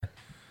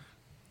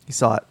You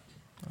saw it.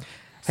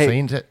 Hey,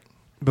 Seen it.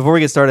 before we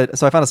get started,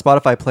 so I found a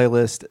Spotify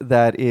playlist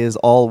that is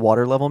all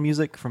water level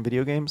music from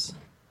video games.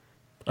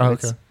 Oh, And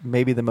okay. It's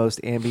maybe the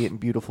most ambient and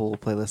beautiful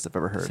playlist I've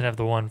ever Does it heard. have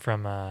the one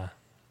from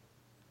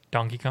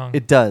Donkey Kong?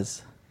 It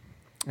does.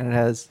 And it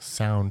has...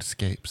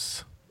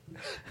 Soundscapes.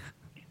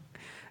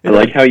 I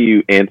like how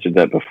you answered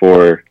that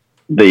before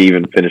they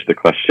even finished the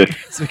question.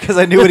 It's because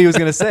I knew what he was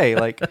going to say.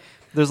 Like,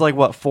 there's like,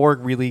 what, 4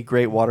 really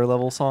great water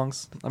level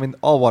songs? I mean,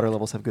 all water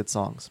levels have good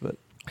songs, but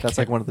that's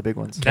like one of the big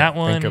ones. That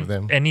one, think of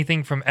them.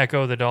 anything from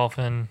Echo the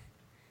Dolphin.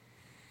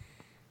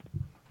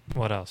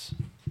 What else?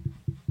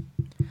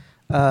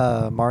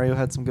 Mario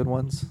had some good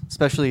ones,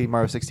 especially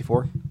Mario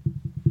 64.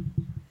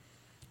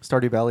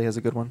 Stardew Valley has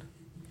a good one.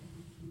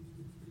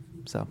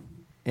 So,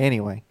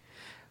 anyway,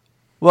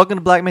 welcome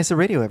to Black Mesa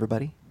Radio,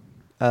 everybody.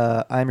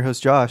 I'm your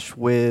host, Josh,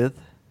 with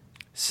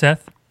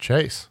Seth?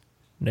 Chase.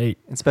 Nate.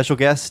 and special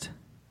guest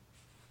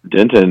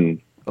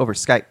Denton. over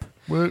Skype.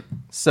 What?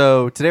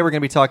 So, today we're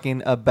going to be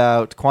talking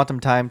about quantum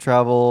time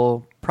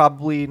travel,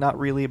 probably not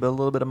really, but a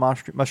little bit of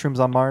mushrooms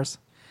on Mars,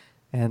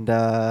 and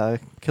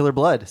killer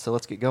blood. So,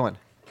 let's get going.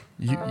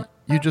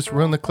 You just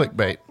ruined the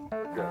clickbait.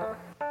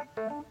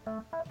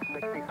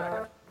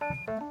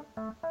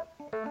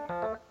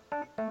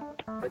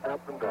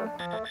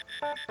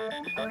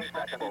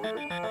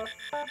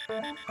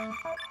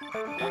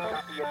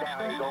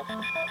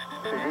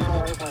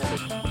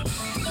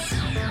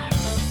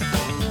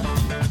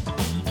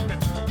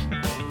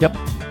 Yep.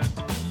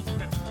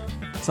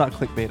 It's not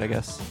clickbait, I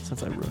guess,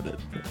 since I ruined it,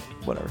 but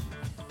whatever.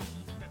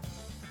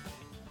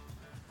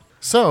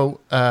 So,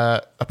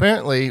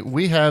 apparently,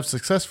 we have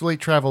successfully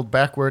traveled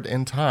backward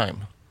in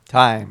time.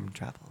 Time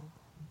travel.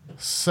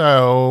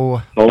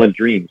 So, All in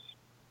dreams.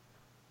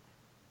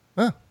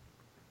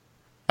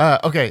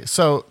 okay,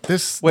 so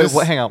this... Wait, this,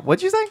 what? Hang on.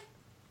 What'd you say?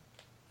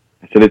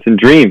 I said it's in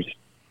dreams.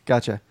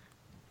 Gotcha.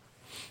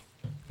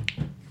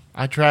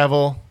 I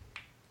travel...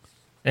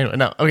 Anyway,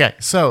 no, okay,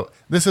 so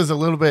this is a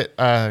little bit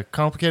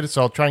complicated,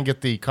 so I'll try and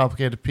get the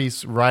complicated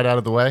piece right out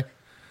of the way.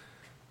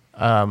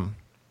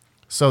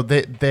 So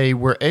they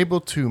were able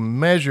to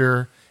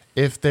measure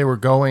if they were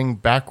going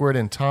backward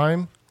in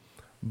time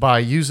by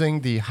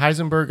using the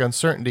Heisenberg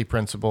uncertainty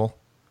principle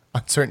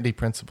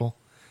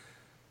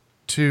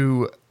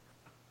to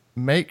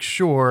make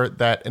sure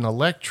that an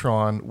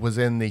electron was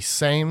in the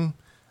same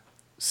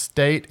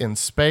state in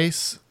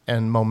space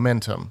and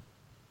momentum.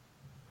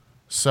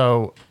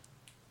 So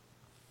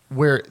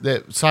where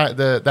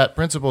that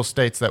principle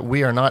states that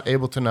we are not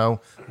able to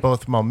know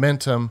both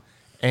momentum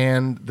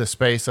and the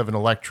space of an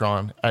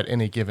electron at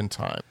any given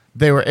time.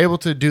 They were able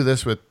to do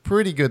this with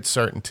pretty good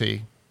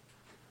certainty,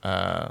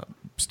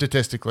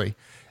 statistically,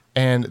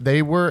 and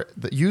they were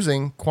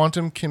using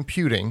quantum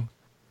computing.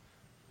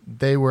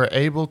 They were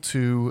able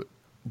to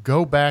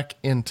go back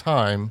in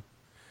time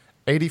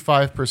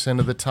 85%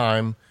 of the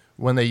time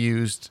when they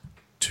used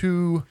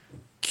 2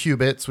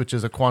 qubits, which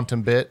is a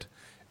quantum bit,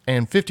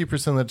 and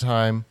 50% of the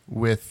time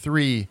with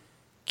 3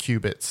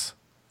 qubits.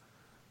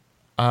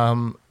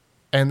 And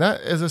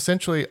that is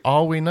essentially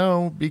all we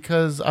know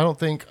because I don't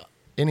think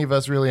any of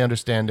us really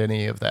understand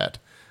any of that.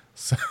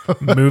 So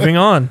Moving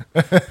on.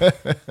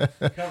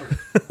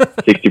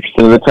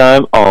 60% of the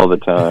time, all the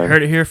time.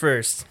 Heard it here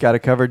first. Got it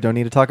covered. Don't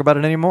need to talk about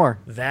it anymore.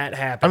 That I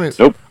happened. mean,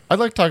 Nope. I'd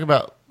like to talk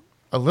about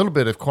a little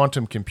bit of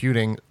quantum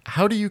computing.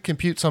 How do you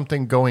compute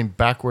something going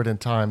backward in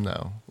time,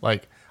 though?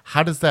 Like,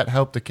 how does that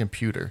help the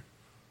computer?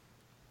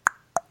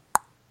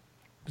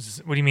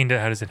 What do you mean?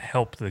 How does it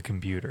help the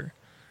computer?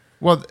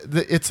 Well,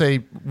 it's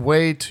a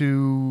way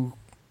to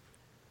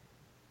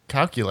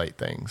calculate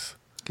things.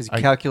 Because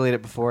you calculate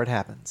it before it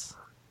happens.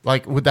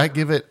 Like, would that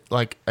give it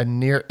like a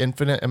near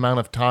infinite amount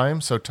of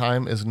time? So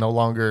time is no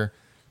longer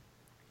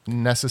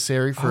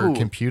necessary for Oh.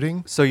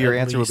 computing? So your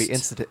At answer would be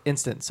least.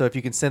 instant. So if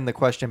you can send the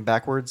question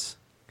backwards,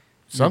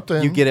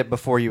 Something. you get it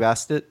before you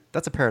asked it.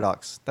 That's a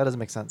paradox. That doesn't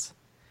make sense.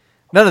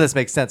 None of this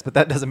makes sense, but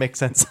that doesn't make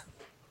sense.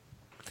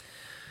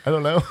 I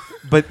don't know.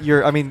 But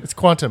It's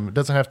quantum. It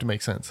doesn't have to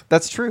make sense.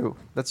 that's true.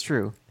 That's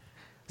true.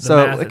 The So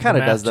math- it kind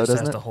the of math does, though, just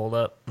doesn't has it? to hold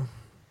up.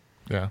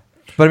 Yeah.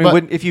 But I mean, But-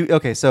 wouldn't, if you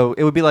so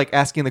it would be like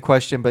asking the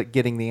question but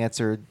getting the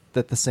answer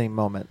at the same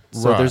moment.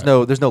 So there's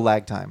Right. no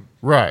lag time.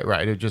 Right.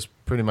 It's just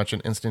pretty much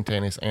an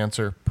instantaneous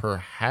answer,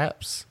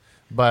 perhaps.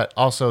 But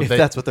also, If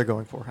that's what they're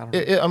going for. I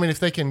don't know. I mean, if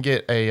they can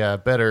get a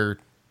better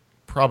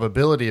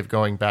probability of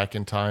going back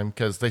in time,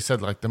 because they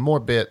said like the more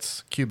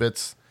bits,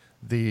 qubits,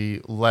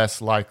 the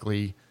less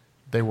likely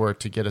they were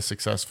to get a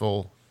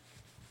successful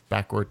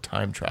backward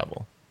time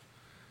travel.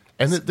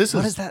 And this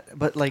What is is that?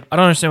 But like, I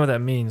don't understand what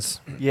that means.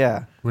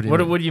 yeah. What do you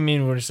What, mean? what do you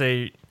mean when you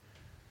say?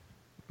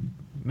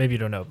 Maybe you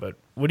don't know, but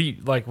what do you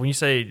like when you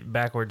say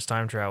backwards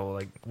time travel?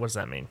 Like, what does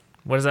that mean?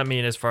 What does that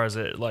mean as far as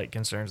it like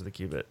concerns the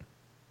qubit?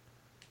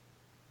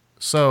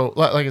 So,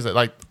 like I said,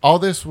 like all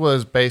this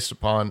was based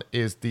upon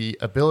is the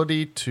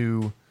ability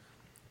to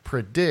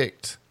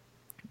predict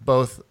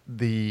both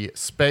the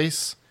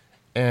space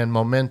and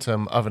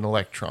momentum of an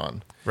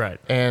electron. Right.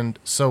 And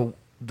so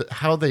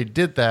how they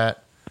did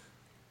that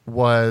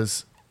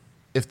was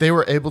if they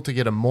were able to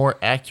get a more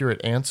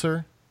accurate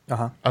answer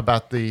Uh-huh.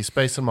 about the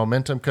space and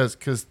momentum,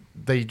 because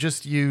they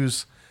just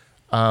use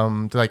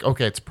they're like,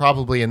 okay, it's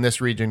probably in this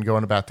region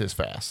going about this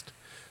fast.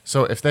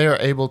 So if they are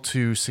able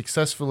to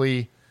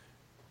successfully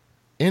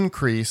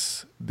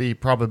increase the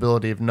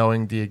probability of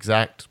knowing the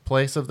exact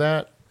place of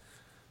that,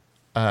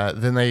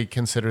 then they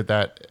consider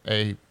that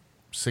a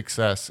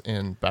success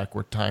in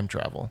backward time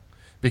travel,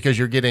 because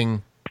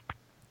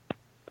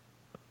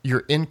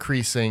you're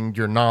increasing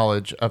your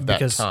knowledge of that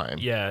time.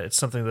 Yeah, it's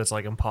something that's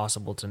like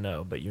impossible to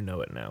know, but you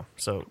know it now.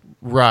 So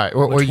Right.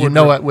 Or you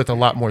know it with a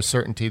lot more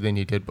certainty than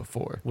you did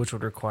before. which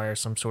would require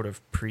some sort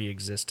of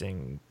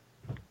pre-existing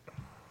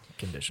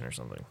condition or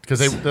something. Because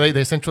they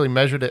essentially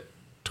measured it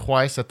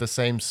twice at the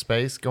same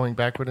space going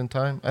backward in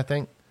time, I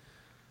think.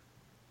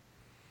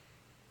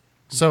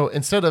 So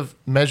instead of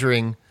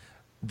measuring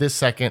this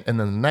second and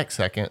then the next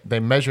second, they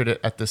measured it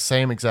at the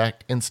same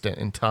exact instant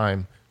in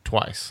time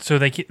twice. So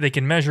they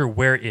can measure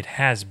where it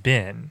has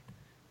been.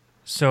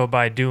 So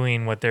by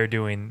doing what they're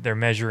doing, they're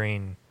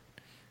measuring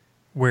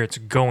where it's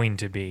going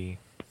to be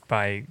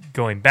by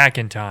going back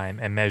in time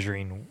and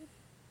measuring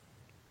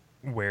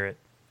where it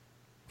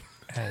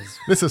has.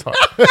 This is hard.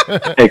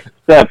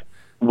 Except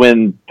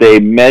when they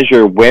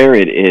measure where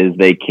it is,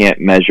 they can't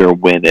measure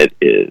when it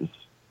is.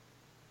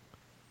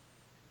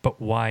 But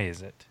why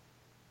is it?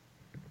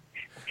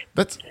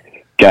 That's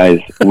Guys,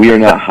 we are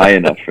not high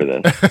enough for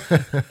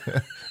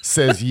this.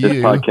 says This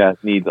you. podcast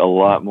needs a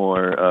lot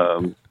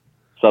more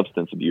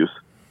substance abuse.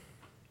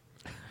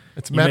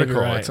 It's You may be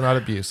medical. right. It's not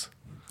abuse.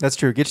 That's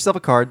true. Get yourself a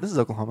card. This is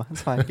Oklahoma.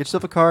 It's fine. Get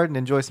yourself a card and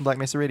enjoy some Black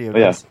Mesa Radio. Oh,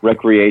 yeah, guys.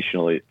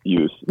 recreational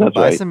use. That's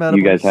Buy right. some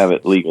You guys edibles. have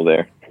it legal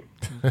there.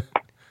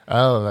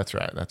 Oh, that's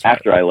right. That's right.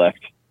 After I left.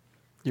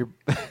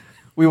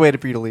 We waited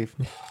for you to leave.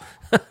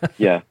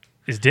 Yeah.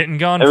 Is Denton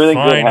gone? Everything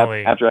good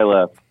Finally. after I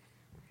left.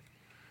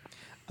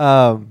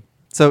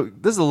 So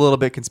this is a little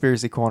bit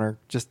conspiracy corner,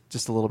 just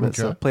a little bit.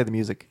 So Okay. play the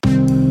music.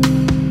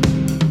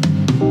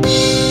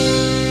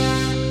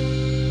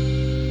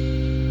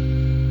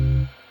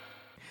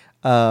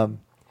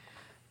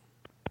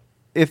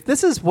 If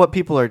this is what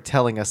people are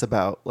telling us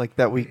about, like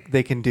that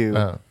they can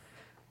do,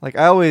 like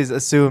I always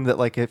assume that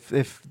like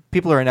if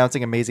people are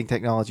announcing amazing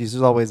technologies,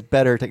 there's always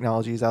better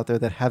technologies out there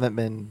that haven't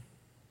been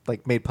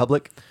like made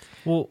public.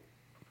 Well,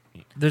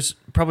 there's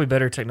probably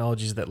better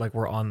technologies that like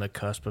we're on the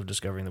cusp of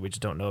discovering that we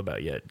just don't know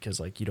about yet because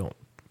like it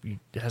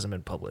hasn't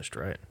been published,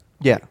 right?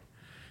 Yeah.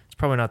 It's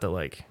probably not that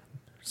like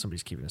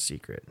somebody's keeping a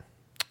secret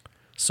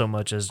so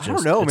much as I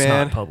just don't know, it's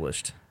man. not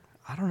published.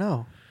 I don't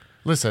know.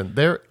 Listen,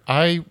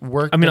 I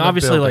worked. I mean, in a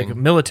obviously, like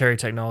building- military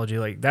technology,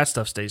 like that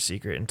stuff stays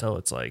secret until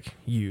it's like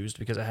used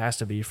because it has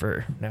to be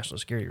for national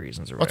security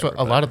reasons or That's whatever.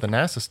 what a lot of the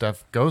NASA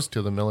stuff goes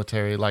to the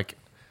military. Like,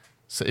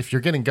 so if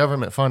you're getting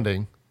government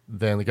funding,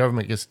 then the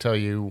government gets to tell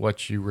you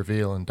what you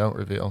reveal and don't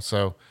reveal.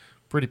 So,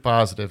 pretty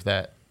positive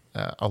that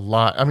a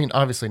lot. I mean,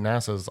 obviously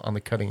NASA's on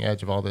the cutting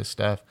edge of all this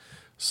stuff.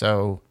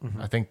 So,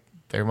 I think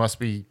there must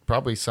be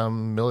probably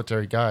some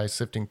military guys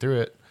sifting through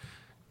it,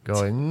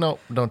 going, "Nope,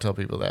 don't tell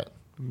people that."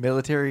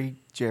 Military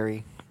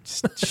Jerry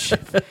just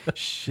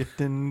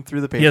shifting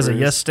through the papers. He has a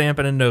yes stamp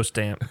and a no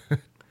stamp.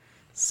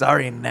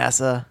 Sorry,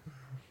 NASA.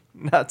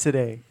 Not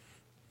today.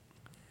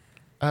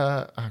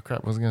 Oh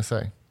crap! What was I gonna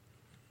say?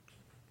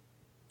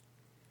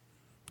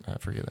 I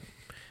forget it.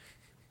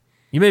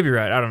 You may be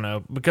right. I don't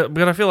know, but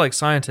I feel like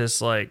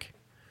scientists, like,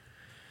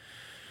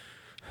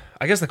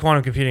 I guess the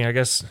quantum computing, I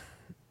guess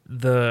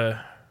the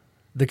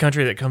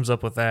country that comes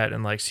up with that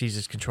and like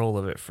seizes control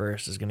of it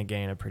first is going to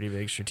gain a pretty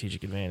big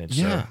strategic advantage.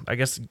 Yeah. So I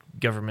guess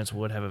governments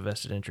would have a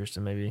vested interest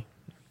in maybe.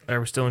 Are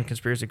we still in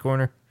conspiracy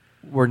corner?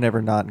 We're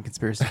never not in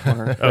conspiracy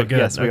corner. Oh, but good.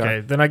 Yes, we okay,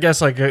 are. then I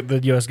guess like the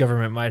U.S.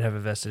 government might have a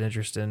vested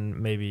interest in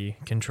maybe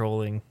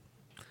controlling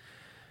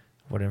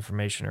what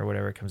information or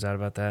whatever comes out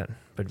about that,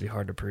 but it'd be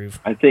hard to prove.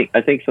 I think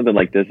something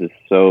like this is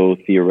so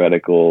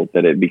theoretical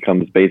that it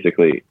becomes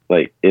basically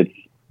like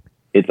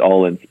it's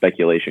all in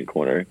speculation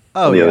corner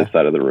on the other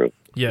side of the room.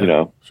 Yeah, You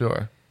know,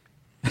 Sure.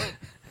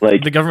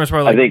 like the government's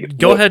probably I like, think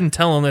go what- ahead and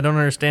tell them they don't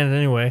understand it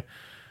anyway.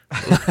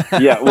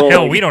 yeah. Well,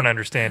 Hell, like, we don't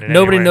understand it.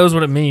 Nobody anyway. knows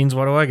what it means.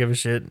 Why do I give a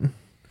shit?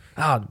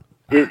 Ah,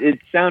 it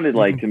sounded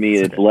like to me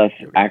it's less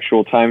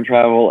actual time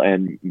travel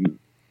and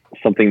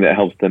something that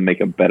helps them make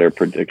a better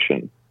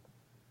prediction.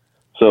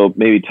 So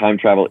maybe time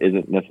travel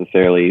isn't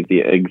necessarily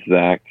the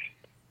exact,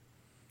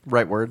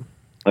 Right word.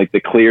 like the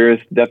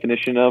clearest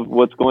definition of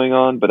what's going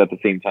on, but at the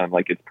same time,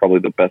 like it's probably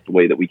the best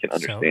way that we can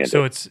understand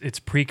So it. it's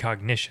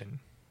precognition.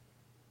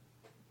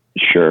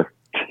 Sure.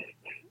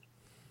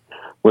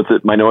 What's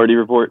it? Minority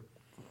Report?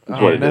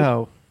 That's what it is.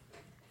 No.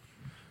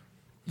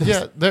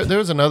 Yeah, there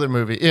was another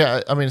movie.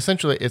 Yeah, I mean,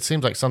 essentially, it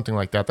seems like something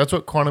like that. That's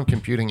what quantum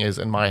computing is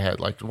in my head.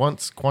 Like,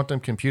 once quantum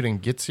computing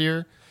gets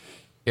here,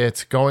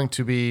 it's going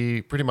to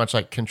be pretty much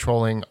like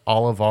controlling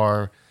all of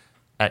our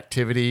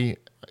activity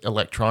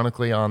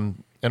electronically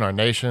in our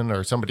nation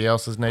or somebody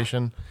else's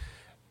nation,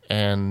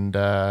 and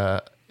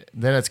then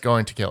it's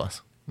going to kill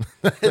us.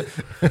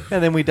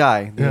 And then we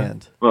die in the Yeah.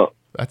 end. Well,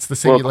 That's the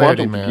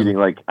singularity, quantum man. computing,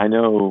 like I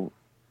know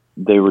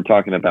they were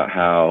talking about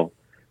how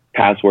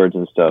passwords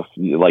and stuff.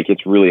 Like,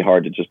 it's really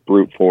hard to just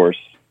brute force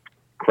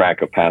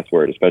crack a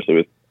password, especially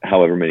with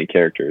however many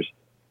characters.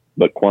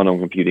 But quantum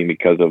computing,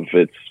 because of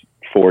its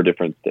 4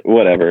 different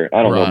whatever,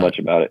 I don't know much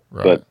about it,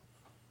 but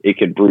it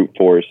could brute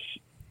force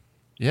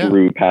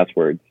through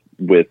passwords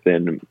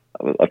within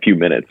a few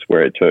minutes,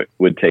 where it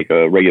would take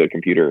a regular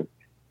computer,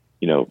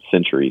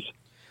 centuries.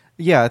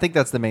 Yeah, I think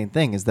that's the main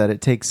thing, is that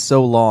it takes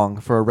so long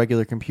for a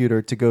regular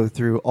computer to go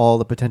through all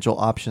the potential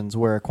options,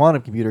 where a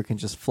quantum computer can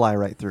just fly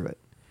right through it,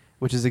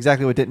 which is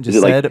exactly what Denton just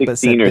Is it said, like but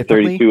said 16 or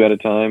differently. 32 at a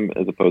time,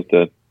 as opposed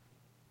to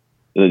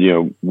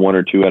 1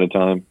 or 2 at a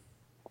time?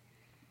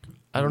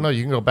 I don't know.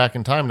 You can go back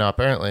in time now,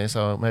 apparently,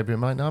 so maybe it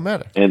might not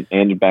matter.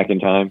 And back in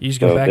time. You just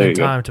go back there in you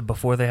go. time to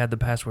before they had the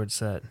password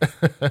set,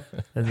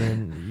 and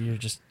then you're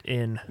just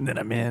in. And then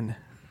I'm in.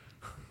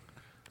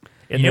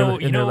 In You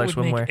their know what like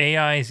would swimwear. make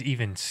AIs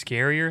even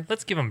scarier?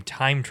 Let's give them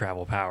time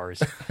travel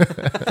powers.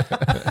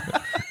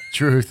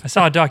 Truth. I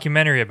saw a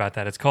documentary about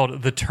that. It's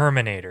called The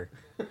Terminator.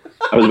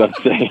 I was about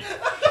to say,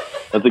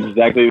 that's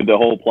exactly the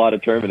whole plot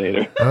of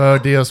Terminator. Oh,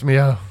 Dios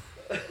mío.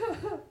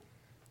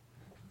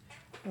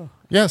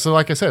 Yeah, so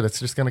like I said, it's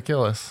just going to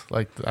kill us.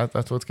 Like,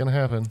 that's what's going to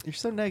happen. You're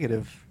so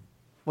negative.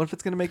 What if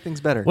it's going to make things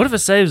better? What if it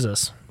saves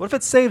us? What if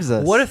it saves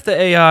us? What if the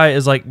AI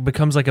is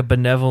becomes like a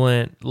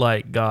benevolent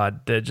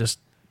God that just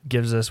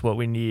gives us what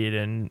we need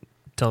and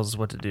tells us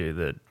what to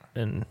do,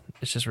 and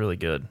it's just really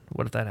good?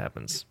 What if that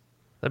happens?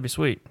 That'd be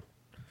sweet.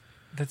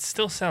 That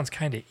still sounds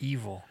kind of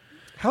evil.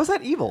 How's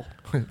that evil?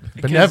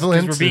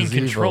 Benevolence Because we're being is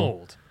evil.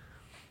 controlled.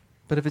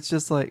 But if it's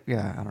just I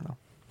don't know.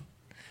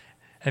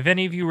 Have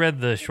any of you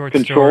read the short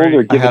Controlled story?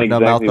 or I given have no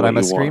exactly mouth, but what I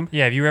must you want? scream.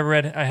 Yeah, have you ever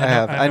read? I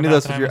have. I knew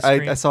this was your.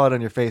 I saw it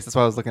on your face. That's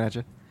why I was looking at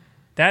you.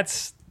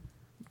 That's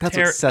what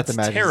Seth it's imagines is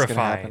going to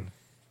terrifying. happen.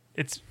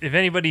 It's, if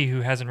anybody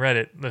who hasn't read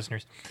it,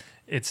 listeners,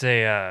 it's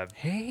a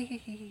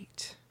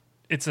Hate.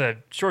 it's a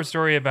short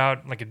story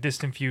about like a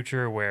distant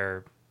future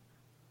where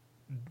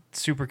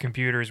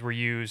supercomputers were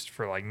used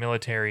for like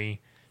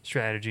military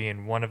strategy,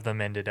 and one of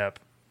them ended up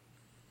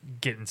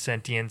getting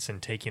sentience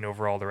and taking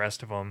over all the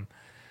rest of them.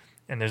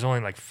 And there's only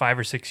like 5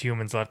 or 6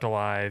 humans left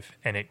alive,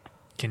 and it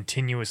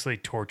continuously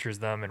tortures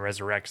them and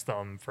resurrects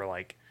them for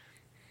like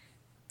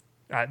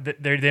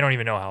they don't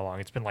even know how long.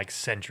 It's been like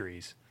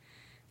centuries,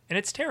 and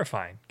it's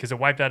terrifying because it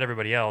wiped out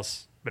everybody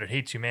else, but it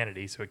hates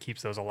humanity, so it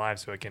keeps those alive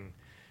so it can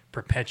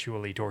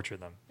perpetually torture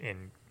them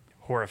in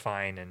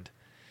horrifying and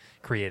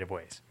creative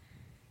ways.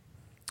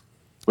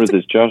 What is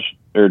this,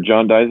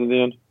 John dies at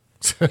the end?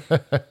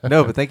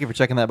 No, but thank you for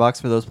checking that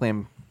box for those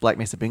playing Black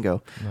Mesa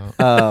Bingo.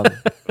 No.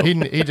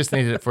 He just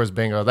needed it for his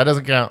bingo. That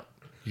doesn't count.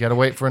 You got to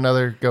wait for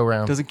another go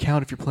round. Doesn't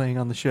count if you're playing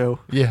on the show.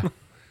 Yeah.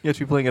 You have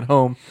to be playing at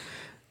home.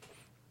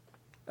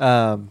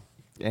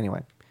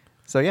 Anyway,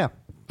 so yeah.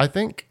 I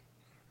think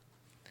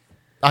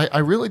I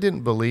really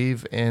didn't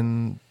believe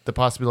in the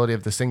possibility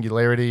of the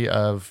singularity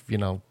of,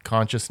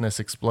 consciousness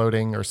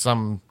exploding or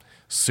some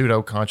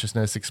pseudo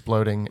consciousness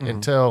exploding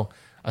until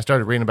I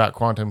started reading about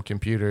quantum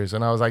computers,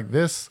 and I was like,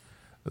 this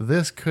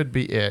could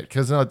be it,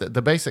 because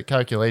the basic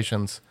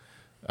calculations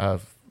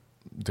of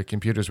the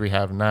computers we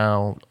have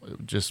now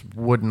just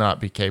would not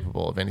be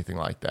capable of anything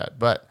like that.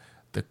 But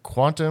the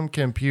quantum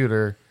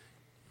computer,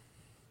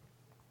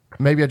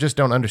 maybe I just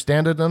don't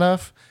understand it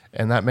enough,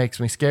 and that makes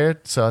me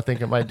scared, so I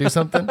think it might do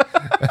something.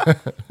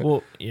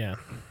 Well, yeah.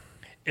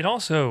 It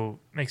also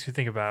makes me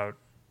think about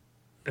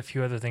a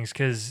few other things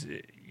because,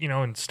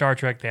 in Star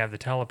Trek they have the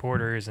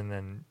teleporters, and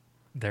then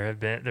there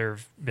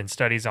have been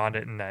studies on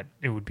it, and that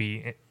it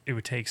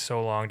would take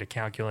so long to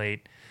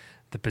calculate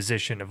the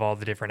position of all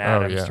the different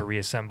atoms to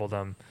reassemble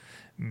them.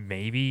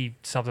 Maybe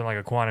something like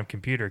a quantum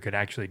computer could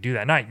actually do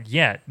that. Not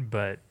yet,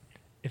 but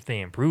if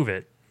they improve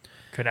it,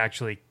 could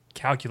actually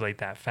calculate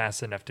that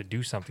fast enough to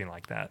do something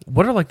like that.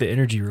 What are the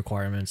energy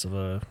requirements of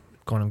a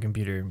quantum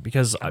computer?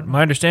 Because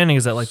my understanding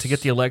is that to get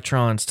the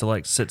electrons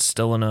to sit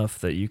still enough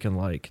that you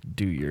can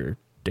do your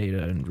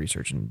data and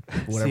research and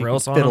whatever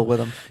else on fiddle them, with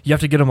them. you have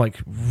to get them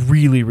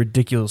really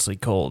ridiculously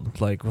cold,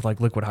 with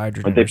liquid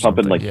hydrogen. Aren't they or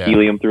pumping something.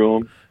 helium through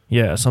them?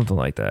 Yeah, something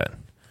like that.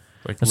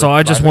 Like And so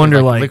I just think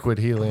wonder, liquid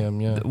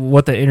helium, yeah.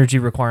 what the energy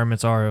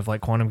requirements are of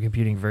quantum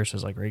computing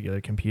versus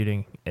regular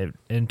computing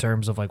in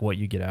terms of what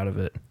you get out of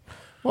it,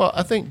 Well,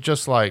 I think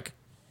just or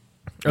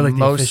the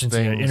most efficiency,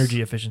 things,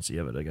 energy efficiency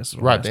of it, I guess. Is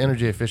what I'm right? The asking.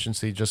 energy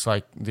efficiency, just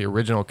like the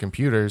original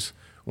computers,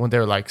 when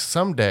they're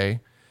someday,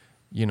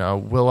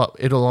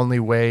 it'll only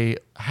weigh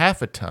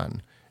half a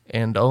ton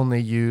and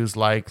only use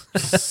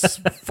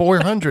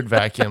 400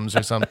 vacuums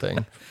or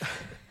something.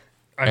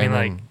 I mean,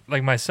 And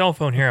like my cell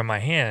phone here in my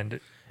hand,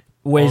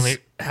 Weighs only-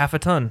 half a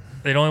ton.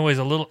 it only weighs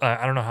a little.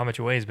 I don't know how much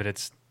it weighs, but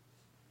it's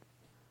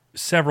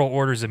several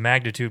orders of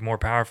magnitude more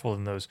powerful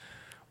than those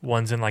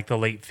ones in the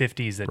late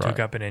 50s that took Right.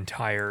 up an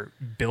entire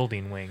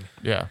building wing.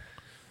 Yeah.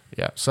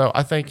 Yeah. So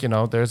I think,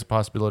 there's a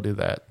possibility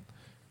that,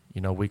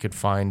 we could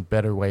find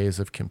better ways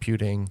of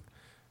computing.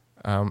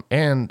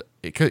 And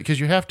because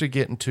you have to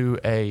get into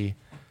a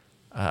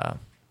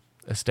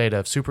state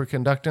of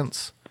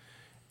superconductance.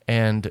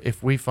 And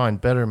if we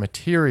find better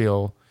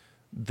material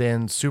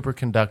then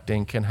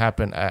superconducting can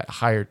happen at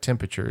higher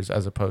temperatures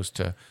as opposed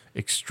to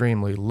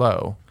extremely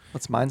low.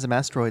 Let's mine some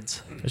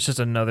asteroids. It's just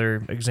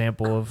another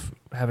example of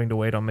having to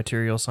wait on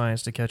material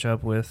science to catch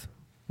up with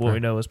what we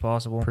know is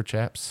possible.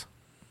 Perhaps.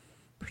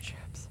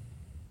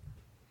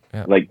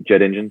 Yeah. Like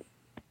jet engines.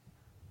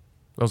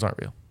 Those aren't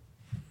real.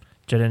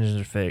 Jet engines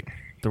are fake.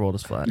 The world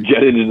is flat.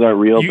 Jet engines aren't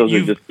real. Those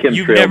are just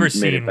you've never chemtrail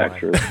seen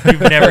manufacturers. one.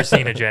 You've never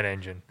seen a jet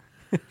engine.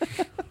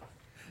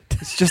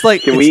 It's just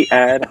like Can we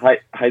add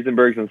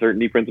Heisenberg's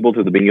uncertainty principle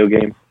to the bingo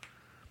game?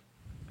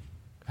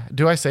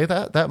 Do I say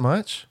that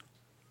much?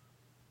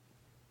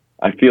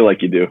 I feel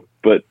like you do,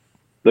 but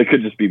that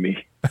could just be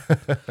me.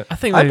 I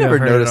think I've maybe never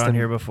heard noticed it on him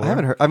here before. I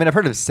haven't heard. I mean, I've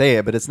heard him say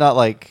it, but it's not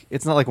like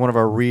one of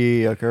our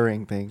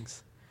reoccurring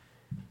things.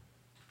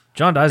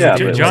 John Dies Yeah, at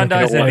the end. John was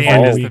like Dies a at the every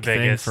end is the week thing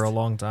biggest. for a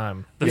long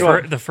time.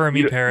 The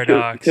Fermi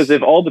paradox. Because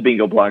if all the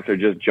bingo blocks are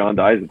just John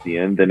dies at the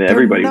end, then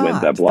everybody They're wins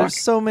not. that block. There's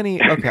so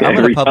many. Okay, I'm Every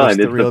going to publish time,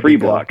 the it's real the free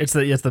bingo. block. It's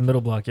the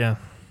middle block, yeah.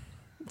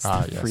 It's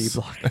the free yes.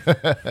 block.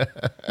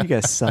 You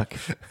guys suck.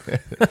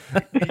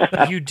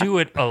 You do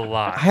it a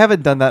lot. I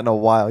haven't done that in a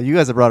while. You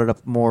guys have brought it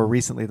up more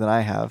recently than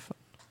I have.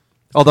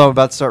 Although I'm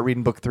about to start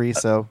reading book 3,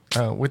 so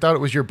We thought it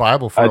was your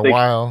Bible for a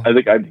while.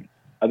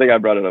 I think I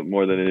brought it up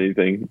more than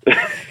anything.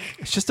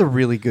 it's just a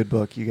really good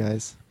book, you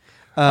guys.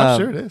 I'm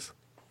sure it is.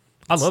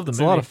 I love the It's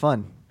movie. a lot of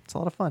fun. It's a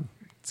lot of fun.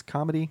 It's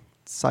comedy,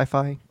 it's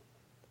sci-fi,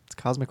 it's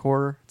cosmic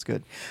horror. It's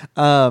good.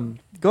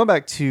 Going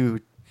back to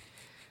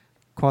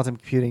quantum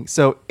computing.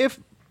 So if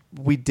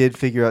we did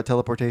figure out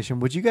teleportation,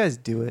 would you guys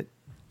do it?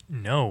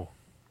 No.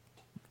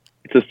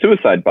 It's a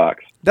suicide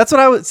box. That's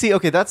what I would see.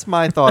 Okay, that's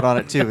my thought on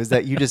it too. Is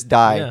that you just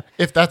die? Yeah.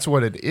 If that's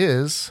what it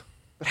is,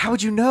 But how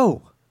would you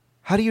know?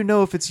 How do you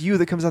know if it's you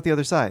that comes out the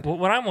other side? Well,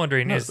 what I'm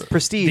wondering is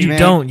Prestige, You man.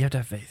 don't. You have to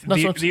have faith.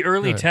 That's what the I'm-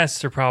 early Good.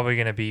 tests are probably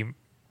going to be,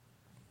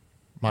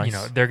 mice.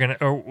 they're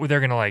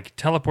gonna like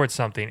teleport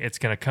something. It's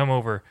gonna come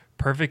over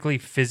perfectly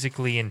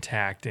physically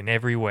intact in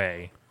every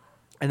way,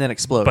 And then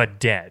explode. but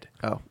dead.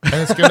 oh, and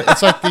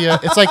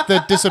it's like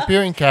the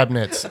disappearing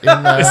cabinets in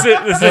This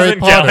Harry isn't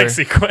Potter.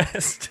 Galaxy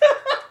Quest.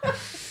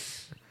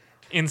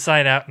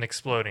 Inside out and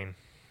exploding.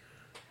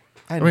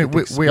 I mean,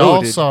 we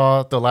all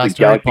saw the last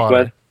The Harry Galaxy Potter,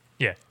 Quest?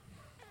 Yeah.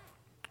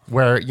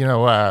 where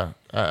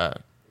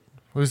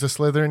who's the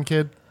Slytherin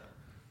kid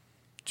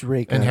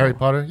Draco. in Harry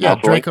Potter? Yeah,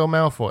 Malfoy. Draco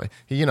Malfoy.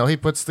 He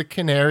puts the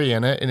canary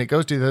in it, and it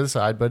goes to the other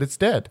side, but it's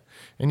dead.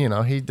 And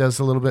he does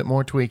a little bit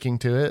more tweaking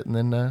to it, and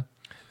then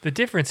The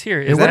difference here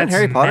is that in that's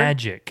Harry Potter?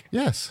 magic.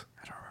 yes.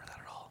 I don't remember that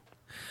at all.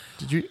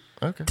 Did you?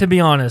 Okay. To be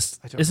honest,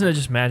 don't isn't it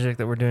just magic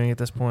that we're doing at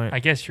this point? I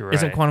guess you're right.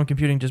 Isn't quantum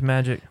computing just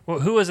magic? Well,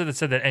 who was it that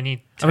said that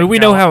any? I mean, we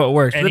know how it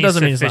works, but that any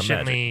doesn't mean it's not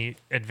sufficiently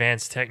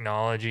advanced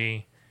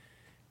technology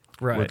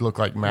Right. Would look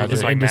like is magic.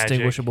 It's like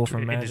indistinguishable magic,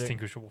 from magic.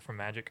 Indistinguishable from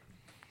magic.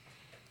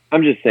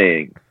 I'm just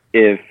saying,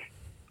 if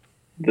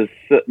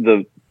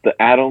the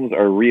atoms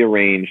are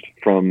rearranged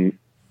from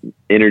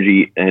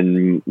energy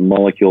and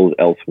molecules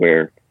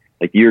elsewhere,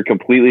 like you're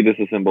completely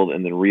disassembled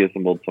and then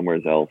reassembled somewhere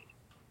else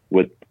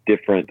with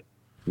different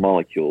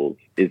molecules,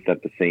 is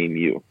that the same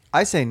you?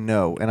 I say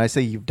no, and I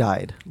say you've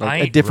died. Like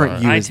I- a different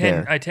Right. you I is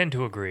tend there. I tend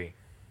to agree.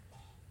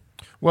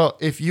 Well,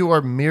 if you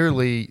are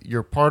merely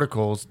your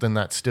particles, then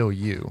that's still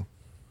you.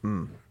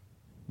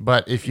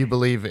 But if you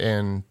believe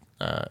in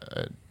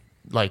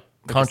like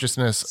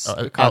consciousness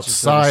the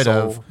consciousness outside of the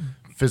of soul.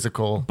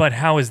 physical, But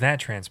how is that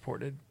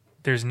transported?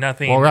 There's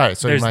nothing. Well, right,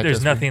 so it there's might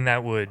there's just be-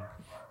 nothing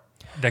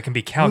that can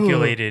be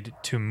calculated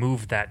to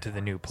move that to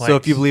the new place. So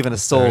if you believe in a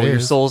soul, There it your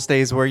is. soul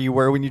stays where you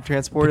were when you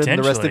transported, and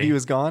the rest of Potentially. you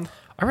is gone.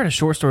 I read a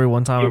short story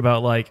one time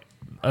about like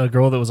a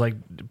girl that was like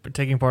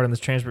taking part in this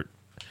transport.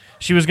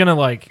 She was gonna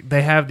like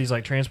they have these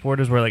like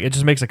transporters where like it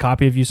just makes a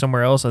copy of you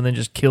somewhere else and then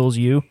just kills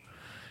you,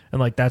 and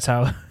like that's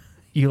how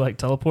you like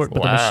teleport.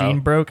 But the Wow. machine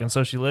broke, and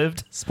so she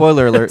lived.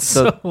 Spoiler alert.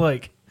 So So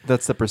like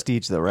that's the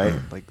Prestige, though, right?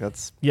 Like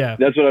that's yeah.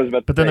 That's what I was about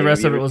to But then say. the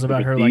rest Have of you it ever was seen about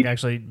the her like Prestige?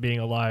 actually being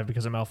alive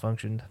because it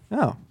malfunctioned.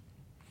 oh,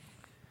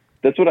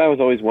 That's what I was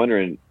always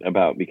wondering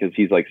about, because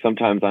he's like,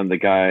 sometimes I'm the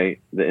guy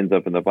that ends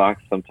up in the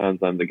box, sometimes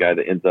I'm the guy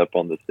that ends up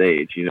on the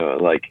stage.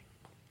 Like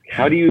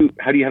how do you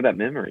have that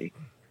memory?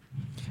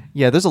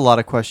 yeah. There's a lot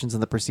of questions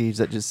in the Prestige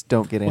that just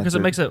don't get answered. Because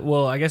it makes it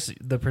well. I guess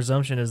the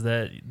presumption is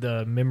that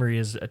the memory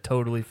is a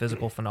totally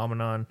physical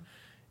phenomenon,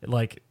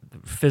 like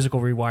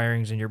physical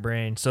rewirings in your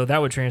brain. So that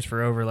would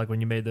transfer over, like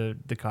when you made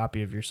the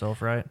copy of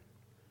yourself, right?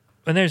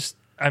 And there's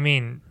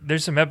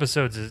some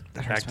episodes hurts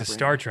back my to brain.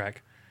 Star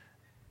Trek.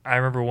 I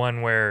remember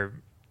one where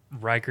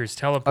Riker's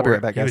teleport.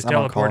 right back, he was guys.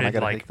 I'm on call and I teleported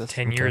gotta like take this.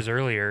 10 Okay. years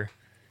earlier,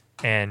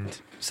 and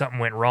something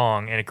went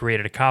wrong, and it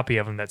created a copy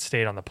of him that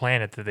stayed on the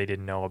planet that they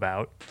didn't know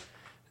about.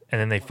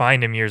 And then they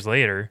find him years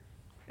later,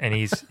 and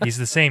he's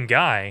the same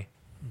guy,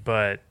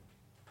 but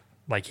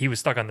like he was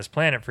stuck on this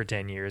planet for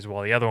 10 years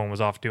while the other one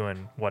was off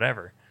doing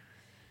whatever.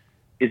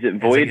 Is it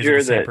like, Voyager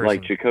is it the same that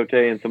like person?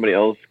 Chakotay and somebody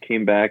else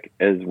came back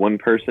as one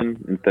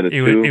person instead of It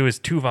two? was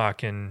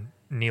Tuvok and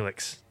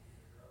Neelix.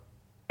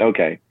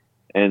 Okay.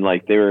 And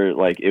like they were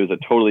like, it was a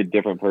totally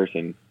different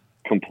person,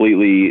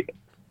 completely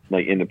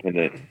like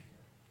independent.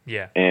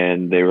 Yeah.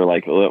 And they were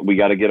like, well, we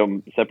got to get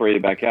them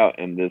separated back out.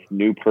 And this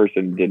new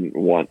person didn't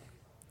want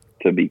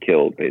to be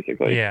killed,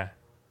 basically. Yeah.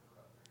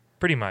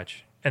 Pretty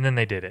much. And then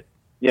they did it.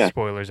 Yeah.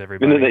 Spoilers,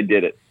 everybody. And then they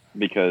did it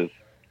because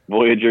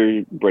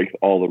Voyager breaks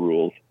all the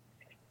rules.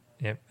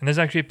 Yep. And there's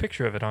actually a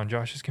picture of it on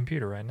Josh's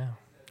computer right now.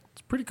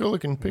 It's a pretty cool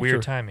looking picture.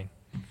 Weird timing.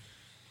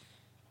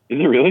 Is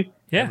it really?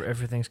 Yeah.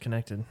 Everything's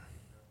connected.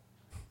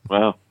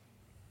 Wow.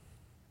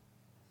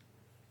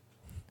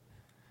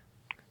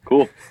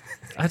 Cool.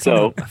 I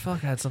So, feel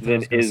like I had something. I Then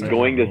was gonna is say,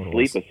 going I don't know to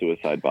what it sleep was. a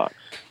suicide box?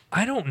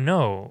 I don't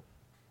know.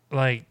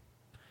 Like,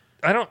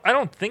 I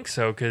don't think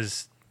so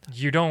because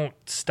you don't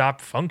stop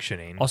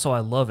functioning. Also, I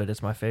love it.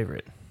 It's my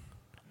favorite.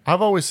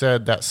 I've always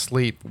said that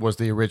sleep was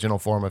the original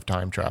form of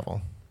time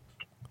travel.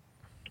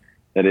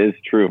 That is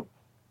true.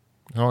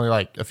 It's only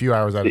like a few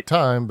hours at a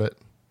time, but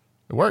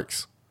it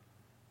works.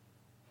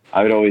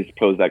 I would always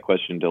pose that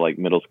question to like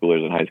middle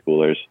schoolers and high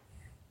schoolers.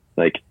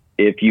 Like,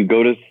 if you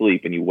go to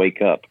sleep and you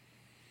wake up,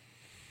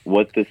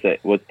 what's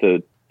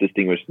to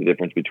distinguish the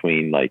difference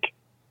between like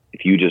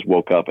if you just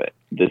woke up,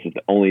 this is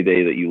the only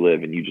day that you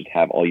live and you just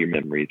have all your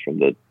memories from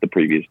the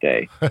previous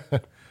day.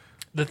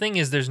 The thing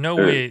is, there's no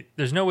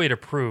way to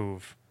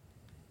prove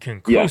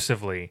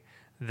conclusively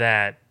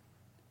that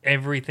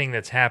everything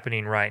that's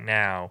happening right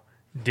now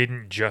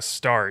didn't just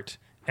start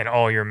and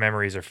all your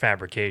memories are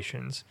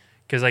fabrications.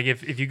 Because like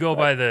if you go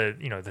by the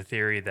the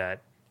theory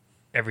that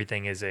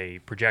everything is a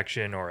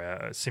projection or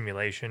a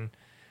simulation,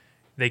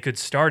 they could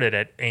start it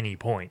at any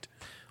point.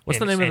 What's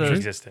the name of any the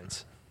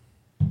existence?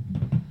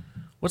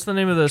 What's the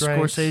name of the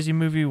Drinks. Scorsese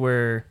movie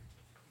where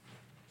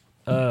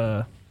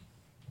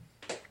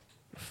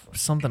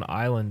something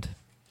Island?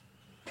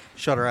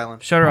 Shutter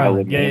Island. Shutter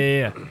Island.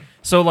 Island, Yeah.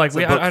 So like It's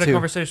a I book, had a too.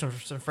 conversation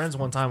with some friends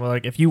one time where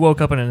like if you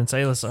woke up in an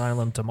insane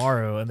asylum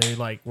tomorrow and they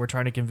like were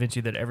trying to convince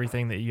you that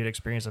everything that you'd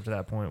experienced up to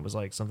that point was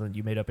like something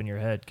you made up in your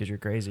head because you're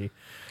crazy,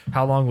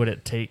 how long would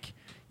it take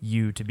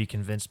you to be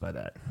convinced by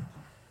that?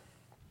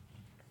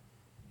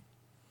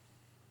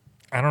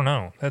 I don't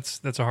know.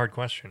 That's a hard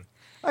question.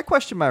 I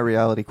question my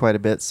reality quite a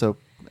bit, so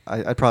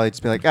I'd probably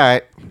just be like, all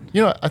right.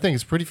 You know what I think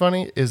is pretty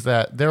funny is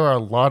that there are a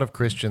lot of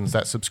Christians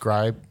that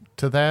subscribe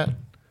to that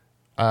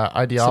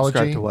ideology.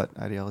 Subscribe to what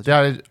ideology?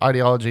 The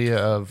ideology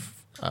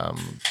of,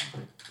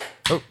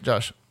 oh,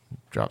 Josh,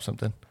 drop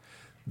something.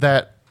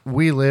 That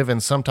we live in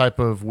some type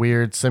of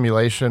weird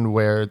simulation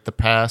where the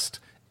past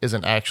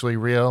isn't actually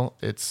real.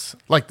 It's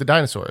like the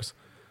dinosaurs.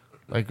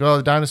 Like, well,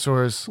 the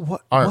dinosaurs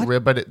aren't What? real,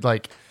 but it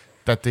like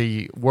that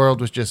the world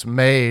was just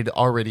made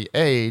already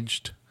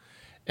aged.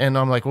 And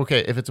I'm like, okay,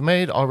 if it's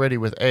made already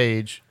with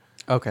age,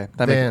 Okay,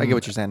 I Then- get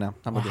what you're saying now.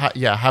 I'm with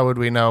you. how would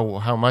we know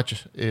how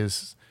much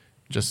is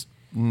just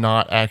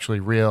not actually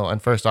real? And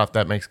first off,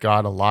 that makes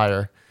God a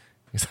liar.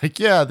 He's like,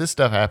 yeah, this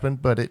stuff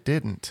happened, but it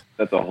didn't.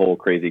 That's a whole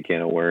crazy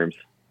can of worms.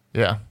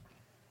 Yeah.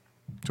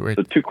 So we're-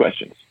 So 2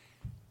 questions.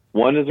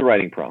 One is a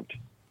writing prompt.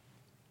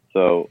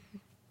 So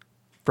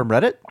From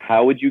Reddit?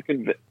 how would you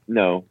convince?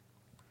 No,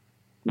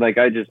 like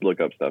I just look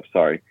up stuff.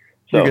 Sorry.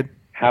 So You're good.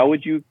 how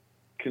would you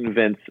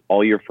convince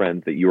all your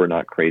friends that you are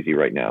not crazy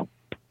right now?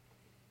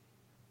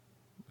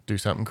 do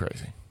something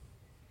crazy.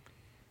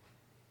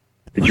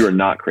 That you are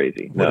not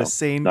crazy. What No, a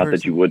sane not that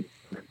person. you would.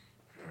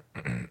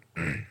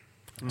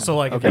 So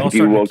like Okay. if y'all If you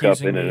started woke up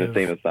accusing in an me of-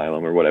 insane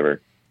asylum or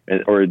whatever,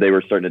 or they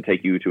were starting to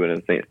take you to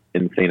an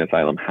insane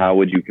asylum, how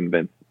would you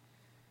convince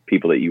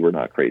people that you were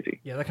not crazy?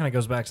 yeah, that kind of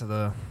goes back to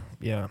the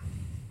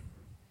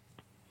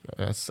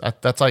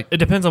That's like It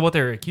depends on what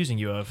they're accusing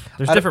you of.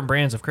 There's I- different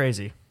brands of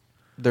crazy.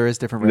 There is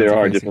different brands There of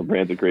are crazy. different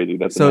brands of crazy.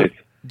 That's So nice.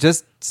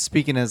 just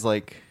speaking as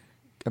like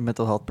a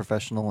mental health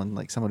professional and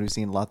like someone who's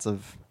seen lots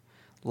of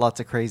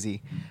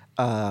crazy,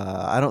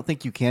 I don't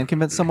think you can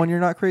convince someone you're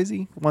not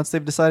crazy once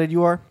they've decided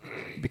you are,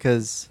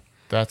 because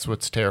that's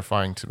what's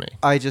terrifying to me.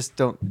 I just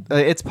don't.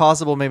 It's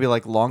possible maybe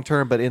like long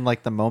term, but in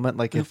like the moment,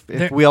 like if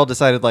There- we all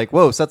decided like,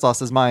 whoa, Seth lost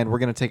his mind, we're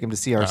gonna take him to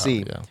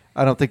CRC. yeah.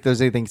 I don't think there's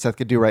anything Seth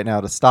could do right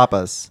now to stop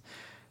us.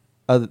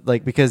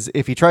 Like because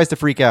if he tries to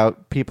freak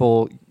out,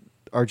 people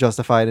are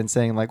justified in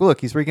saying like, well,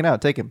 look, he's freaking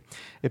out, take him.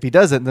 If he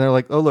doesn't, then they're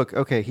like, oh look,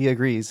 okay, he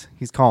agrees,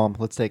 he's calm,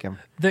 let's take him.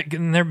 There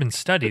have been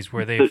studies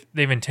where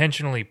they've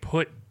intentionally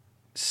put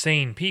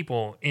sane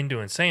people into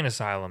insane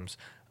asylums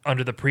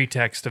under the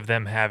pretext of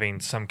them having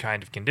some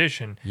kind of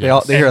condition. They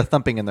hear a And-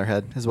 thumping in their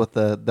head, is what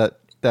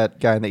that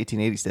guy in the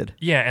 1880s did.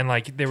 Yeah, and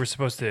like they were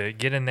supposed to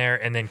get in there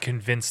and then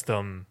convince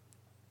them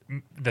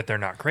that they're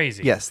not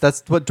crazy. Yes,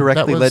 that's what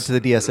directly That led was- to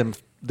the DSM.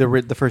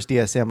 The first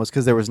DSM was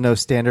because there was no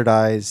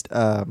standardized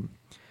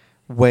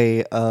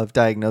way of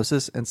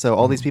diagnosis, and so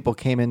all these people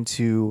came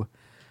into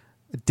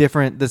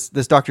different. This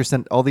doctor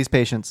sent all these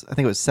patients, I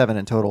think it was 7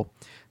 in total,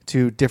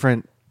 to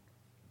different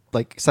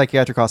like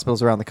psychiatric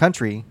hospitals around the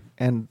country,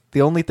 and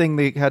the only thing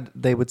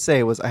they would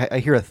say was, I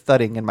hear a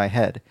thudding in my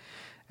head,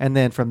 and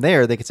then from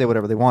there they could say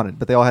whatever they wanted,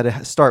 but they all had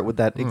to start with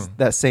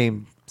that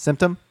same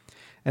symptom,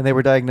 and they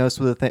were diagnosed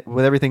with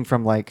with everything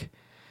from like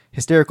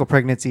hysterical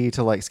pregnancy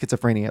to like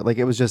schizophrenia. Like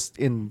it was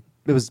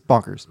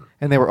bonkers,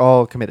 and they were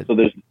all committed. So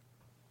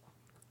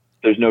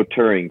there's no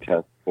Turing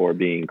test for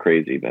being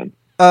crazy then.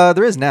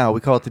 There is now.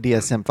 We call it the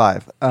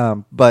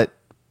DSM-5. But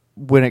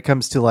when it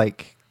comes to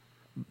like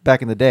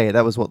back in the day,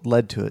 that was what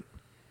led to it.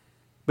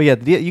 But yeah,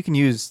 you can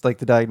use like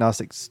the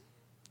diagnostics.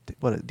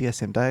 What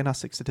DSM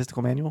Diagnostic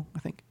Statistical Manual, I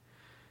think.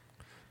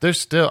 There's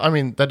still. I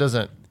mean, that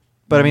doesn't.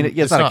 But I mean,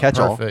 it's not a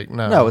catch-all. Perfect,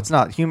 no, it's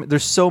not human.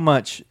 There's so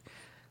much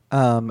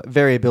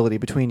variability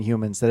between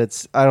humans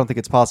that I don't think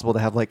it's possible to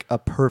have like a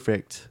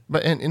perfect.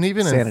 But and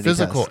even in sanity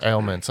physical test.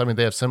 ailments, I mean,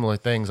 they have similar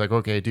things. Like,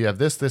 okay, do you have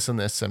this, and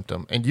this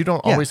symptom? And you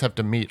don't always have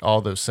to meet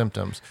all those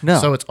symptoms. No.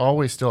 So it's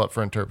always still up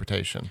for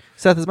interpretation.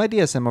 Seth, is my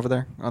DSM over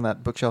there on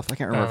that bookshelf? I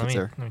can't remember if it's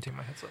there. Let me take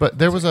my headset. But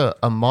there was a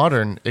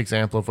modern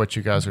example of what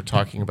you guys are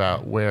talking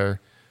about where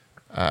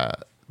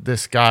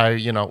this guy,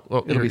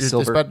 It'll be it's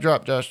silver. about to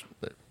drop, Josh.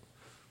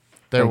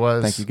 There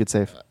was Thank you. Good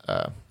save.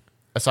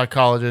 a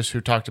psychologist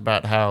who talked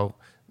about how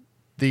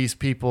these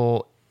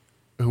people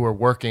who were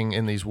working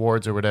in these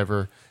wards or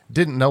whatever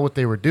didn't know what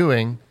they were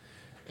doing.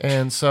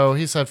 And so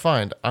he said,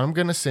 fine, I'm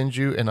going to send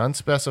you an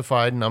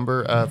unspecified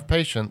number of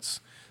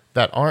patients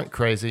that aren't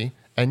crazy,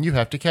 and you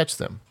have to catch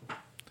them.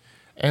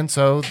 And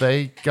so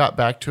they got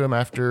back to him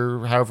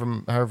after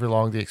however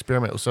long the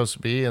experiment was supposed to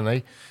be, and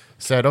they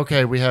said,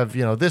 okay, we have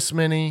this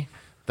many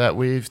that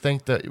we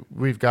think that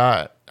we've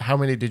got. How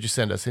many did you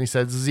send us? And he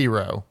said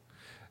 0.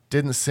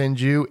 Didn't send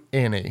you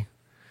any.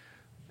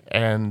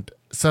 And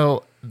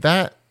so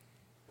that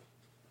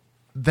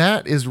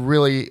is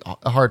really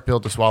a hard pill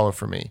to swallow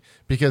for me,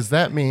 because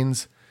that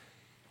means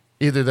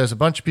either there's a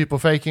bunch of people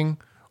faking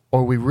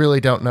or we really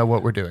don't know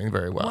what we're doing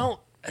very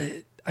well. Well,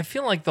 I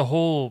feel like the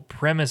whole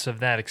premise of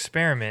that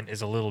experiment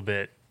is a little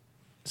bit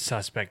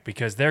suspect,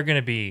 because they're going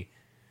to be,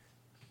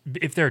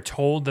 if they're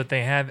told that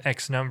they have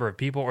X number of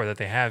people or that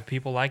they have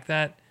people like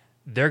that,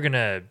 they're going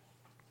to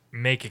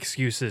make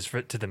excuses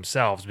to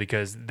themselves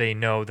because they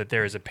know that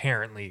there is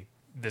apparently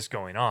this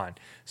going on.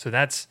 So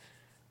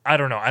I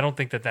don't know. I don't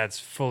think that that's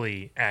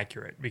fully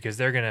accurate, because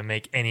they're going to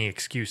make any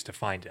excuse to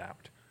find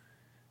out.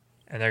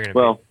 And they're going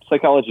to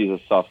psychology is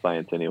a soft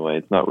science anyway.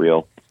 It's not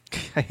real.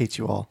 I hate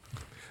you all.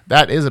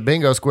 That is a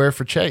bingo square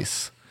for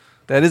Chase.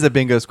 That is a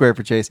bingo square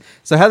for Chase.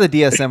 So how the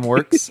DSM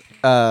works,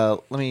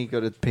 let me go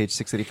to page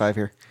 685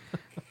 here.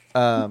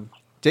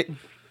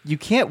 You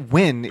can't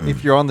win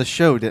if you're on the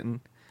show,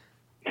 Denton.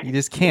 You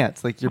just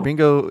can't. Like, your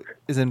bingo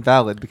is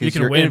invalid because You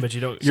can you're win, but you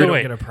don't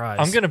wait, get a prize.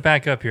 I'm going to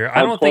back up here.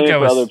 I'm playing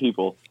for other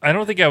people. I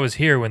don't think I was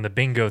here when the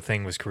bingo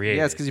thing was created.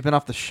 Yeah, it's because you've been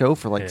off the show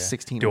for like Yeah.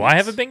 16 Do weeks. I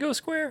have a bingo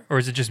square, or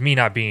is it just me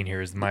not being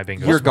here? Is my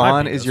bingo? You're square?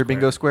 gone is your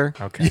bingo square.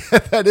 Okay.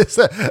 That is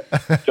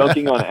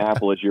Dunking on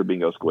Apple is your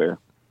bingo square.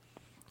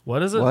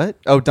 What is it? What?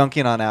 Oh,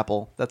 dunking on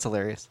Apple. That's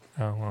hilarious.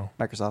 Oh well.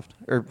 Microsoft.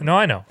 Or No,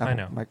 I know. I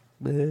Apple. know.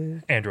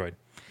 Bleh. Android.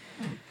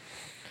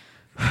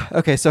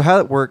 Okay, so how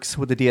it works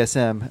with the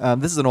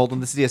DSM. This is an old one.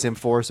 This is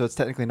DSM-4, so it's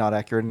technically not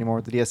accurate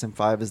anymore. The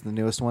DSM-5 is the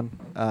newest one,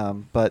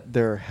 but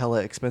they're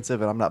hella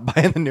expensive, and I'm not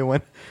buying the new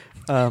one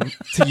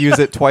to use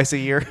it twice a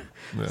year.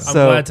 Yeah. I'm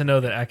So glad to know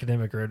that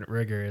academic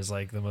rigor is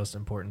like the most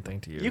important thing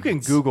to you. you can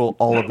Google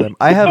all of them.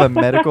 I have a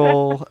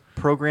medical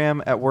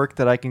program at work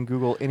that I can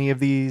Google any of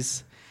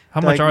these. How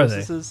much are they?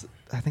 diagnoses.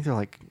 I think they're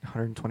like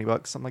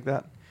 $120, something like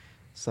that.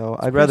 So I'd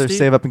pretty rather steep.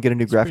 save up and get a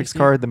new It's pretty graphics steep.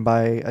 card than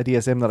buy a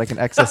DSM that I can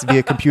access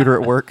via computer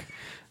at work.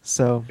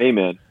 So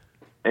Amen.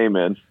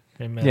 Amen.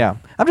 yeah,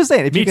 I'm just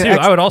saying. If Me you too. can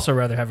I would also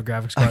rather have a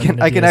graphics card. than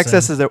a I can DSM.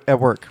 access it at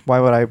work.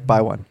 Why would I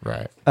buy one?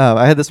 right.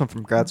 I had this one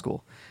from grad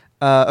school.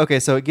 Okay,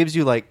 so it gives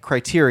you like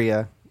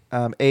criteria,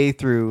 A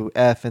through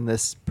F in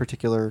this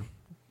particular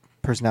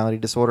personality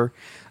disorder,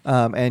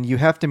 and you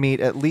have to meet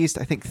at least,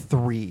 I think,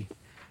 3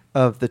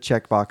 of the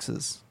check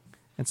boxes.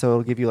 And so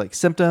it'll give you like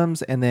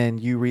symptoms, and then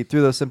you read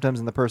through those symptoms,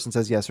 and the person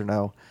says yes or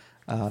no.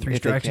 3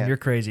 strikes and you're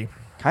crazy.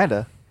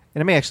 Kinda,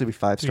 and it may actually be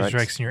 5 Three strikes.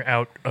 strikes and you're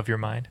out of your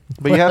mind.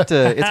 But you have to.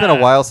 It's been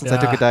a while since I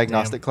took Ah, a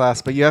diagnostic damn.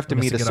 class, but you have to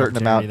Missed meet a a good certain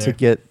amount to opportunity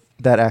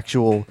get that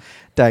actual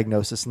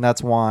diagnosis, and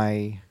that's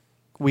why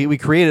we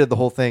created the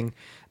whole thing,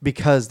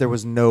 because there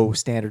was no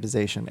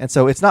standardization, and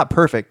so it's not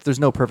perfect. There's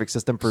no perfect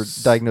system for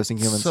diagnosing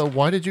humans. So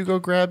why did you go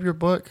grab your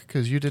book?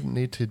 Because you didn't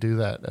need to do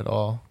that at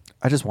all.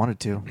 I just wanted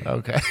to.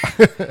 Okay.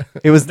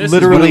 It was This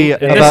literally is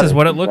what, about. this is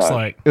what it looks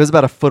like. It was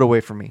about a foot away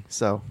from me.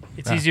 So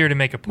It's easier to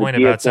make a point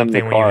the about DSM something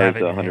the when you car have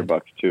is it. in your hand.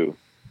 $100 too.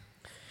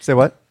 say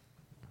what?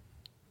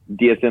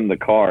 DSM the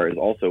car is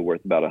also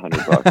worth about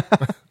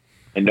 $100,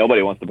 and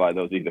nobody wants to buy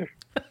those either.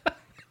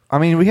 I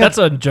mean, we have That's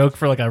a joke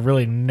for like a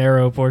really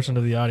narrow portion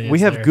of the audience. we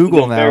have there. Google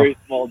It's a now. very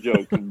small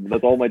joke.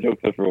 That's all my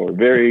jokes are for.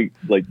 Very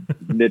like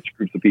niche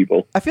groups of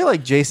people. I feel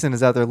like Jason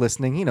is out there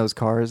listening. He knows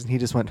cars, and he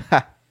just went,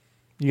 "Ha!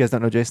 You guys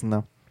don't know Jason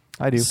though.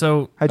 I do.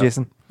 So, Hi,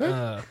 Jason.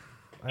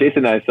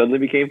 Jason and I suddenly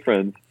became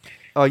friends.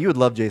 Oh, you would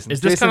love Jason. is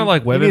this Jason, kind of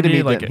like you need to WebMD?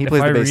 meet Like, Denton. He if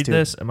plays I the bass read too.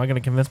 this, am I going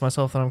to convince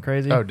myself that I'm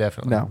crazy? Oh,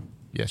 definitely. No.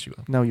 Yes, you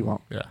will. No, you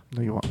won't. Yeah.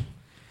 No, you won't.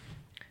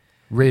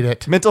 Read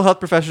it. Mental health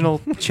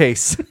professional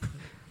Chase.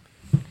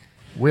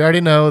 We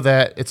already know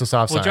that it's a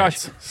soft Well, Josh,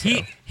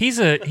 science. he's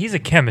a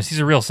chemist. He's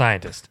a real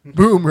scientist.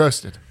 Boom,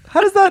 roasted.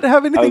 How does that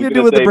have I anything was to do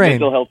gonna with the say brain?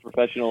 mental health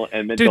professional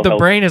and mental Dude, the health,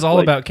 brain is all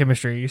like, about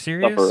chemistry. Are you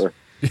serious? sufferer.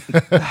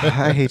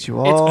 I hate you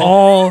all. It's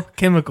all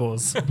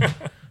chemicals.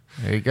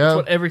 There you That's go.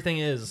 what everything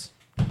is.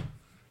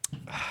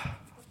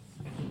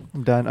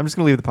 I'm done. I'm just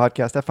gonna leave the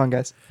podcast. Have fun,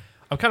 guys.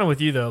 I'm kind of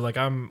with you though. Like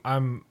I'm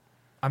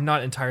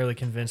not entirely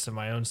convinced of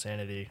my own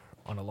sanity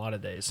on a lot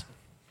of days,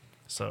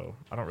 so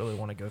I don't really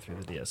want to go through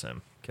the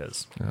DSM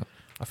because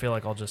I feel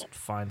like I'll just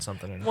find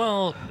something.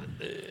 Well,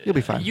 You'll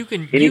be fine. You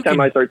can. Anytime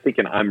I start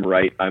thinking I'm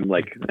right, I'm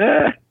like,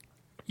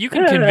 You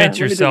can convince let me take a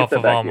yourself step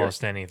of back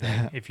almost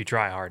anything if you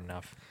try hard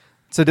enough.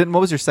 So, what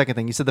was your second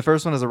thing? You said the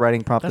first one is a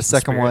writing prompt, That's the the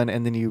second spirit. one,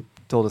 and then you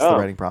told us the Oh.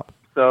 writing prompt.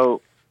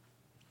 So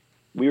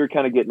we were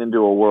kind of getting into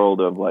a world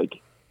of like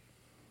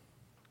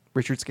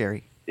Richard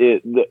Scary.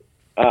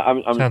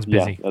 I'm Sounds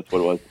busy. Yeah, that's what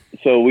it was.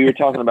 So we were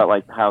talking about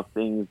like how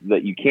things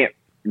that you can't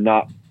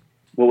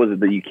what was it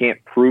that you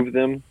can't prove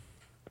them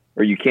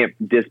or you can't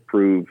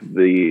disprove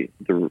the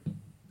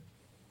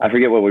I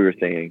forget what we were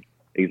saying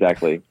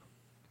exactly,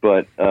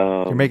 but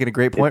You're making a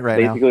great point it's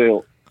right now.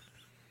 basically,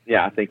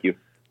 yeah, thank you.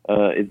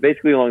 It's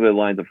basically along the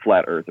lines of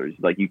flat earthers.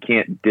 Like you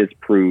can't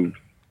disprove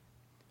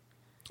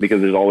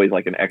because there's always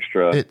like an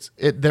extra.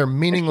 They're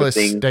meaningless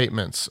thing.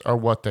 statements are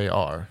what they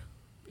are.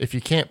 If you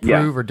can't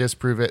Yeah. prove or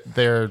disprove it,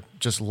 they're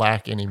just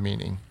lack any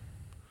meaning.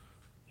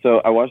 So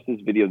I watched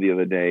this video the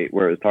other day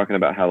where it was talking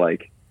about how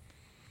like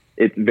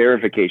it's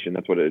verification,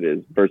 that's what it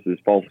is, versus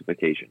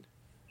falsification.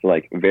 So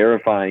like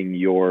verifying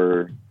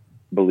your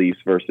beliefs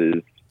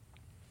versus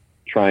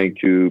trying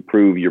to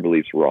prove your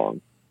beliefs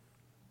wrong.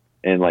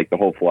 And like the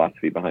whole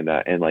philosophy behind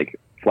that. And like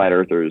flat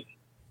earthers,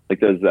 like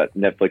there's that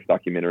Netflix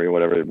documentary or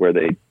whatever where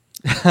they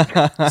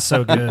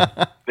So good.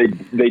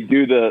 they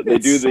do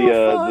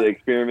the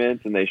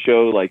experiments and they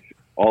show like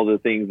all the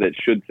things that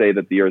should say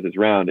that the earth is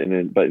round and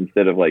then but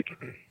instead of like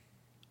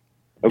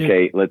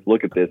okay, let's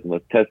look at this and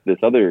let's test this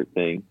other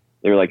thing,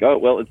 they were like, oh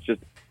well, it's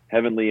just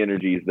heavenly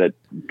energies that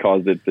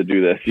caused it to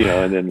do this,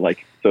 and then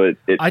like so it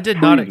I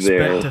did not proves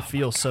expect to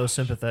feel so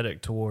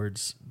sympathetic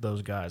towards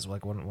those guys.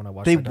 Like when I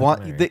watched that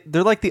documentary.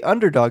 They're like the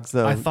underdogs,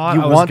 though. I thought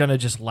I was gonna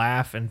just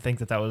laugh and think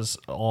that was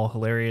all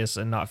hilarious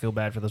and not feel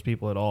bad for those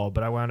people at all,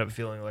 but I wound up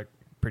feeling like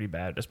pretty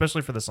bad,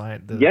 especially for the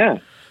science.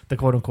 The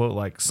quote unquote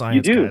like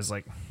science You do. guys.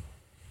 Like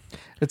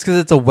It's because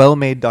it's a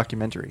well-made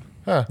documentary,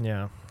 Huh.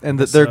 yeah, and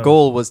their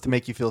goal was to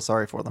make you feel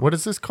sorry for them. What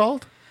is this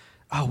called?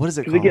 Oh, what is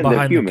it because called? again they're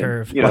Behind the human,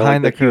 curve.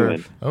 Behind like the they're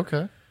curve. human.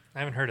 Okay. I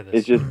haven't heard of this.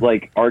 It's just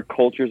like our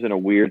culture's in a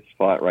weird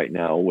spot right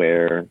now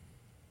where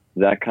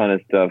that kind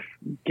of stuff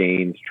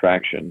gains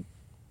traction.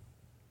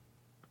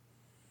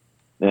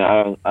 And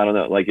I don't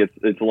know. Like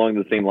it's along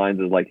the same lines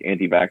as like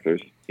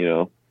anti-vaxxers,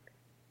 Well,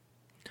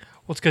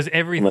 it's because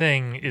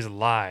everything is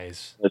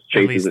lies. Let's At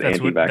chase least as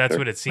an that's anti-vaxxer.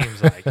 what it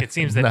seems like. It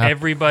seems that Nah.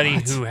 everybody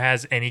who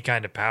has any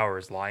kind of power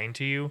is lying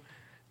to you.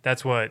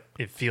 That's what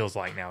it feels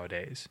like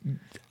nowadays.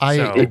 I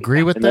So-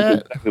 agree with And that's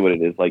that. exactly what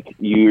it is. Like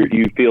you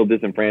feel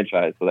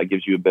disenfranchised, so that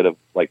gives you a bit of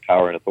like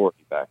power and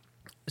authority back.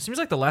 it seems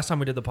like the last time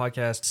we did the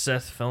podcast,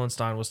 Seth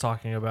Fellenstein was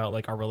talking about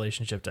like our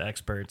relationship to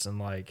experts and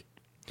like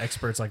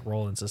experts like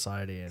role in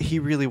society. And He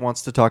really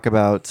wants to talk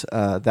about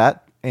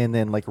that and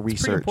then like it's pretty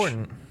research.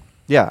 important.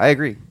 Yeah, I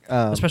agree.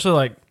 Especially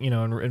like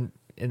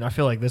and I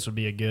feel like this would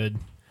be a good.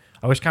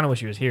 I wish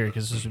he was here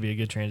because this would be a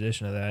good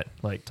transition to that.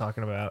 Like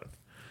talking about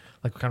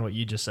like kind of what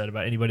you just said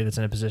about anybody that's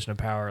in a position of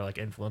power, like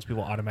influence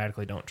people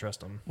automatically don't trust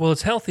them. Well,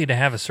 it's healthy to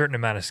have a certain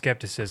amount of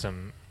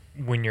skepticism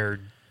when you're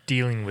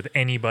dealing with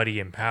anybody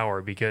in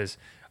power because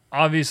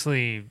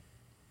obviously,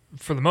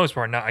 for the most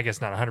part, not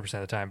 100%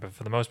 of the time, but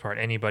for the most part,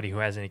 anybody who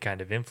has any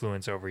kind of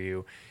influence over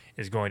you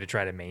is going to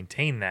try to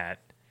maintain that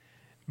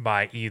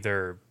by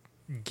either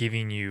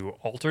giving you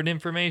altered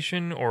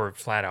information or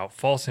flat out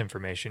false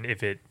information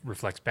if it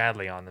reflects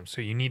badly on them.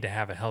 So you need to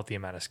have a healthy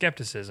amount of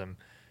skepticism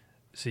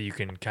so you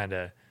can kind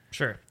of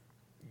Sure.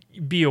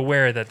 be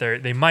aware that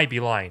they might be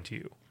lying to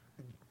you.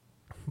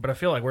 But I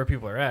feel like where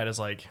people are at is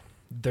like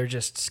they're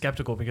just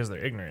skeptical because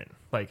they're ignorant.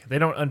 Like they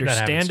don't happens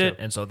understand it,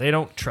 too. and so they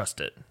don't trust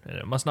it, and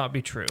it must not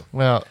be true.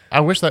 Well, I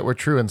wish that were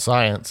true in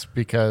science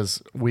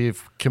because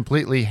we've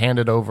completely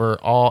handed over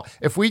all.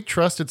 If we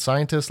trusted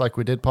scientists like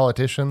we did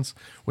politicians,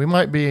 we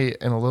might be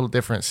in a little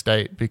different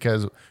state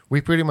because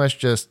we pretty much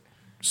just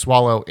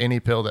swallow any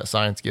pill that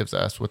science gives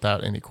us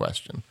without any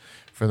question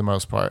for the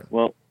most part.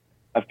 Well,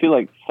 I feel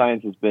like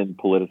science has been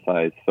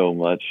politicized so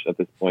much at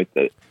this point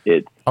that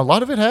it's A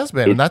lot of it has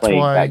been, and that's playing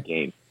why that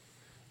game.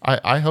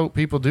 I hope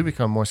people do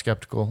become more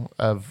skeptical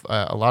of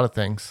a lot of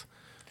things.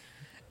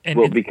 And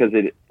Well, because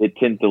it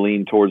tends to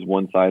lean towards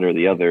one side or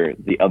the other.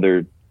 The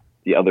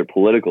other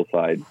political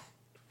side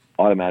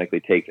automatically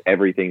takes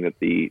everything that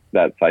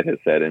that side has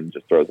said and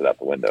just throws it out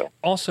the window.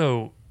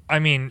 also, I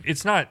mean,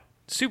 it's not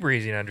super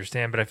easy to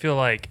understand, but I feel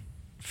like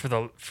for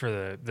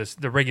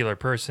the regular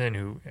person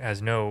who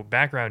has no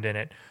background in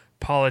it,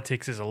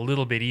 politics is a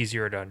little bit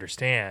easier to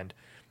understand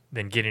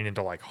than getting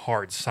into like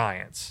hard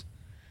science.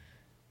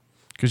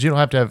 Because you don't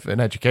have to have an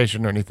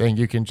education or anything.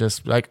 You can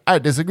just I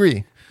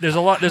disagree. There's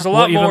a lot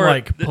Well, even more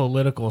like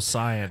political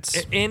science,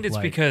 and it's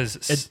like, because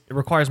it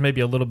requires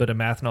maybe a little bit of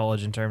math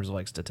knowledge in terms of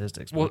like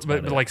statistics. well, that's but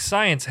about it. like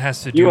science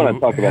has to You do want to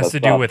talk about has a to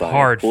do soft with science.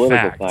 hard Political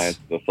facts. science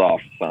is a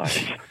soft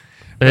science.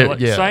 But, like,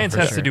 Yeah, science for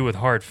has sure. to do with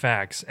hard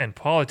facts, and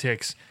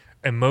politics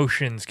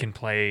emotions can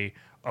play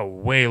a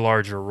way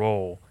larger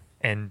role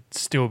and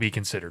still be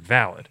considered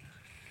valid.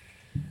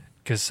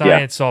 Because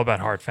science is all about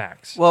hard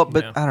facts. Well,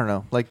 but I don't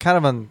know. Like, kind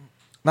of on,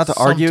 not to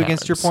argue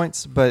against your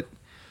points, but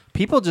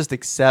people just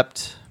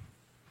accept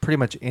pretty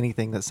much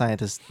anything that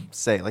scientists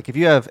say. Like, if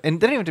you have, and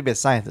they don't even have to be a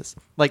scientist.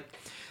 Like,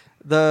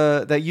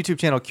 that YouTube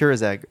channel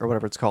Kurzgesagt or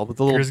whatever it's called with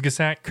the little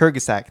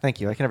Kurzgesagt. Thank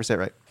you. I can never say it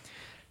right.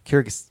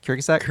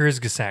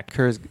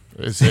 Kurzgesagt.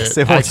 Is it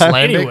Say it one more time.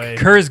 Icelandic? Anyway.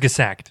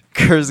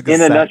 Kurzgesagt.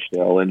 In a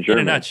nutshell, in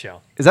German. In a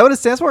nutshell. Is that what it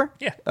stands for?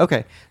 Yeah.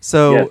 Okay.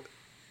 So Yes.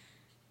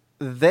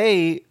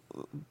 they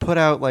put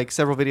out like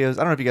several videos. I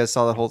don't know if you guys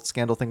saw that whole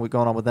scandal thing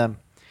going on with them.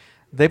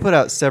 They put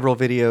out several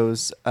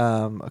videos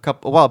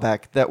a while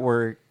back that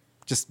were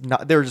just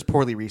not. They were just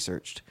poorly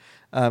researched,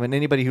 and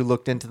anybody who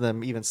looked into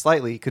them even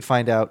slightly could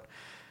find out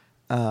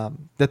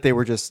that they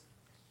were just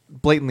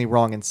blatantly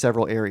wrong in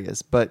several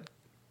areas. But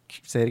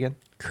say it again.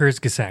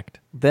 Kurzgesagt.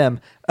 Them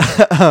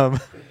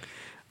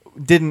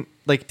didn't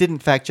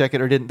fact check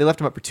it, or didn't. They left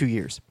him up for 2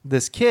 years.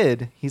 This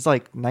kid, he's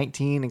like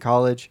 19 in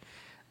college,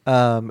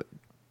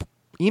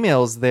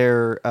 emails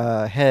their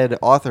head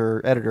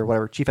author, editor,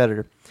 whatever, chief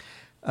editor,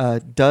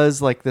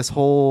 does like this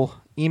whole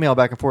email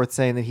back and forth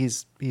saying that he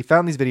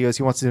found these videos.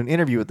 He wants to do an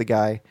interview with the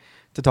guy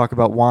to talk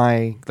about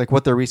why, like,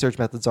 what their research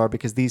methods are,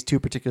 because these two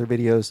particular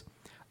videos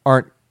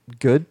aren't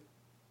good.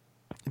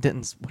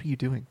 Denton's, what are you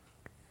doing?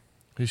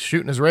 He's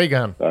shooting his ray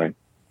gun. Sorry.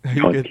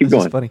 You're good. Keep This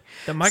is going. funny.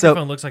 The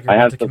microphone looks like you're I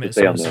about have to stuff to commit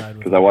say on this suicide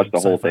because I watched the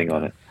whole thing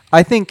on it.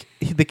 I think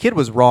the kid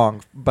was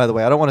wrong, by the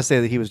way. I don't want to say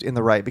that he was in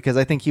the right, because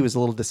I think he was a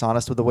little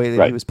dishonest with the way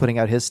that he was putting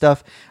out his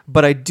stuff.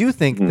 But I do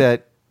think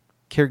that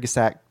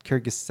Kurzgesagt,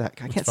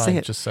 I can't say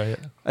it. Just say it.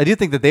 I do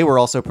think that they were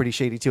also pretty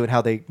shady too in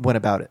how they went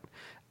about it.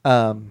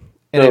 And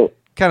it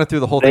kind of threw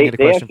the whole thing into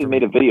They question actually for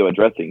made me. a video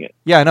addressing it.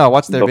 Yeah, I know. I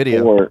watched their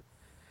video.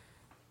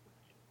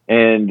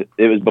 And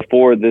it was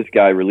before this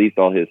guy released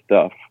all his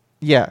stuff.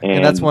 Yeah,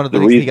 and that's one of the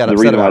things he got upset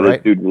reason about, why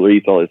right? this dude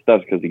released all his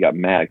stuff is because he got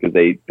mad because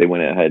they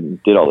went ahead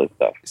and did all this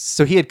stuff.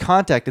 So he had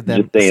contacted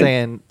them Just saying.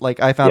 saying, like,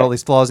 I found all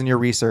these flaws in your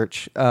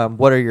research.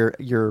 What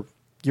are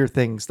your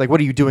things? Like,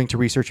 what are you doing to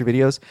research your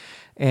videos?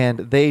 And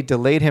they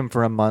delayed him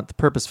for a month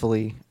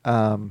purposefully,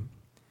 and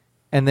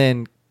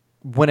then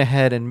went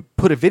ahead and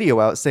put a video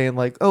out saying,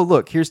 like, oh,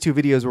 look, here's 2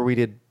 videos where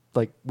we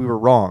were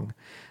wrong.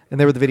 And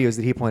they were the videos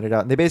that he pointed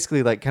out. And they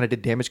basically like kind of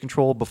did damage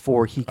control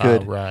before he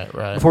could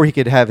before he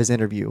could have his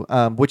interview.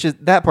 Which is,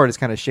 that part is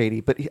kind of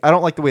shady, but I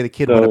don't like the way the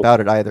kid went about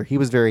it either. He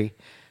was very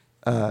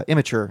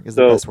immature is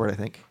the best word, I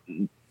think.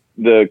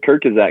 The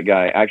Kurzgesagt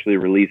guy actually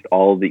released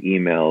all the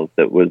emails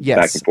that was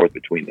back and forth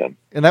between them.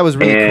 And that was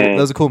really cool. That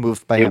was a cool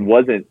move by him.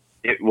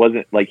 It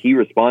wasn't like he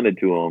responded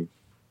to him,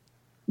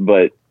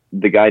 but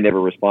the guy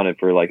never responded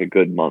for like a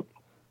good month.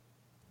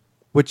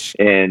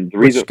 The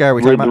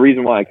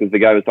reason why, because the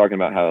guy was talking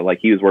about how like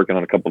he was working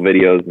on a couple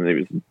videos and he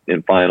was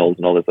in finals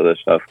and all this other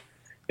stuff,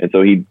 and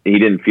so he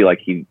didn't feel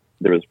like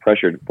there was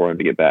pressure for him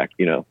to get back,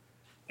 you know.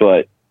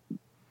 But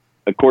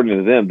according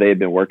to them, they had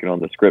been working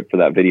on the script for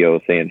that video,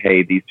 saying,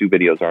 "Hey, these 2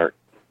 videos aren't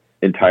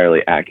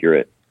entirely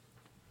accurate,"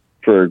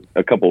 for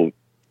a couple,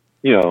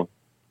 you know,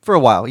 for a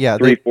while, yeah,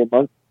 3-4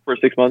 months, for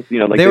 6 months, you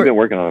know, like they've been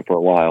working on it for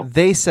a while.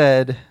 They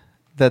said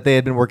that they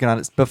had been working on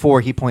it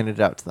before he pointed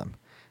it out to them,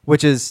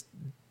 which is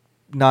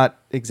not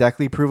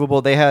exactly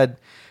provable. They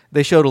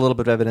showed a little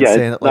bit of evidence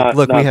saying that, like,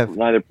 look, we have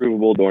neither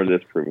provable nor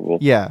disprovable.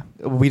 Yeah,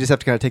 we just have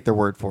to kind of take their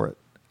word for it.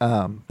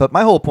 But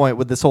my whole point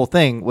with this whole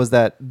thing was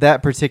that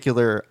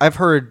particular, I've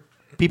heard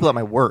people at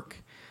my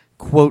work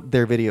quote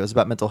their videos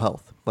about mental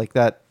health like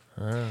that,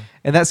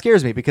 and that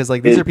scares me because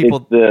like these are people.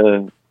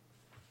 The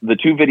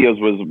 2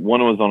 videos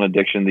one was on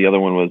addiction, the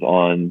other one was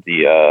on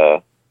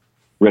the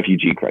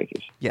refugee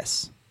crisis.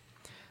 Yes,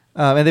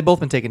 and they've both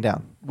been taken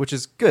down, which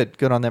is good.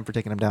 Good on them for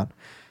taking them down.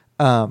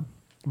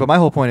 But my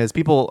whole point is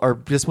people are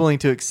just willing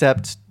to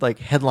accept like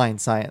headline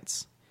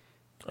science.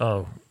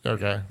 Oh,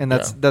 okay. And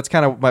that's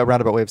kind of my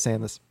roundabout way of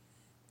saying this,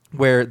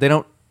 where they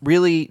don't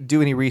really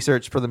do any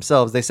research for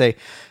themselves. They say,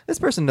 this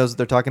person knows what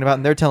they're talking about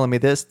and they're telling me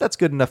this. That's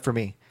good enough for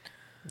me.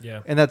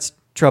 Yeah. And that's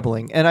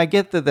troubling. And I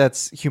get that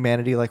that's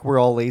humanity. Like, we're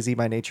all lazy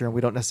by nature and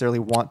we don't necessarily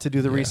want to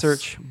do the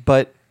research,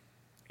 but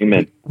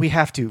we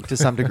have to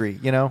some degree,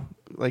 you know,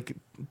 like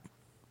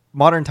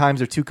modern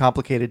times are too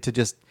complicated to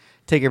just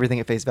take everything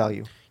at face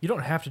value. You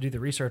don't have to do the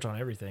research on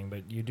everything,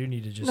 but you do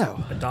need to just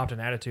adopt an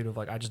attitude of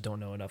like, I just don't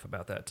know enough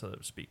about that to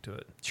speak to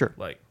it. Sure.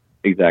 Like,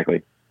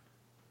 exactly.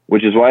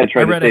 Which is why I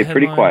try to stay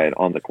pretty quiet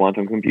on the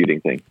quantum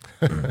computing thing.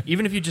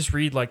 Even if you just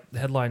read like the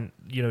headline,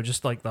 you know,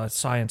 just like the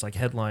science, like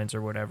headlines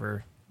or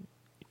whatever,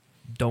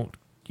 don't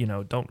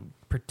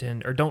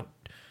pretend or don't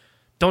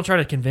try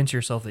to convince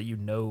yourself that you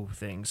know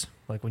things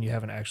like when you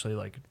haven't actually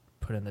like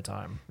put in the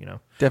time, you know.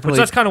 Definitely. Which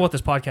that's kind of what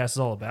this podcast is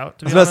all about.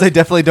 To be I was about to say, honest.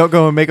 definitely don't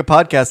go and make a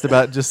podcast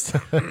about just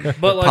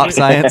but like, pop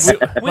science.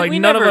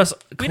 None of us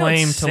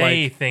claim to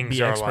say like things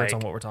be are experts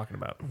like, on what we're talking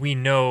about. We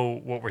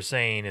know what we're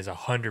saying is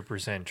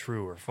 100%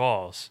 true or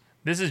false.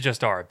 This is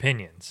just our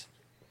opinions.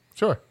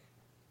 Sure.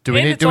 Do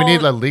we need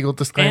a legal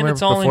disclaimer and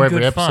it's all before in every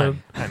good episode?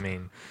 fun. I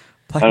mean,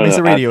 Black I don't Mesa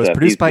know, Radio is ask Seth.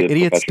 produced He's by the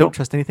idiots. professional. Don't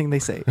trust anything they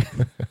say.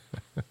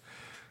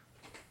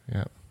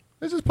 Yeah.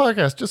 It's just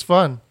podcast, just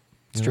fun.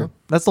 It's you true. know?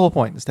 That's the whole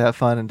point, is to have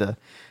fun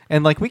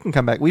and like we can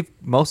come back. We've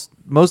most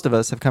of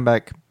us have come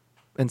back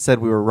and said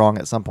we were wrong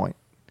at some point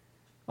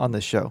on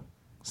this show.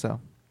 So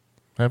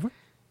Have we?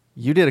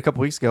 you did a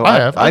couple weeks ago. I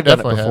have. I I've done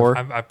it definitely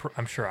have. before.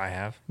 I'm sure I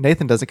have.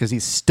 Nathan does it because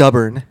he's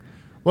stubborn.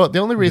 Well, the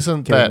only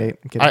reason Kidding, that Nate.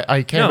 I'm kidding.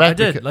 I came No, back I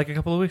did because like a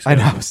couple of weeks ago. I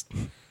know.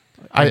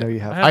 I know you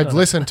have. have I've done it.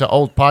 listened to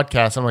old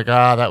podcasts. I'm like,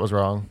 that was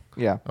wrong.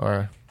 Yeah.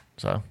 Or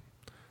so.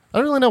 I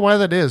don't really know why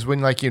that is. When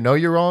like you know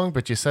you're wrong,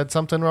 but you said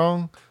something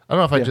wrong. I don't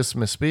know if I Yeah. just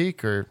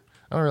misspeak or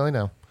I don't really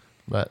know.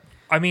 But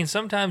I mean,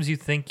 sometimes you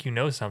think you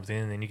know something,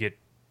 and then you get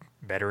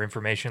better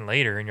information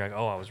later, and you're like,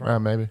 "Oh, I was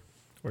wrong." maybe.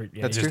 Or,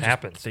 yeah, That's you true. just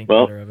Happens. Think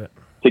Well, better of it.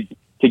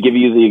 To give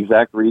you the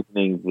exact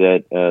reasoning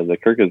that the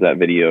Kirkazat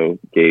video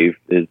gave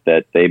is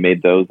that they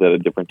made those at a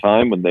different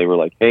time when they were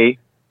like, hey,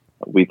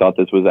 we thought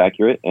this was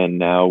accurate, and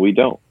now we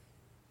don't.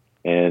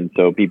 And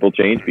so people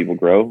change, people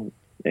grow,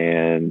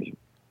 and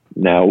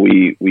now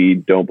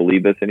we don't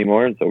believe this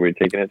anymore, and so we're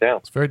taking it down.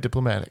 It's very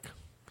diplomatic.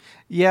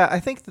 Yeah, I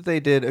think that they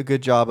did a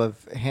good job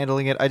of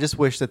handling it. I just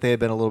wish that they had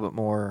been a little bit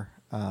more.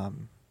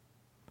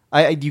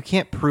 You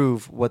can't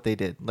prove what they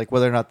did, like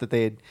whether or not that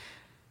they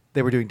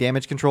were doing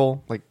damage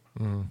control, like,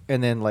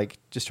 and then like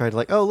just tried to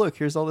like, oh look,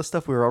 here's all this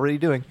stuff we were already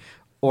doing,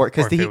 or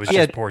because Or if it was he just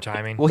had poor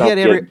timing. Well, he had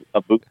every.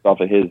 A boost off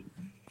of his.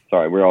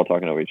 Sorry, we're all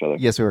talking over each other.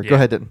 Yes, we were. Go Yeah.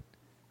 ahead, Denton.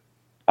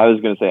 I was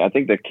going to say, I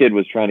think the kid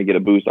was trying to get a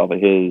boost off of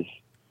his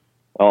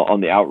on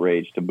the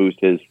outrage to boost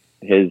his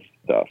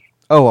stuff.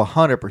 Oh,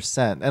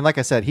 100%. And like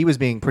I said, he was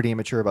being pretty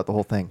immature about the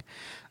whole thing.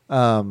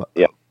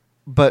 Yeah.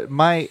 But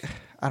I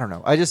don't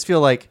know. I just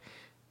feel like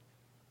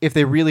if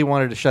they really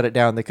wanted to shut it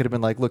down, they could have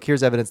been like, look,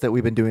 here's evidence that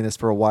we've been doing this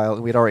for a while,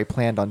 and we'd already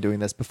planned on doing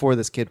this before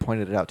this kid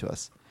pointed it out to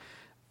us,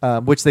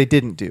 which they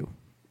didn't do.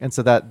 And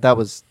so that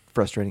was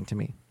frustrating to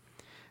me.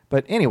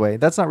 But anyway,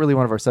 that's not really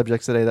one of our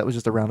subjects today. That was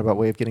just a roundabout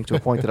way of getting to a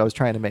point that I was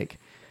trying to make.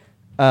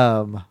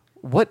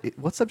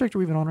 What subject are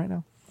we even on right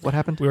now? What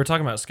happened? We were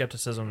talking about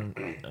skepticism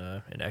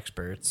and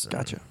experts. And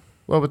Gotcha.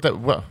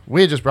 Well,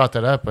 we had just brought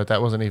that up, but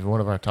that wasn't even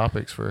one of our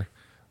topics for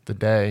the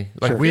day.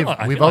 Like Sure. we've I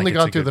feel we've like only it's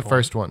gone a through good the point.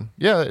 first one.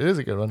 Yeah, it is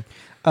a good one.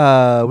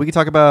 We can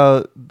talk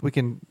about we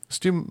can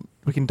Stu,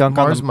 dunk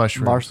Mars on the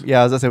mushrooms.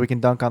 Yeah, as I say, we can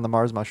dunk on the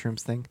Mars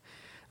mushrooms thing.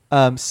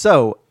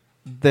 So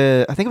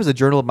I think it was a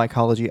Journal of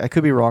Mycology. I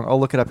could be wrong. I'll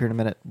look it up here in a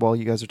minute while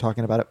you guys are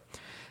talking about it.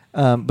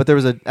 But there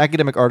was an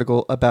academic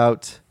article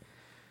about,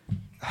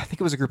 I think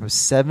it was a group of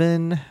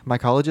 7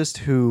 mycologists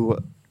who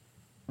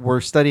were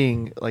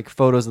studying like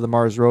photos of the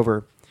Mars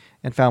rover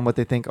and found what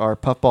they think are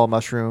puffball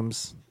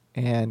mushrooms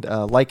and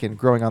lichen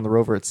growing on the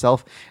rover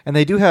itself. And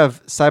they do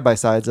have side by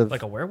sides of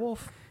like a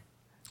werewolf?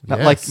 not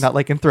Yes. not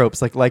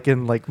lycanthropes, like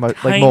lichen, like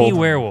Tiny mold.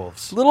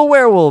 werewolves. Little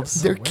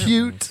werewolves. They're Werewolves.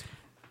 cute.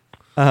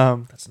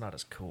 That's not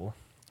as cool.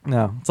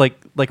 No, it's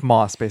like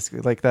moss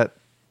basically, like that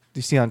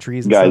you see on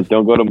trees. And Guys, stuff.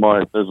 don't go to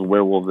Mars. There's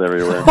werewolves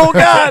everywhere. Oh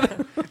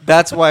God,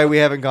 that's why we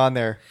haven't gone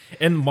there.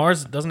 And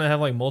Mars, doesn't it have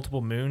like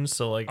multiple moons?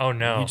 So like, Oh,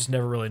 no. you just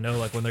never really know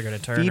like when they're going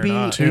to turn Phoebe or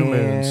not. Two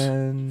moons.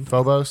 and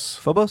Phobos.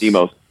 Phobos.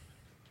 Demos.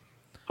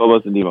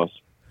 Phobos and Demos.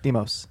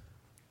 Deimos.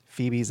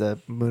 Phoebe's a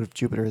moon of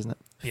Jupiter, isn't it?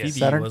 Yes. Phoebe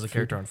Saturn? was a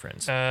character on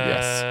Friends. One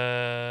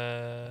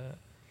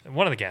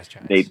of the gas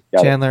giants. Nate,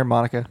 got it. Chandler,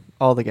 Monica,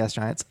 all the gas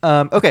giants.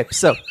 Okay,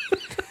 so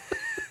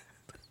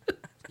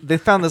they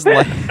found this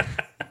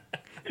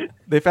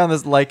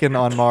lichen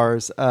on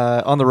Mars,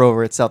 on the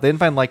rover itself. They didn't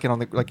find lichen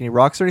on like any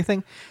rocks or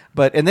anything,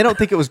 and they don't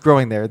think it was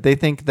growing there. They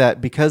think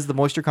that because the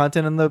moisture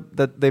content in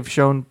that they've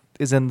shown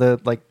is in the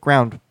like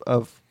ground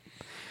of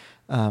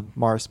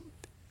Mars,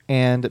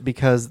 and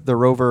because the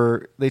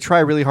rover, they try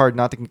really hard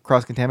not to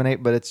cross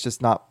contaminate, but it's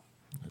just not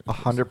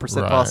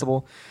 100% Right.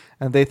 possible.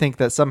 And they think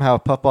that somehow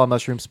puffball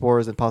mushroom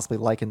spores and possibly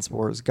lichen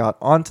spores got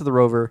onto the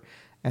rover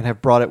and have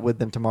brought it with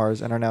them to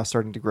Mars and are now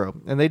starting to grow.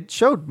 And they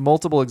showed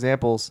multiple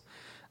examples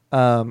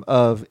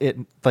of it,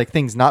 like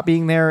things not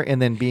being there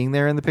and then being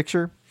there in the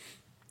picture.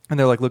 And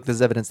they're like, look,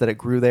 there's evidence that it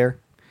grew there.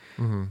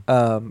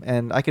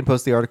 And I can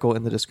post the article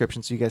in the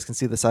description so you guys can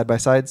see the side by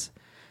sides,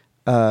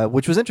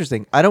 which was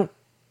interesting. I don't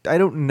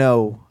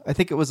know. I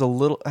think it was a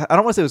little. I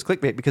don't want to say it was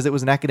clickbait because it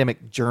was an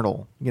academic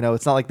journal. You know,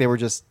 it's not like they were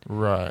just.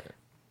 Right.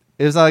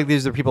 It was not like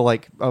these are people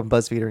like on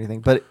BuzzFeed or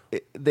anything. But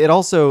it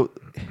also.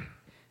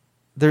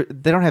 They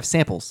don't have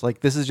samples. Like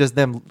this is just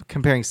them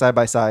comparing side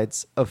by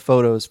sides of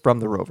photos from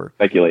the rover.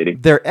 Speculating.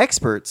 They're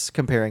experts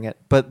comparing it,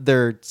 but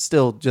they're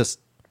still just.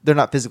 They're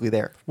not physically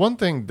there. One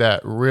thing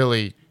that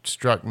really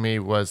struck me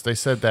was they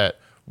said that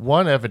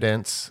one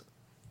evidence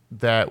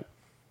that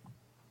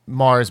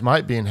Mars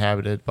might be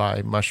inhabited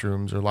by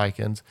mushrooms or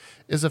lichens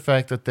is the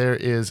fact that there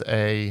is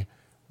a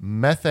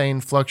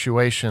methane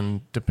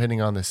fluctuation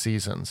depending on the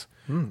seasons,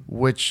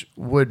 which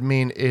would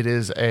mean it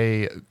is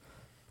a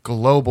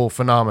global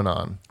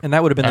phenomenon. And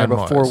that would have been there And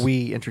before Mars.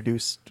 we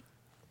introduced.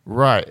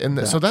 Right. And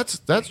Yeah. so that's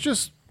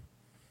just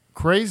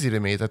crazy to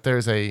me that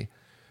there's a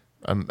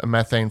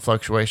methane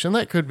fluctuation.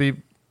 That could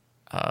be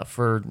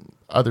for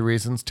other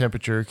reasons.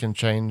 Temperature can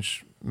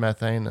change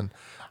methane. And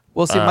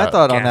Well, see, my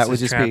thought on that would Gases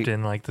just trapped be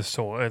in like the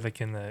soil, like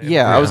in the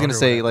I was ground gonna or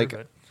say, whatever,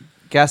 like, but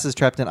gases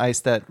trapped in ice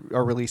that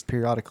are released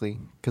periodically,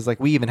 because like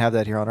we even have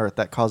that here on Earth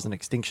that caused an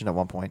extinction at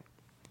one point.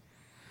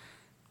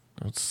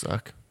 That would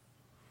suck.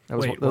 That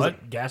was, Wait, that was-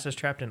 what? Gas is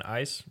trapped in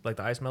ice? Like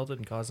the ice melted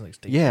and caused an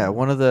extinction? Yeah,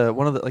 one of the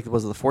like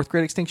was it the fourth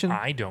great extinction?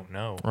 I don't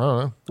know. I don't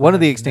know. One of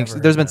the I've never extinctions.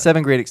 heard There's been that.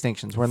 7 great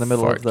extinctions. We're in the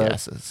middle Fart of the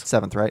gases.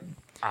 7th, right?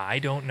 I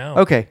don't know.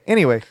 Okay.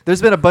 Anyway,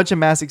 there's been a bunch of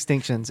mass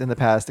extinctions in the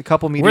past. A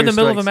couple meteor We're in the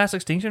middle of a strikes. mass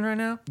extinction right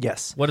now?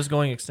 Yes, What is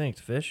going extinct?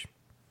 Fish?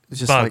 it's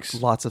just Bugs.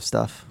 like lots of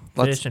stuff.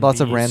 Fish and Lots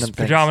of bees. random things.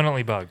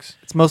 Predominantly bugs.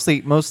 It's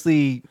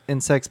mostly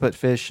insects, but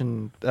fish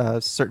and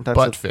certain types of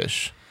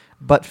Buttfish.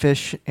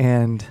 buttfish.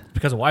 And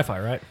Because of Wi-Fi,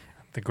 right?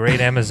 The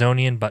great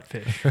Amazonian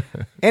buttfish.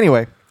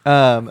 anyway,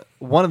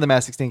 one of the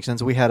mass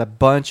extinctions, we had a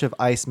bunch of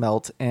ice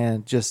melt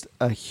and just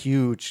a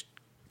huge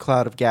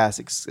cloud of gas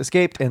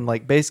escaped and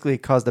like basically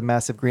caused a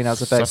massive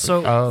greenhouse effect.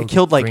 So- It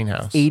killed like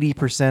greenhouse.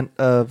 80%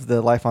 of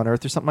the life on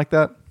Earth or something like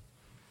that.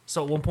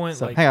 So at one point,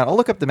 So like, hang on, I'll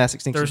look up the mass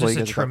extinctions. there's while just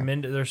you a guys are talking.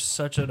 tremendous, there's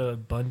such an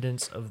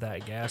abundance of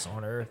that gas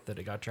on Earth that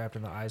it got trapped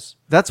in the ice.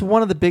 That's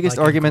one of the biggest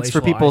Like in arguments for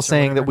glacial people ice or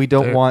saying that whatever? we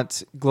don't There-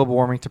 want global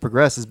warming to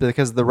progress is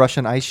because of the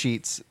Russian ice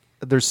sheets.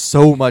 There's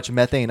so much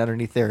methane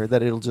underneath there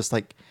that it'll just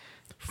like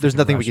there's Freaking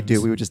nothing we could do.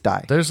 Russians. We would just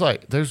die.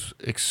 There's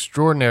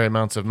extraordinary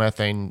amounts of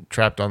methane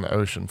trapped on the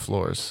ocean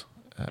floors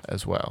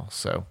as well.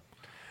 So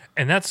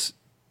And that's,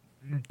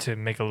 to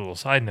make a little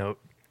side note,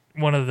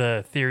 one of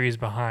the theories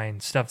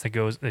behind stuff that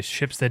goes, the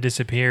ships that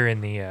disappear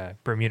in the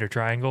Bermuda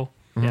Triangle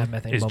Yeah,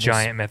 methane is bubbles.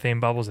 giant methane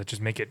bubbles that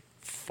just make it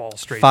fall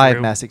straight 5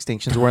 through. mass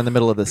extinctions. We're in the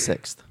middle of the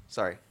 6th.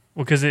 Sorry.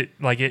 Well, because it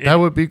that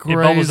would be It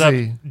bubbles up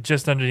crazy.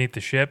 just underneath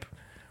the ship.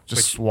 Just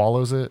which-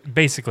 swallows it.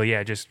 Basically,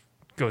 yeah, just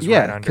goes right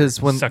Yeah, under.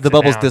 because when sucks the it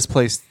bubble's down.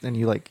 displaced and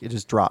you like it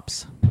just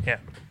drops Yeah.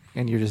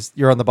 and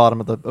you're on the bottom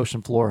of the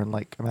ocean floor in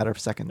like a matter of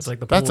seconds. It's like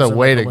the That's pools a in,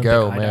 way like, to Olympic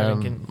go, high man.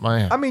 diving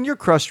My, I mean, you're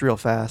crushed real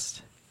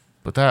fast.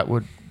 but that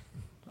would.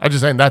 I'm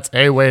just saying that's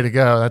a way to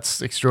go.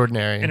 That's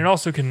extraordinary. And it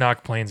also can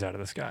knock planes out of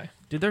the sky.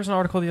 Dude, there's an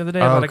article the other day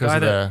Oh, about a 'cause guy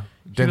of that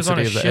the he was on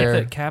a density of the ship air.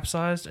 that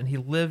capsized and he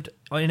lived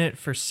in it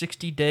for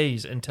 60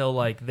 days until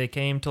like they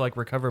came to like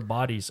recover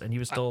bodies and he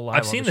was still alive.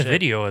 I've on seen the the ship.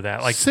 video of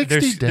that. Like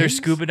 60 they're days?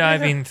 scuba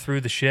diving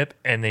through the ship,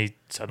 and they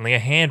suddenly a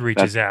hand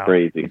reaches That's out,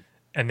 crazy.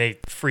 and they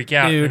freak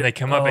out, Dude, and they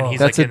come up, and oh. he's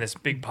That's like a- in this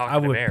big I pocket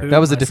of would air. poop. That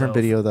was a different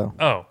myself. video though.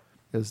 Oh,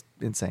 It was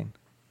insane.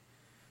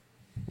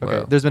 Okay,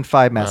 Wow. there's been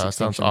 5 mass extinctions.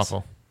 sounds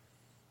awful.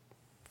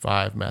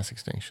 5 mass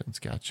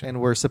extinctions. Gotcha. And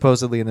we're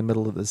supposedly in the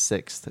middle of the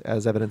 6th,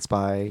 as evidenced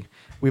by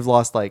we've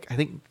lost like I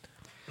think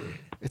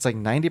it's like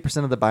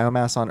 90% of the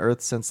biomass on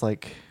Earth since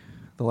like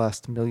the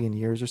last million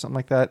years or something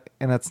like that.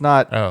 And that's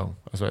not Oh,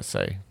 I was about to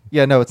say.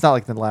 yeah, no, it's not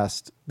like the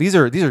last. These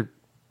are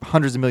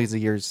hundreds of millions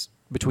of years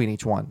between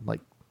each one.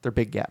 Like they're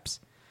big gaps.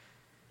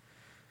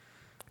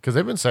 Because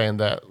they've been saying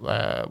that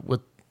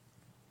with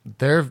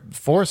their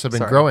forests have been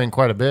Sorry. growing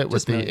quite a bit with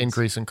Just the millions.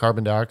 increase in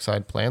carbon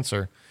dioxide. Plants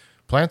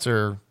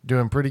are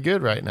doing pretty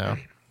good right now.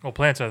 well,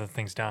 plants are the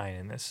things dying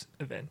in this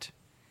event.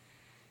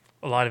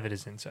 A lot of it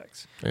is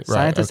insects. Right,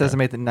 Scientists okay.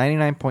 estimate that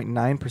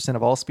 99.9%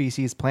 of all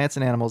species, plants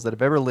and animals that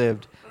have ever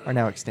lived are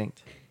now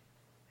extinct.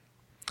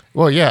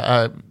 Well,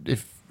 yeah.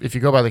 If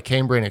you go by the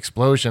Cambrian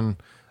explosion,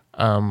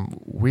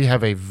 we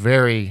have a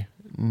very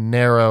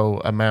narrow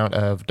amount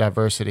of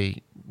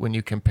diversity when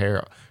you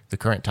compare the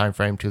current time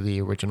frame to the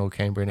original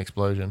Cambrian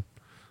explosion.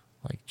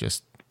 Like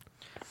just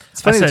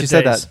It's funny I that said you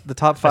said days. that. The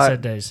top I 5.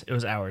 said days. It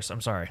was hours.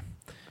 I'm sorry.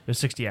 It was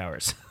 60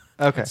 hours.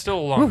 Okay, It's still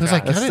a Ooh, long it was time.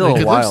 like That's God, still they a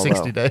could while, live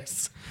 60 though.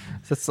 days.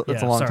 that's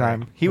Yeah, a long sorry.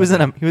 time. He was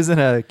in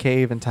a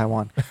cave in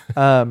Taiwan.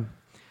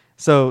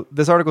 So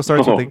this article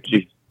starts Oh, with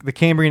geez. the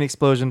Cambrian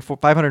explosion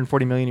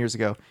 540 million years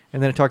ago,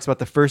 and then it talks about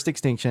the first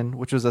extinction,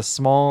 which was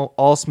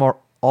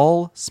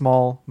all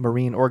small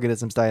marine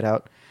organisms died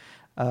out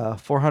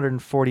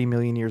 440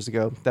 million years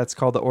ago. That's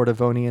called the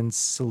Ordovonian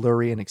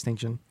Silurian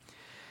extinction.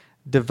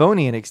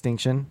 Devonian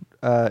extinction,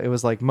 it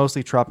was like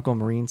mostly tropical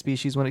marine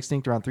species went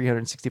extinct around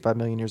 365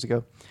 million years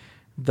ago.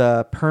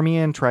 The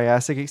Permian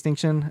Triassic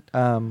extinction,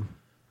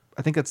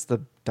 I think that's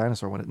the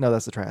dinosaur one. No,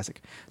 that's the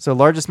Triassic. So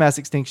largest mass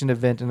extinction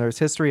event in Earth's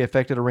history,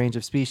 affected a range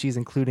of species,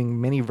 including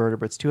many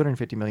vertebrates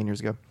 250 million years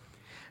ago.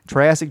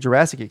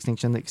 Triassic-Jurassic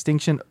extinction, the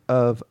extinction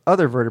of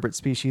other vertebrate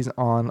species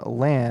on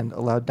land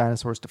allowed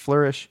dinosaurs to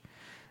flourish.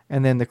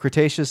 And then the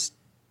Cretaceous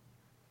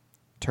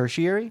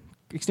Tertiary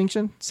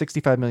extinction,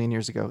 65 million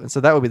years ago. And so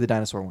that would be the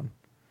dinosaur one.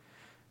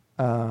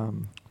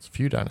 It's a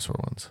few dinosaur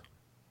ones.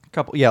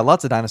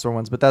 Lots of dinosaur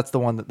ones, but that's the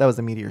one that was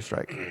the meteor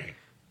strike.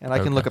 And I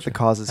Oh, can look up the gotcha.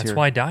 causes That's here.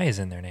 why die is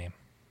in their name.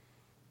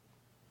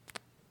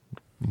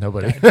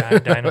 Nobody.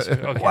 Dinosaur.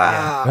 Okay,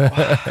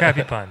 yeah.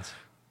 Crappy puns.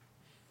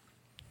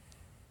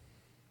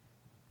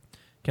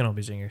 Can all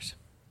be zingers.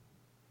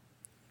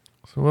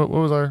 So what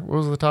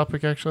was the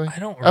topic actually? I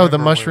don't Oh, the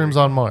remember mushrooms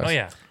where on Mars. Oh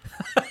yeah,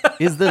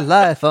 Is the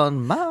life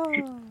on Mars?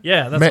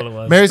 Yeah, that's what it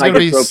was. Mary's gonna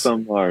be Microscopes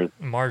on Mars.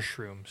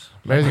 Marshrooms.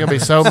 Mary's gonna be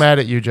so mad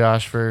at you,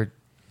 Josh, for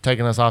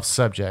taking us off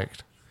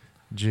subject.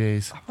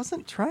 Jeez. I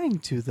wasn't trying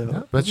to,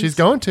 though. But she's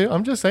going to.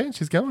 I'm just saying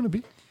she's going to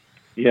be.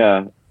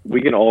 Yeah,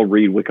 we can all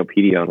read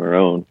Wikipedia on our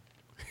own.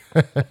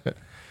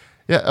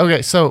 Yeah.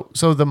 Okay. So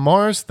the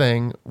Mars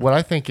thing, what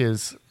I think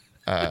is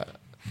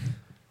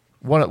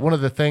one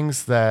of the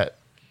things that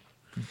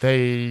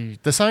the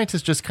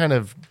scientists just kind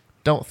of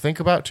don't think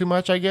about too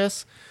much, I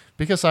guess,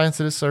 because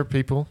scientists are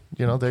people.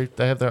 They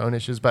have their own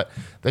issues, but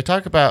they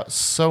talk about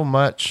so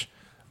much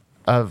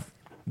of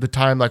the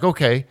time, like,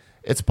 okay,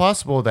 it's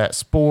possible that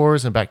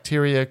spores and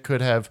bacteria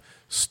could have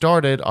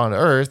started on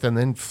Earth and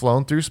then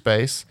flown through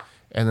space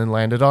and then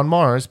landed on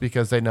Mars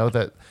because they know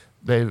that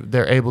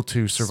they're able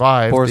to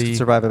survive. Spores can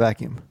survive a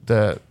vacuum.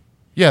 The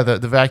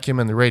vacuum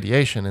and the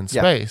radiation in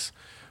space.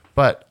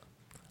 But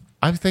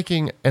I'm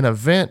thinking an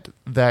event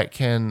that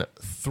can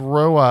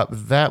throw up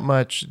that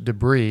much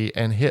debris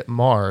and hit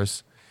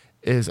Mars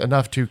is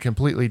enough to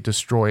completely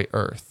destroy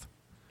Earth.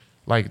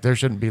 Like, there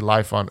shouldn't be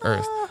life on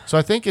Earth. So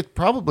I think it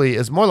probably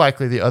is more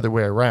likely the other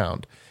way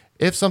around.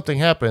 If something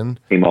happened,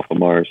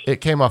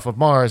 it came off of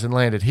Mars and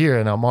landed here,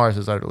 and now Mars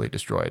is utterly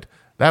destroyed.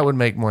 That would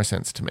make more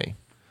sense to me,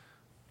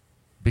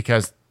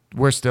 because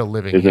we're still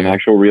living There's here. an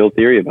actual real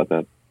theory about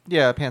that.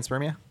 Yeah,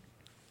 panspermia.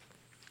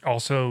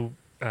 Also,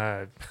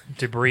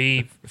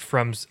 debris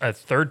from a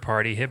third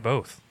party hit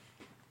both.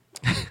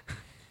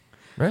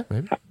 Right,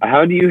 maybe.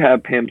 How do you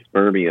have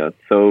panspermia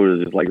so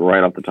just like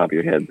right off the top of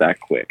your head that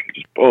quick?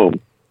 Just boom.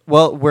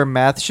 Well, where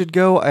math should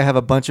go, I have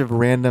a bunch of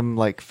random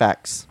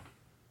facts.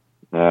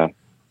 I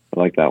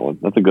like that one.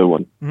 That's a good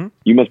one. Mm-hmm.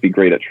 You must be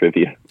great at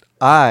trivia.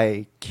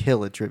 I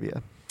kill at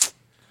trivia.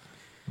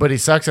 But he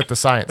sucks at the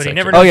science But he section.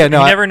 never knows, Oh, yeah, no,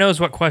 he I- never knows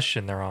what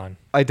question they're on.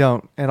 I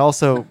don't. And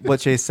also, what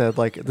Chase said,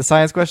 the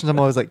science questions, I'm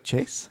always like,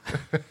 Chase?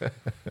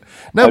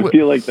 No, I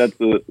feel like that's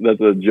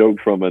a joke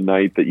from a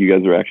night that you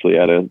guys are actually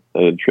at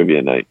a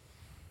trivia night.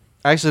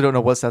 I actually don't know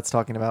what that's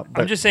talking about.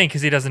 But I'm just saying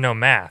because he doesn't know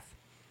math.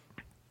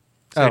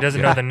 So Oh, he doesn't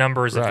yeah. know the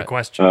numbers of the Right.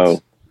 questions.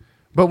 Oh,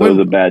 but that was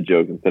a when, bad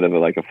joke instead of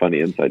a funny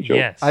inside joke.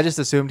 Yes. I just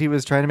assumed he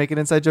was trying to make an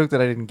inside joke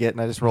that I didn't get,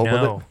 and I just rolled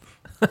with no.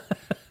 it.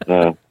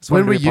 Uh, Just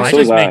wanted When we to be I a used-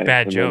 part just of it. make lie,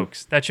 bad and then-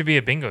 jokes. That should be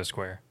a bingo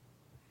square.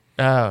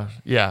 yeah,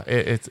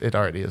 it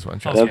already is one.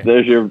 Shot. Okay.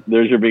 there's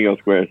your bingo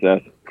square,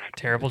 Seth.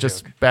 Terrible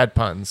Just joke. bad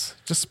puns.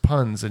 Just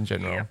puns in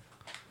general. Yeah.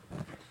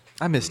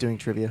 I miss doing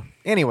trivia.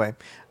 Anyway,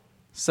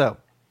 so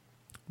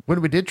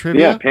When we did Yeah,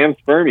 trivia,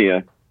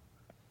 panspermia.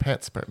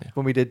 panspermia.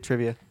 when we did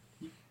trivia,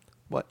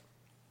 what?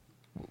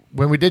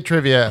 When we did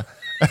trivia,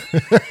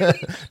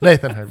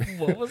 Nathan heard me.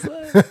 What was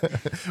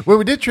that? When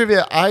we did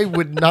trivia, I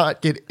would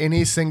not get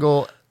any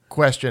single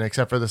question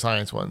except for the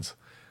science ones.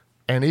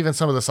 And even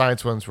some of the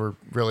science ones were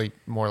really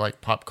more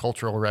like pop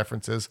cultural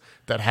references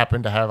that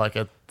happened to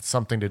have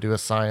something to do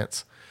with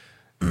science.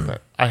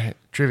 But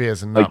trivia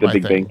is not Like the my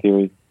Big thing. Bang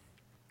Theory.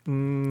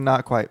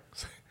 Not quite.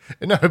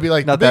 No, it'd be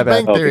like Not the Big that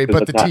bad. Bang Theory,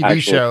 because but the that's not TV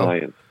actual show.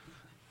 science.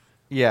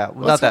 Yeah, well,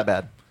 What's not that?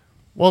 that bad.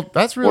 Well,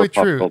 that's really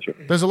pop true. culture.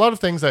 There's a lot of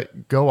things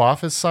that go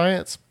off as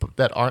science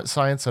that aren't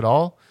science at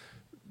all,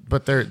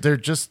 but they're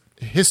just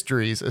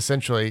histories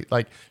essentially.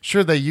 Like,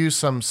 sure, they use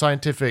some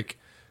scientific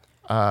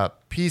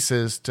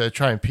pieces to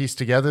try and piece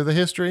together the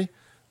history,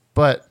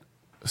 but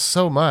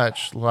so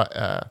much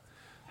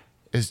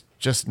is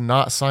just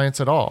not science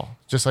at all.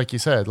 Just like you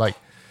said, like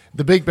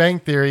the Big Bang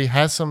Theory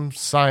has some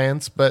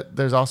science, but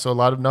there's also a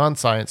lot of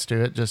non-science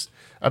to it. Just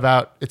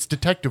about it's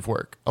detective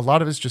work. A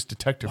lot of it's just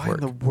detective Why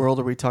work. in the world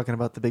are we talking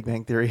about the Big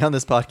Bang Theory on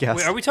this podcast?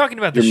 Wait, are we talking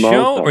about the Your mom's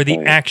show not or the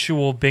science.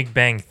 actual Big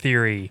Bang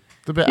Theory?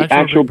 The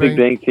Actual Big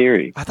Bang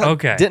Theory. I thought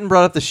Okay. Denton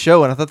brought up the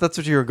show, and I thought that's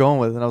what you were going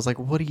with, and I was like,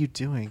 "What are you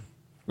doing?"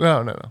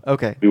 No.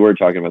 Okay, We were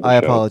talking about the I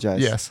show.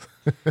 apologize. Yes.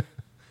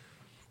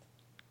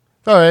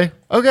 All right.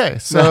 Okay.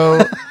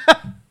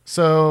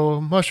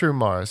 So Mushroom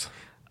Mars.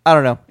 I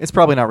don't know. It's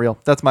probably not real.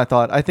 That's my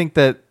thought. I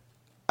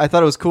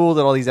thought it was cool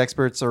that all these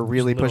experts are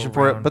really little pushing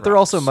for it, round but they're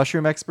also rocks.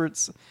 mushroom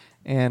experts.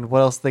 And what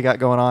else they got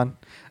going on?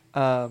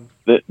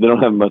 They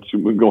don't have much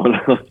going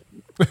on.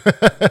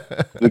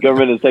 The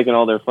government is taking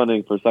all their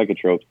funding for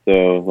psychotropes,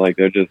 so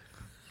they're just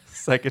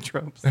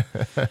Psychotropes,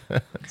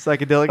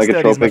 psychedelic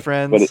studies, my psychotropic,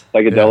 friends. but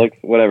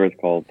psychedelics, whatever it's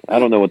called. I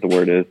don't know what the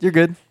word is. You're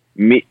good.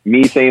 Me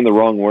saying the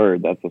wrong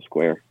word, that's a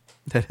square.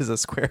 That is a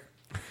square.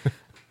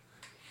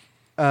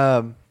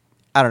 I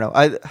don't know.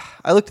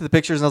 I looked at the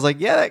pictures and I was like,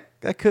 yeah,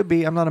 that could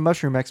be. I'm not a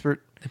mushroom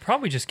expert. They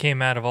probably just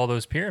came out of all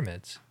those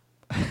pyramids.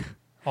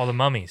 All the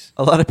mummies.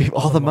 A lot of people,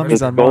 all the mummies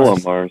It's on skull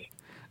Mars. on Mars.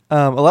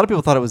 A lot of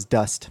people thought it was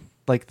dust,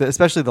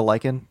 especially the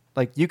lichen.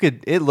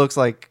 It looks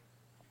like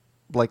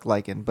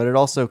lichen, but it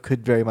also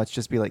could very much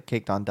just be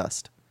caked on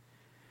dust.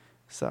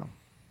 So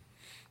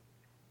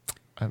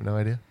I have no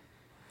idea.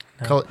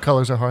 No.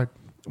 Colors are hard.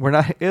 we're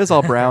not. It was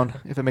all brown.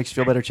 If it makes you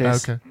feel better,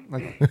 Chase. Okay.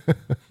 I'm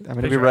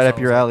gonna be right up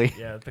your alley.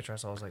 Yeah, the picture I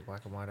saw was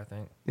black and white, I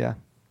think. Yeah.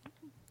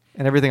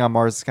 And everything on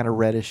Mars is kind of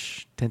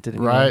reddish tinted.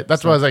 anyway, Right.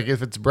 That's so- why I was like,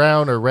 if it's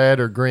brown or red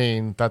or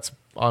green, that's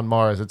on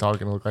Mars. It's all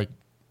going to look like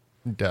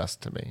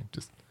dust to me.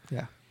 Just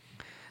Yeah.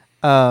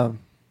 I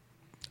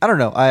don't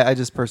know. I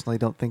just personally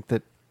don't think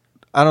that.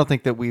 I don't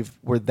think that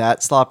we're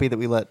that sloppy that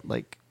we let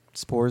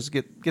spores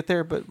get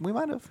there, but we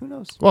might have. Who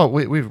knows? well,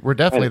 we're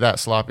definitely that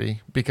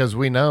sloppy because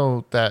we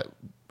know that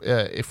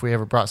if we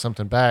ever brought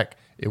something back,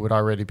 it would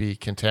already be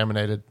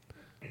contaminated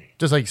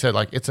just like you said,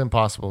 like it's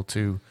impossible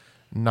to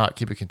not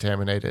keep it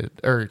contaminated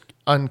or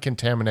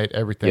uncontaminate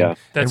everything. Yeah.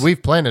 And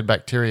we've planted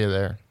bacteria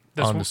there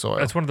That's on the soil.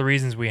 That's one of the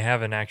reasons we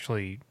haven't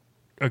actually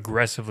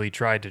aggressively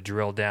tried to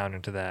drill down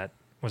into that.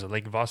 Was it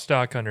Lake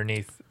Vostok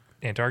underneath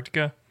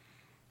Antarctica?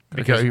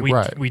 Because Okay,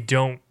 right. we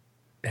don't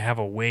have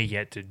a way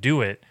yet to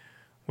do it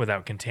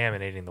without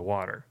contaminating the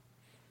water.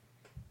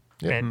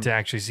 Yep. And to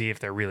actually see if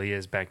there really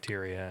is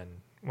bacteria and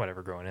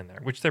whatever growing in there,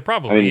 which there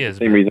probably I mean, is. it's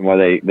the same but- reason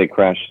why they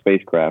crashed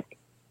spacecraft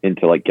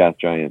into like gas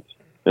giants.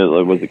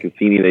 Was it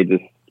Cassini? They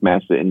just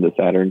smashed it into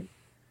Saturn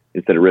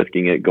instead of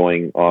risking it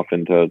going off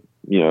into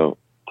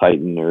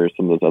Titan or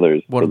some of those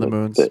others. One so of the that-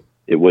 moons. that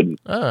it wouldn't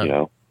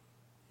Ah.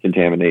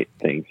 contaminate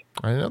things.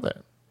 I didn't know that.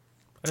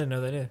 I didn't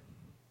know they did.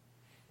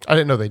 I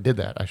didn't know they did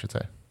that, I should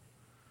say.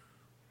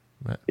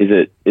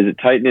 Is it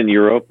Titan and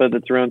Europa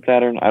that's around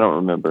Saturn? I don't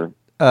remember.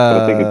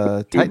 I think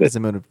it's Titan is the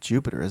moon of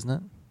Jupiter, isn't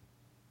it?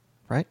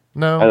 Right?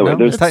 No, By the way, No,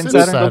 there's it's Titan,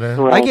 it's Saturn?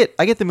 Around-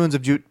 I get the moons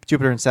of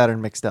Jupiter and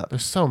Saturn mixed up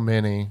There's so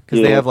many. because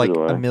they Yeah, have like so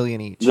do I. a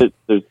million each. There's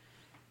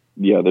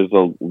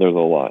a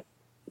lot.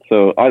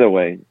 So either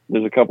way,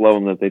 there's a couple of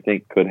them that they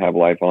think could have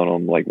life on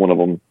them. Like one of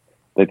them,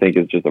 they think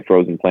is just a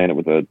frozen planet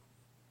with a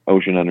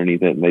ocean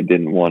underneath it, and they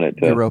didn't want it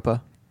to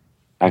Europa.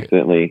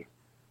 accidentally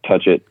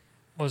touch it.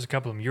 What was a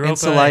couple of them? Europa,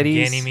 Enceladus.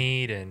 and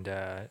Ganymede,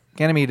 and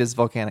Ganymede is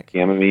volcanic.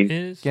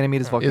 Ganymede.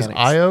 Ganymede is volcanic. Is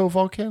Io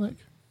volcanic?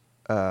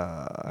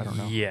 I don't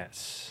know.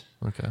 Yes.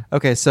 Okay.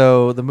 Okay,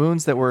 so the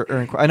moons that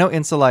I know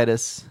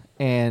Enceladus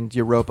and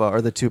Europa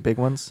are the two big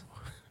ones.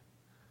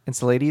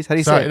 Enceladus? How do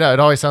you say Sorry, it? no, it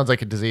always sounds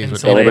like a disease. when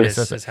Enceladus everybody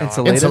says is it. how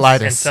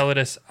Enceladus?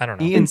 Enceladus. I don't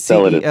know.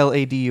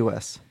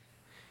 Enceladus.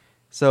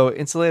 So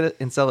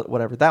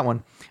whatever, that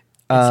one.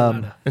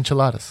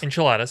 Enchiladas.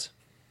 Enchiladas.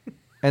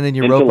 And then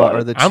Europa Enchiladas.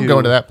 are the two. I'm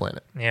going to that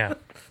planet. Yeah.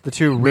 The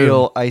two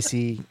real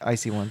icy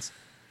ones.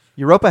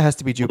 Europa has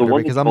to be The Jupiter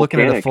one because that's I'm looking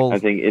at a volcanic, full. I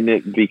think, isn't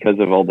it because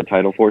of all the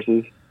tidal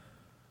forces?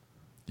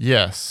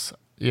 Yes.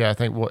 Yeah, I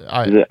think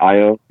Is it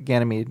Io?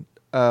 Ganymede.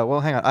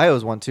 Well, hang on.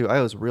 Io's one too.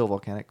 Io's real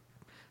volcanic.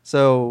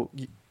 So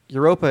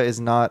Europa is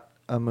not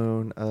a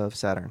moon of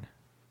Saturn.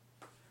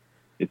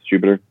 It's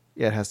Jupiter.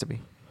 Yeah, it has to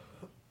be.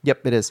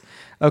 Yep, it is.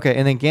 Okay,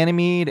 and then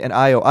Ganymede and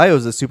Io. Io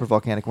is the super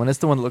volcanic one. It's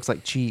the one that looks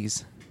like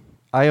cheese.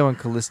 Io and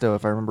Callisto,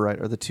 if I remember right,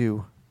 are the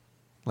two,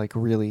 like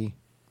really,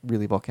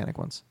 really volcanic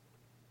ones.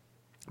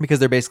 Because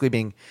they're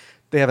basically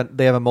they have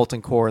a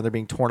molten core and they're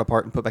being torn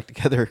apart and put back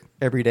together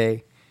every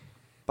day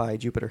by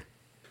Jupiter.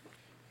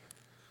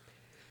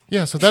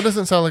 Yeah, so that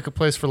doesn't sound like a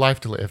place for life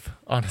to live,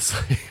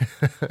 honestly.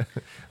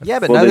 Yeah,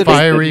 but Well, neither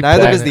fiery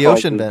does the planet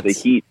ocean causes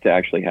vents. the heat to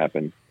actually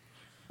happen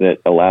that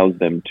allows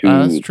them to.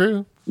 That's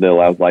true. That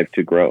allows life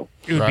to grow.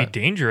 It would be Right.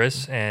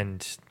 dangerous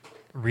and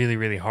really,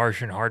 really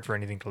harsh and hard for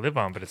anything to live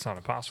on, but it's not So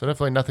impossible.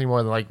 definitely nothing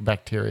more than like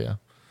bacteria.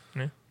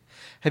 Yeah.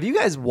 Have you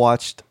guys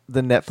watched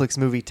the Netflix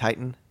movie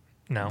Titan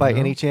No. by No.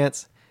 any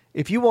chance?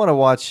 If you want to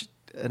watch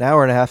an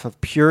hour and a half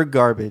of pure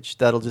garbage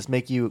that'll just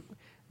make you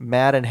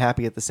mad and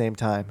happy at the same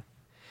time.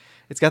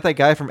 It's got that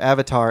guy from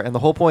Avatar, and the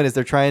whole point is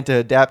they're trying to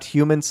adapt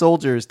human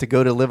soldiers to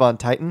go to live on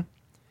Titan,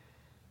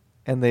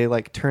 and they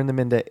like turn them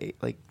into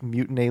like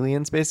mutant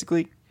aliens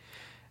basically.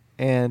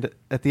 And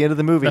at the end of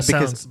the movie, That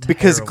sounds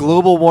because terrible.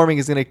 global warming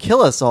is going to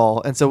kill us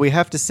all, and so we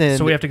have to send.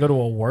 So we have to go to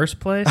a worse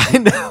place? I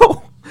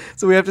know.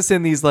 So we have to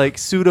send these like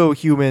pseudo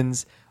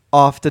humans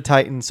off to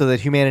Titan so that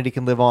humanity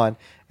can live on.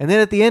 And then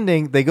at the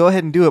ending, they go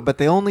ahead and do it, but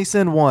they only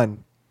send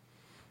one.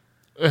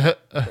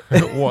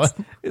 What?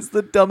 It's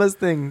the dumbest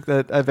thing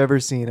that I've ever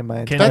seen in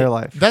my entire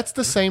life. That's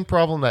the same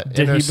problem that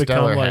Did he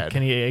Interstellar become like? had.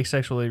 Can he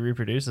asexually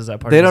reproduce? Is that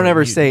part? They of his, don't like, ever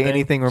mutant say thing?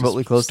 anything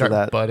remotely close to Start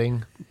that.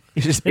 budding.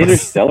 You just-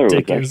 Interstellar was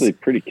Dick is- actually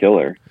pretty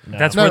killer. No.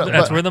 That's No, where no, the,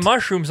 that's but- where the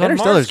mushrooms on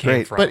Interstellar's Mars came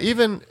great. from. But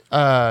even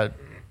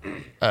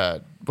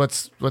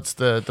what's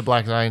the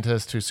black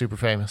scientist who's super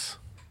famous?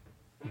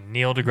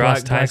 Neil deGrasse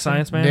Black Tyson.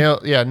 science man.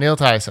 Neil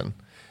Tyson.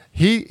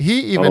 He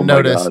even Oh my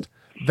noticed God.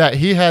 that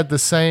he had the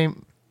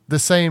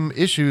same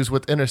issues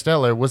with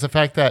Interstellar was the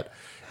fact that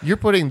you're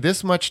putting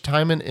this much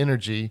time and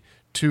energy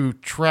to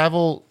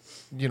travel,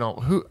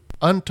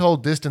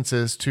 untold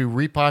distances to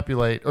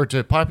repopulate or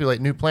to populate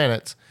new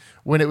planets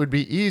when it would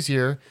be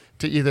easier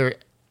to either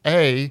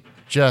A,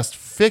 just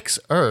fix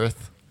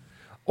Earth,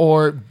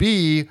 or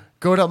B,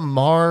 go to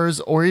Mars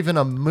or even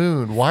a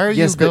moon. Why are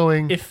Yes, you but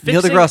going? If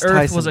Neil fixing deGrasse Earth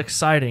Tyson- was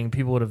exciting,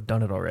 people would have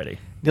done it already.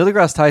 Neil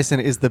deGrasse Tyson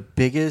is the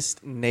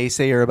biggest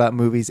naysayer about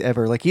movies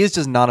ever. Like, he is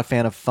just not a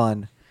fan of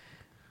fun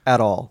at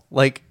all.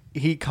 Like,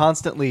 he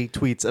constantly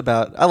tweets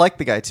about. I like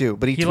the guy too,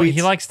 but he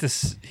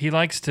tweets. He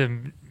likes to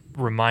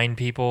remind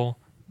people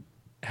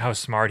how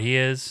smart he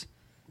is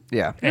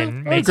Yeah,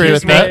 and I make agree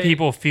with that.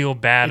 people feel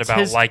bad It's about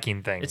his-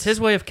 liking things. It's his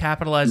way of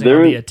capitalizing There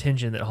on is- the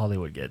attention that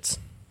Hollywood gets.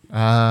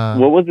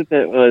 What was it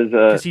that was?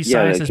 'Cause he's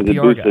Science's it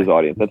PR boosts his guy.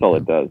 audience. That's all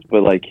it does.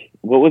 But like,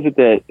 what was it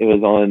that it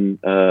was on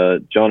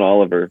John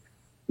Oliver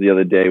the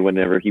other day?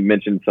 Whenever he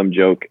mentioned some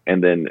joke,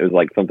 and then it was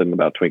like something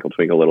about Twinkle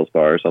Twinkle Little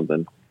Star or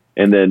something,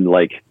 and then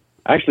like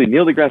actually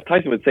Neil deGrasse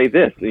Tyson would say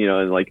this,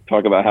 and like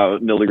talk about how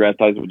Neil deGrasse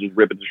Tyson would just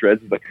rip it to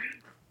shreds. He's like,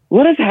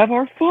 let us have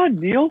our fun,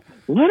 Neil.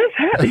 Let us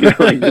have,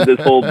 did this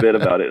whole bit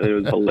about it, and it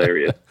was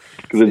hilarious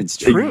because it's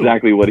true.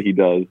 exactly what he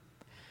does.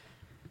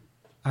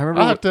 I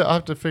remember. I'll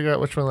have to figure out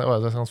which one that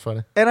was. That sounds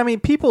funny. And I mean,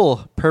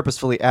 people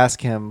purposefully ask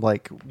him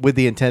like with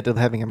the intent of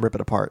having him rip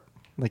it apart.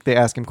 Like they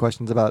ask him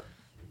questions about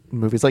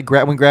movies. Like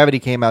when Gravity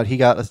came out, he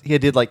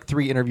did like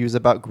 3 interviews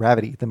about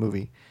Gravity, the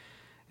movie,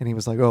 and he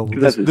was like, "Oh,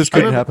 this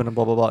couldn't happen," and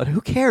blah blah blah. And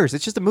who cares?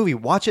 It's just a movie.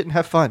 Watch it and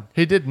have fun.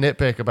 He did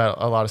nitpick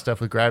about a lot of stuff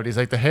with Gravity. He's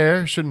like, the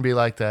hair shouldn't be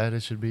like that.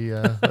 It should be.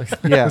 Like,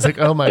 Yeah. It's like,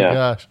 oh my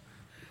gosh,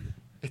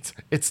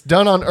 it's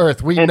done on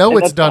Earth. We And know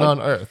it's that's done fine.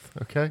 on Earth.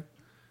 Okay.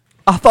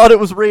 I thought it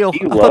was real.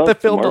 He I thought they loved The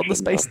filmed on the Martian,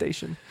 space though.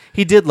 station.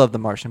 He did love The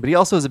Martian, but he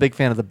also is a big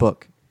fan of the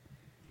book.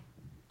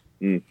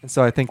 Mm. And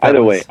so I think that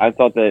Either was, way, I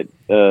thought that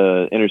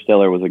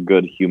Interstellar was a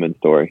good human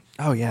story.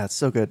 oh yeah, it's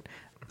so good.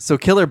 So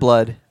Killer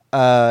Blood,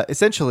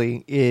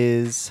 essentially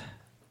is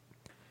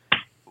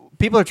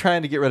people are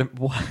trying to get rid of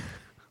what?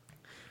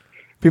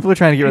 People are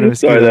trying to get rid of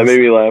mosquitoes. Sorry, that made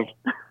me laugh.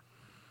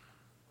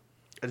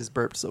 I just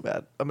burped so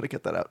bad. I'm gonna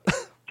get that out.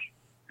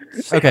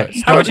 Okay,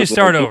 How about you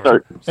start over?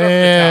 Start from the top.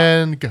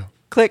 And go.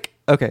 click.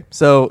 Okay,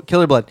 so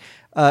Killer Blood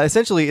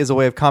essentially is a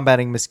way of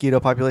combating mosquito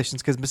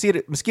populations because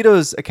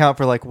mosquitoes account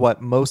for like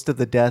what most of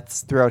the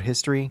deaths throughout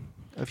history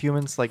of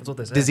humans, like That's what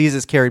they say.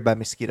 diseases carried by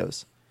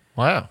mosquitoes.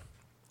 Wow.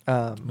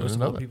 Most of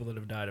know all that. people that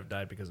have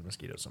died because of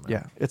mosquitoes somehow.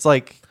 Yeah, it's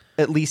like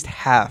at least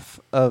half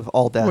of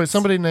all deaths. Wait,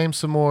 somebody name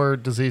some more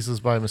diseases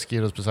by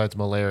mosquitoes besides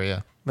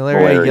malaria.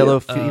 Malaria, yellow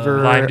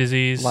fever, Lyme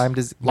disease. Lyme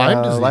disease.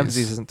 Lyme Lyme disease.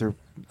 disease isn't through.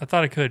 I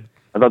thought it could.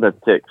 I thought that's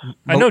ticks.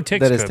 I know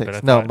ticks That is could, but ticks.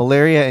 I No, thought-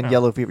 malaria and Oh.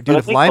 yellow fever. But Dude, I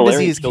if think Lyme malaria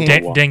disease still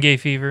came, one. Dengue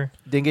fever.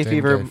 dengue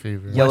fever,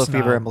 fever. yellow West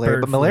fever, Nile and malaria.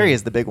 bird But malaria flu.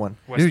 is the big one.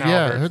 West Dude, Nile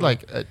yeah, I bird heard flu.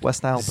 like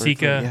West Nile bird flu,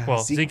 Zika. yeah. Well,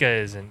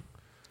 Zika isn't.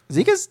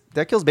 Zika's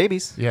that kills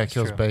babies. yeah, it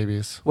kills true.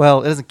 babies.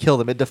 Well, it doesn't kill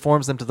them. It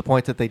deforms them to the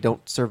point that they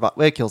don't survive.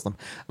 Well, it kills them.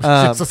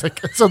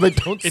 So they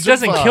don't. It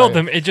doesn't kill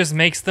them. It just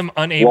makes them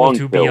unable Long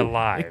to be kill.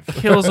 alive.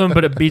 Kills them,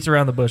 but it beats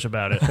around the bush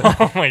about it.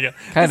 Oh my god,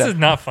 Kinda. this is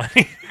not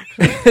funny.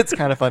 It's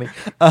kind of funny.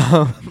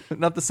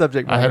 Not the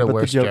subject matter, I had a but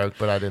worse the joke. joke,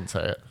 but I didn't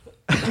say it.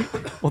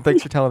 Well,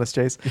 thanks for telling us,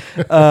 Chase.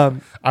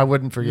 I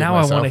wouldn't forgive Now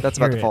I myself. wanna That's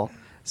hear about to it. fall.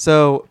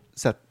 So,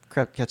 Seth,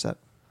 catch that.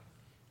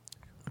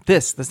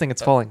 This thing,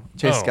 it's falling.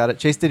 Chase oh. got it.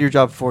 Chase did your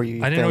job for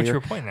you. I didn't know what you failure.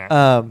 were pointing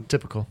at.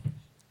 Typical.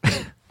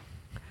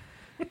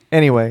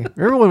 Anyway,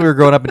 remember when we were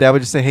growing up and Dad would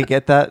just say, "Hey,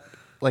 get that."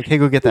 Like, "Hey,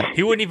 go get that."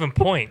 He wouldn't even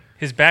point.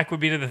 His back would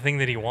be to the thing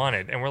that he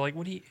wanted, and we're like,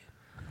 "What do you?"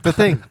 The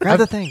thing. Grab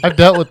the thing. I've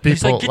dealt with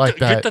He's people like, like get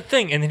that. the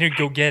thing," and then he'd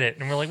go get it,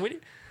 and we're like, "What?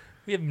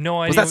 We have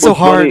no idea." that what so you- What's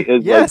funny hard?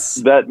 is, Yes.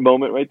 like, that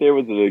moment right there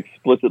was an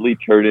explicitly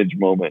turnage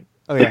moment.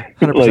 Oh yeah,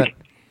 100%. Like,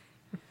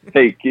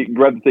 hey,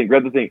 grab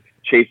the thing.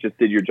 Chase just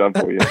did your job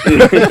for you.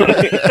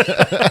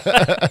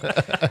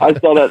 I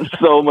saw that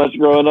so much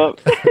growing up.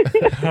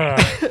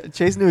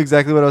 Chase knew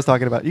exactly what I was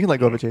talking about. You can let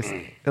go of it, Chase.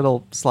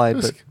 It'll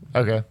slide, but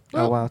Okay.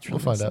 Oh, wow, it's We'll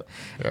really find out.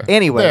 Yeah.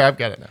 Anyway. There, I've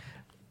got it now.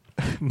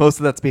 most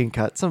of that's being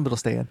cut. Some of it'll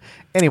stay in.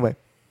 Anyway,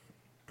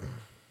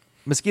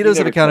 mosquitoes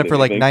You have never accounted cut for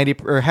like anything.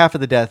 90 or half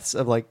of the deaths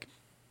of like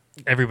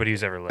Everybody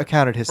who's ever lived.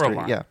 accounted For a history.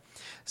 lot. Yeah.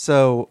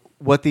 So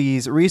what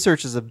these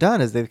researchers have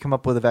done is they've come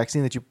up with a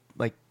vaccine that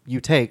you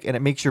take, and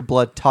it makes your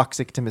blood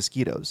toxic to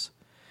mosquitoes.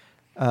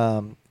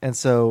 And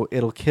so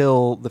it'll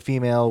kill the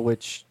female,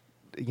 which,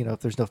 if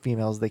there's no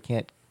females, they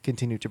can't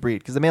continue to breed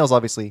because the males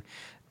obviously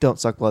don't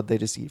suck blood; they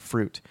just eat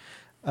fruit.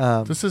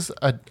 This is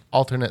an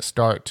alternate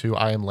start to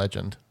I Am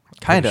Legend.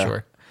 Kind of.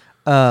 Sure.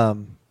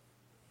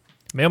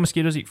 Male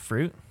mosquitoes eat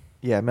fruit.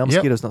 Yeah, male Yep.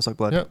 mosquitoes don't suck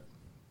blood; Yep.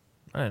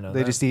 I didn't know they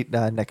that. just eat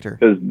nectar.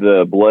 Because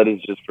the blood is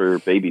just for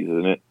babies,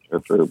 isn't it? Or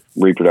for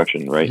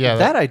reproduction, right? Yeah.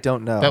 That I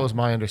don't know. That was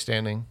my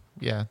understanding.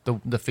 Yeah.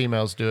 The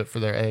females do it for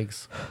their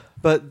eggs.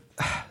 But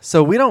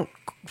so we don't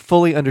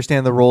fully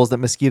understand the roles that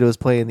mosquitoes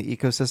play in the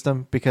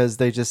ecosystem because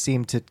they just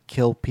seem to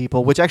kill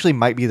people, which actually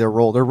might be their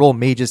role. Their role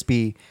may just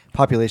be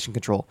population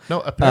control. No,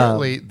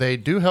 apparently they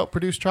do help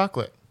produce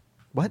chocolate.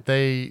 What?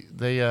 They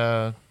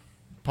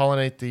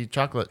pollinate the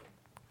chocolate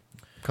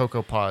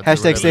cocoa pods. or Hashtag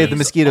whatever save it the is.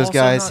 mosquitoes, Also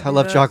guys. not I do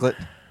love that. chocolate.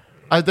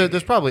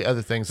 There's probably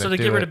other things So that to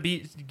do get rid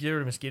it. of get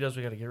rid of mosquitoes,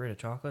 we got to get rid of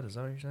chocolate. Is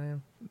that what you're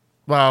saying?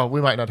 Well,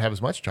 we might not have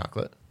as much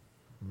chocolate.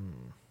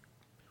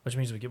 Which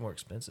means we get more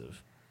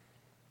expensive.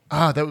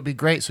 Ah, that would be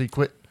great. So you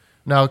quit.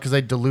 No, because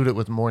they dilute it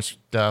with more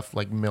stuff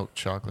like milk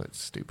chocolate.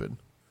 It's stupid.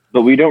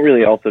 But we don't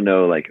really also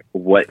know like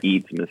what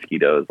eats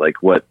mosquitoes,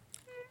 like what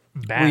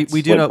Bats.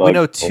 We do what know we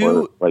know bugs or,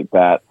 two like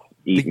bats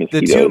eat the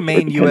mosquitoes. two or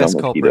main depend on U.S.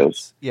 mosquitoes.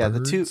 culprits. Yeah,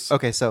 the two. Birds.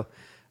 Okay, so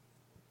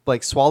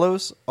like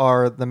swallows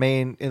are the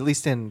main, at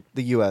least in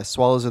the U.S.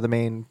 Swallows are the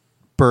main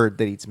bird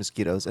that eats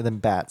mosquitoes, and then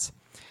bats.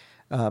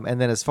 And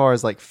then as far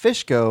as like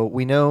fish go,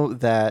 we know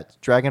that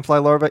dragonfly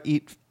larvae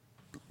eat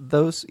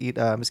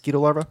mosquito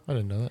larvae. I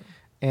didn't know that.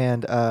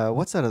 And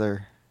what's that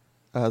other?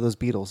 Those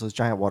beetles, those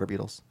giant water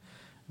beetles.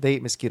 They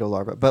eat mosquito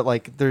larvae, but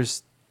like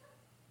there's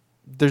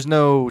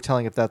no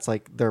telling if that's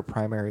like their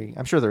primary.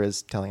 I'm sure there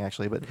is telling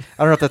actually, but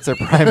I don't know if that's their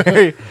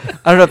primary.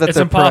 I don't know if that's It's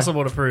their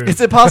impossible to prove. It's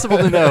impossible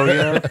to know,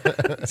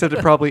 except it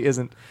probably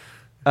isn't.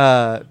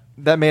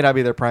 that may not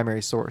be their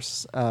primary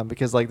source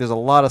because like there's a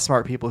lot of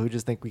smart people who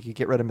just think we could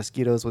get rid of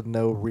mosquitoes with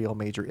no real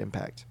major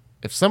impact.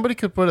 If somebody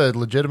could put a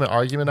legitimate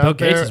argument Bill out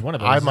Gates there, is one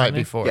of those, I isn't might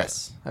he? be for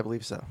Yes, I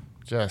believe so. it.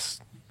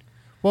 Just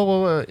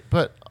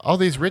but all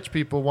these rich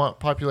people want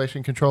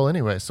population control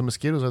anyway, so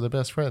mosquitoes are their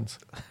best friends.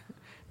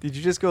 Did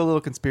you just go a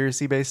little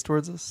conspiracy based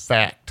towards us?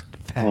 Fact.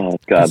 Oh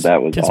God,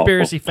 that was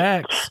Conspiracy awful.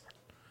 facts.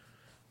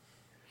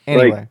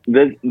 Anyway,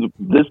 Like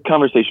this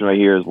conversation right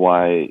here is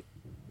why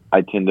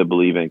I tend to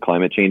believe in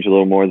climate change a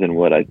little more than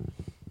what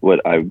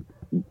I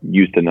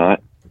used to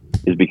not,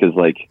 is because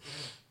like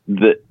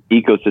the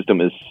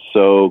ecosystem is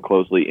so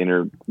closely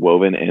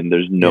interwoven, and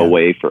there's no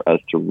way for us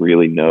to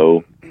really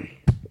know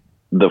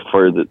the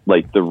further,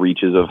 like the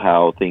reaches of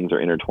how things are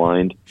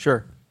intertwined.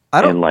 sure.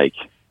 I don't. And like,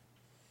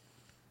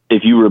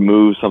 if you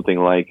remove something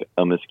like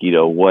a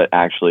mosquito, what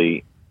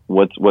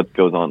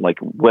goes on? Like,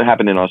 what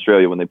happened in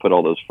Australia when they put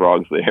all those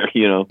frogs there?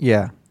 You know,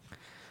 Yeah.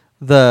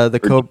 What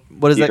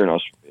is Here in that?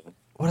 Australia.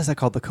 What is that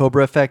called? The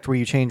Cobra effect, where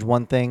you change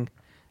one thing.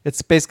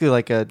 It's basically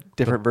like a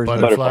different version.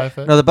 Butterfly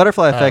effect? No, the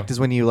butterfly Oh. effect is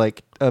when you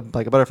like a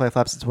butterfly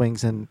flaps its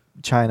wings in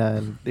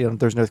China, and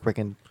there's an earthquake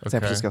in San Okay.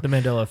 Francisco. The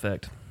Mandela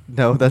effect.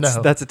 No, that's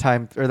No.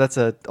 that's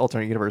a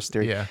alternate universe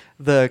theory. Yeah.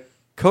 The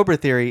Cobra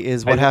theory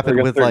is what happened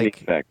Heisenberg with uncertainty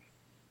like effect.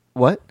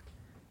 what?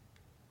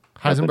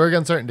 Heisenberg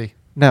uncertainty.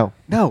 No.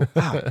 Wow.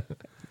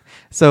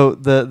 So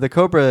the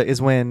Cobra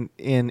is when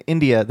in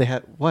India they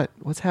had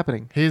what's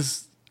happening?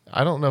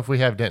 I don't know if we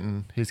have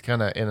Denton. He's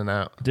kind of in and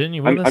out. Didn't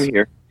you with us? I'm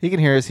here. He can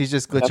hear us. He's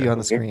just glitchy on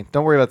the Here. screen.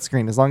 Don't worry about the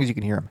screen as long as you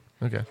can hear him.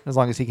 Okay, As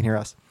long as he can hear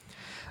us.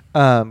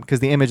 Because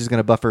the image is going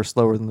to buffer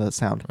slower than the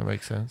sound. that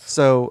makes sense.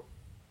 So,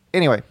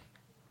 anyway,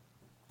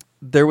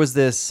 there was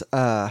these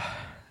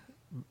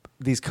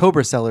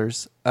Cobra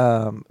sellers.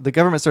 The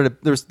government started.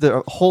 There were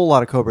a whole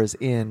lot of Cobras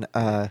in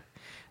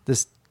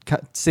this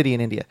city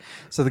in India.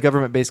 So the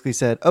government basically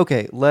said,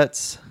 "Okay,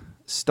 let's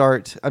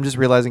start." I'm just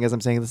realizing as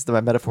I'm saying this that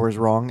my metaphor is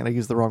wrong and I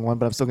used the wrong one,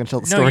 but I'm still going to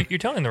tell the No, story. you're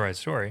telling the right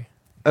story.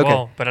 Okay.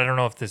 Well, but I don't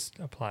know if this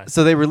applies.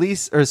 So they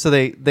release, or so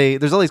they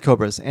there's all these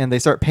cobras, and they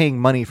start paying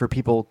money for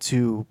people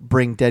to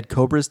bring dead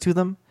cobras to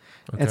them.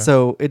 Okay. And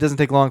so it doesn't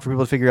take long for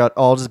people to figure out,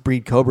 I'll just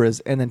breed cobras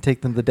and then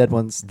take them the dead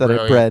ones that are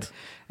Brilliant. bred.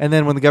 And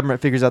then when the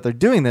government figures out they're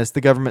doing this,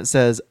 the government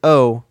says,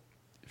 oh,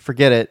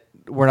 forget it.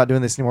 We're not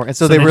doing this anymore. And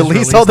so they they just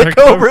release all the release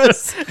their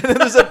cobras. And then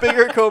there's a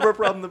bigger cobra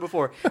problem than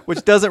before,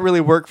 which doesn't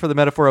really work for the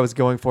metaphor I was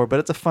going for, but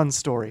it's a fun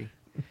story.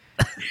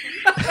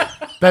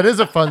 That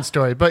is a fun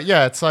story, but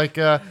yeah, it's like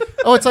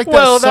it's like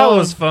Well, that song. that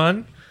was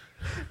fun.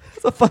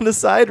 It's a fun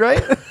aside,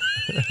 right?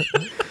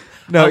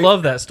 No, I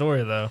love that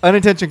story though.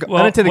 unintended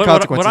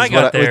consequences what I is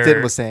got what there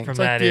Denton was saying. from It's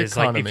like that the is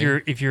like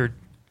economy.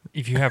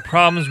 if you have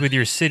problems with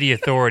your city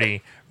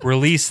authority,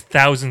 release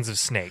thousands of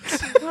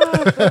snakes.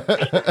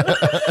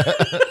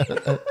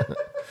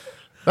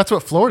 That's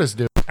what Florida's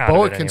doing. Out of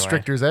Boa it anyway.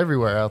 constrictors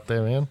everywhere out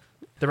there, man.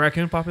 The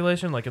raccoon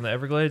population, like in the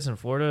Everglades in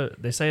Florida,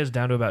 they say it's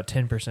down to about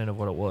 10% of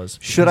what it was.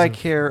 Should because I of-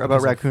 care because about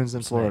of raccoons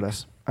in Florida?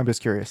 snakes. I'm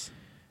just curious.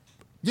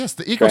 Yes,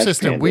 the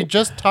ecosystem. We scandal.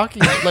 just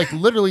talking, like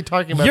literally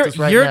talking about You're, this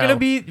right you're now. gonna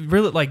be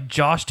really like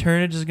Josh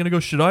Turnage is gonna go.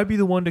 Should I be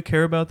the one to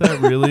care about that?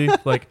 Really,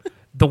 like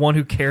the one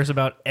who cares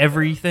about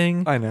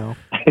everything? I know.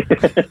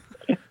 I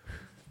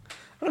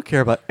don't care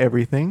about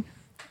everything.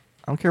 I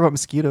don't care about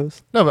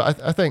mosquitoes. No,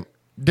 but I think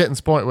Denton's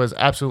point was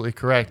absolutely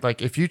correct.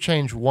 Like, if you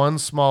change one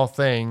small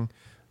thing,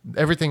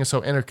 everything is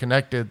so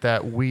interconnected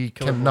that we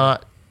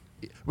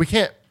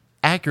can't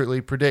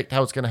accurately predict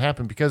how it's going to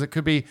happen, because it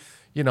could be,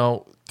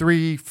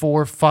 3,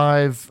 4,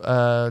 5, what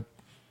are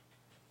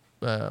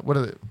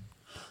the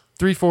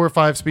 3, 4,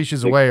 5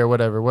 species away or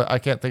whatever. I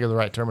can't think of the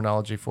right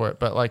terminology for it,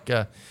 but like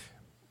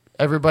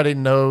everybody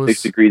knows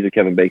 6 degrees of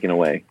Kevin Bacon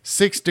away.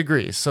 6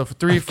 degrees. So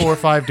 3, 4,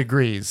 5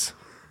 degrees,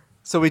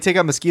 So we take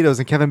out mosquitoes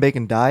and Kevin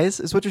Bacon dies,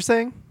 is what you're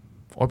saying?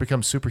 or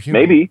become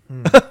superhuman. Maybe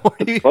Or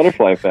he,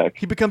 butterfly effect.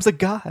 he becomes a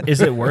god.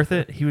 Is it worth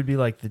it? He would be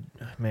like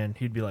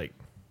He'd be like,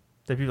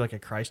 they'd be like a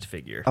Christ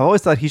figure. I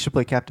always thought he should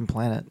play Captain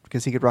Planet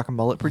because he could rock a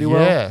mullet pretty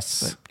well.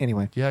 Yes. But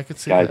anyway, Yeah, I could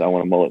see Guys, that. I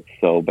want a mullet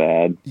so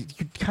bad. you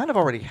kind of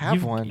already have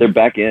You've- one. They're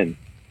back in.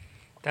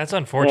 That's I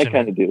kind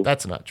unfortunate. of do.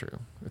 That's not true.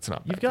 It's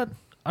not. You've back got.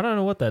 I don't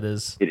know what that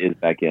is. It is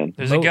back in.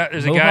 There's a guy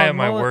Mohawk at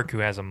my mullet? work who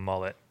has a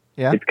mullet.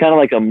 Yeah, It's kind of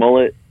like a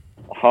mullet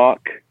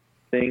hawk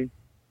thing.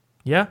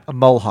 Yeah. a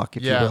mohawk,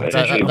 if Yeah, you will. It's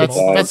actually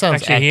that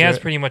sounds Actually, he has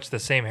accurate. pretty much the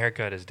same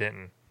haircut as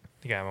Denton,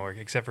 the guy at my work,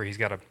 except for he's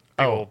got a big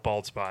Oh. old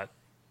bald spot.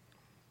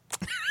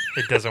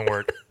 It doesn't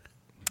work.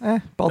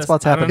 Bald That's-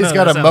 spots I don't happen. know. He's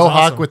got that a sounds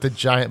mohawk awesome. with a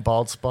giant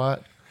bald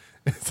spot.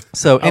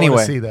 So I want to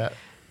anyway, see that.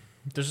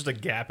 There's just a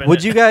gap in would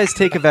it. you guys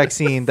take a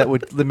vaccine that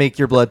would make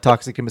your blood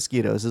toxic to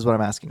mosquitoes? Is what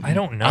I'm asking. I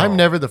don't know. I'm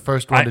never the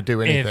first one I- to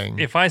do anything.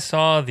 If I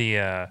saw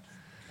the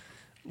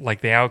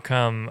the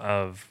outcome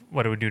of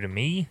what it would do to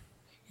me,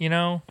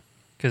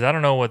 because I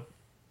don't know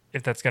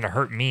if that's going to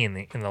hurt me in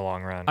the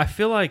long run. I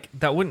feel like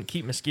that wouldn't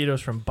keep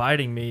mosquitoes from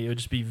biting me. It would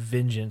just be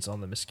vengeance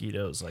on the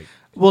mosquitoes. Like,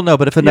 Well, no,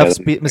 but if enough that's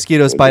exactly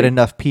mosquitoes what bite it is.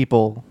 enough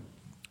people,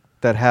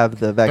 that have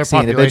the vaccine,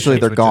 population eventually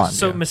they're would gone. just-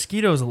 So Yeah.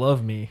 mosquitoes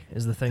love me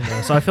is the thing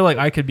though. So I feel like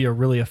I could be a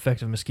really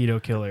effective mosquito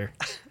killer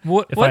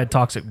What? if I had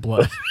toxic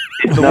blood.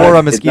 It's The not- war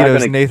on it's not mosquitoes,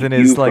 gonna Nathan,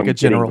 keep is you like from a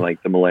general. getting,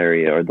 like the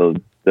malaria or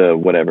the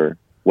whatever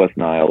West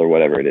Nile or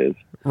whatever it is.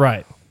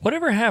 Right.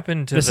 Whatever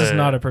happened to This the? is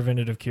not a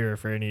preventative cure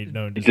for any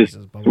known It's just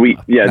diseases. blah, blah, sweet.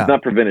 blah. Yeah, No. it's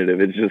not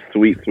preventative. It's just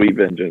sweet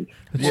vengeance.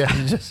 Yeah.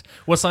 Just,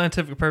 what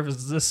scientific purpose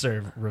does this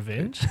serve?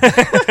 Revenge?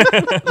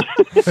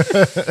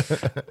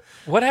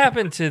 What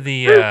happened to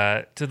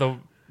the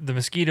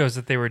mosquitoes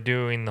that they were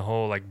doing the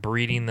whole like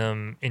breeding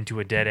them into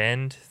a dead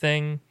end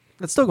thing?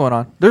 That's still going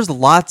on. There's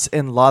lots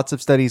and lots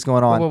of studies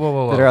going on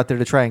Whoa. that are out there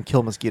to try and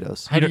kill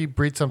mosquitoes. How do you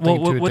breed something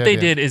Well, to a what dead they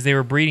end? did is they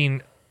were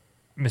breeding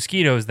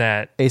mosquitoes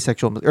that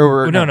Asexual,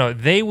 or no,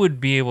 they would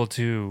be able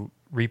to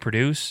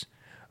reproduce,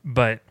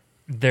 but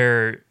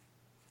their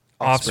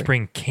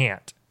offspring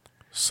can't.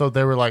 So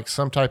they were like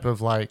some type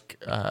of like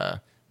a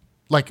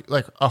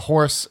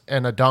horse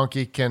and a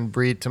donkey can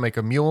breed to make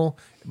a mule,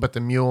 but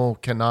the mule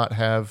cannot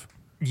have.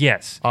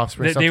 Yes,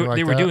 Offspring, They something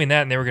like were that? doing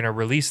that, and they were going to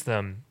release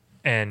them,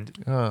 and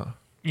Oh.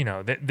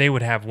 they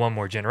would have one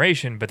more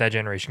generation, but that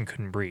generation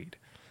couldn't breed,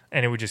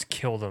 and it would just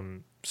kill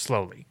them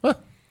slowly.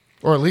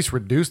 Or at least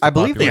reduce the I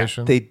believe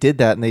population. they did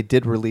that, and they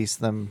did release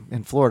them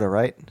in Florida,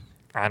 right?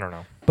 I don't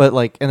know. But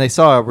and they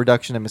saw a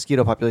reduction in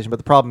mosquito population. But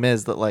the problem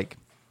is that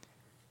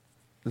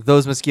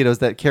those mosquitoes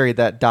that carried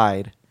that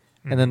died,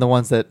 and then the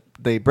ones that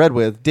they bred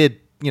with did,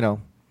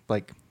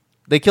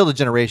 they killed a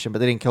generation, but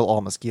they didn't kill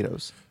all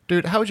mosquitoes.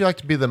 Dude, how would you like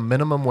to be the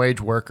minimum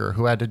wage worker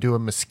who had to do a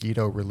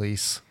mosquito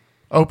release?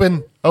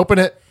 Open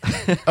it,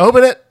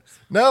 open it.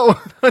 No,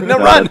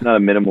 That's not a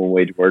minimum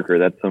wage worker.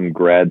 That's some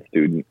grad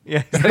student.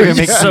 Yeah, he's not even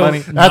making So- money.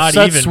 Not That's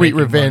even sweet making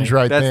revenge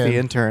money. right That's there. the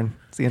intern.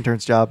 It's the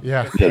intern's job.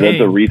 Yeah. Yeah, that's a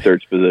Dang.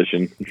 research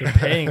position. They're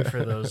paying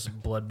for those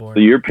bloodborne. So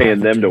you're paying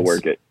them to pathogens.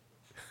 work it.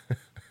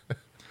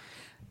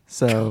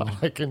 So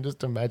I can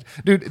just imagine.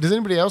 Dude, does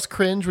anybody else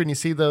cringe when you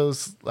see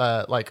those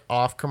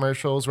off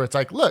commercials where it's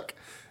like, look,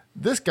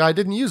 this guy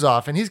didn't use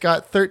off and he's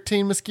got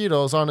 13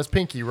 mosquitoes on his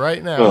pinky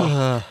right now.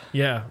 Ugh.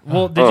 Yeah.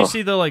 Well, did you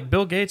see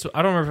Bill Gates?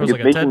 I don't remember if it was It's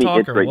like a making TED me talk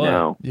itch or right what.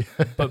 now.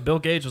 But Bill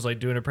Gates was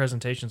doing a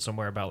presentation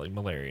somewhere about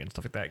malaria and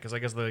stuff like that. Because I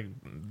guess the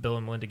Bill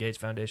and Melinda Gates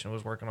Foundation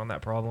was working on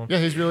that problem. Yeah,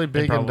 he's really and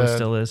big probably into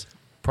still is.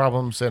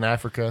 problems in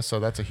Africa, so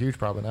that's a huge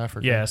problem in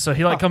Africa. Yeah, so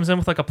he comes in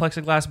with a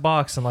plexiglass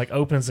box and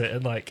opens it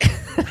and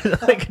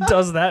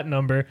does that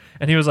number.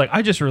 And he was like,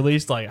 I just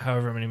released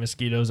however many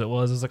mosquitoes it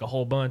was a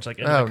whole bunch in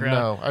Oh, the crowd.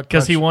 no. I'd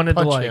Because he punch- wanted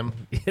to punch him.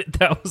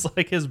 that was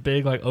his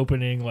big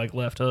opening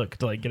left hook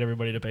to get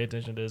everybody to pay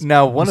attention to his.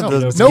 now one of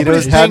those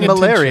Nobody's mosquitoes had paying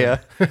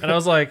malaria. And I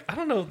was like, I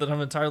don't know that I'm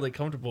entirely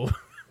comfortable.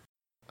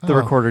 The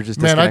recorder just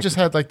Man, I disconnected. just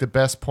had the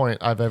best point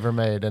I've ever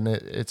made, and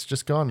it's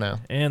just gone now.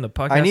 And the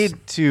podcast. I need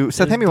to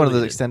Seth, is hand me one of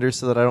those deleted. extenders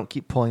so that I don't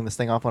keep pulling this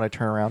thing off when I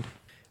turn around.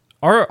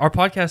 our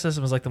podcast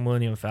system is like the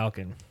Millennium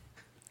Falcon.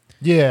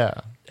 Yeah.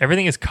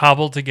 Everything is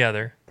cobbled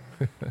together.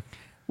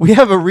 We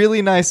have a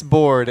really nice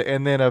board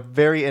and then a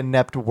very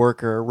inept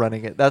worker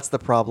running it. That's the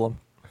problem.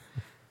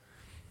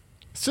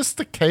 It's just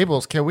the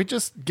cables. Can we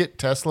just get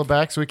Tesla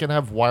back so we can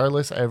have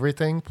wireless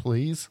everything,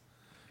 please?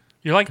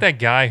 You're like that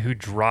guy who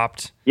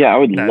dropped Yeah, I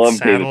would that love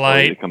David Bowie to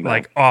satellite come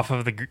back. off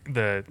of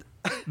the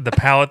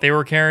pallet they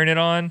were carrying it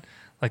on,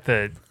 like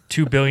the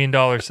 $2 billion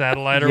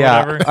satellite or yeah,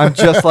 whatever. I'm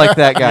just like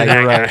that guy. That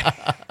You're right.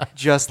 guy.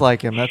 Just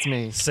like him. That's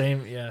me.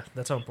 Same, yeah,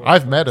 that's how important.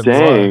 I've met him.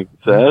 Dang,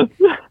 Seth.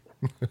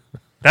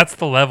 That's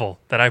the level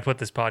that I put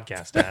this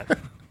podcast at.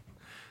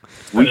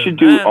 We should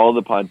do all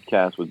the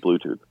podcasts with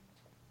Bluetooth.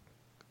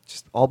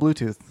 Just all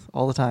Bluetooth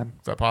all the time.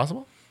 Is that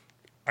possible?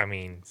 I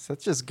mean,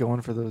 Seth's just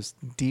going for those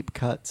deep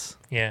cuts.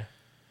 yeah.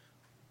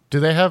 Do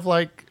they have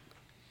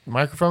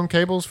microphone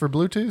cables for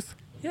Bluetooth?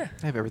 Yeah.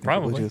 I have everything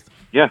Probably. for Bluetooth.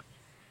 Yeah.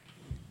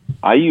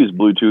 I use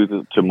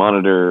Bluetooth to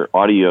monitor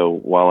audio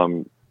while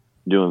I'm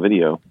doing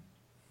video.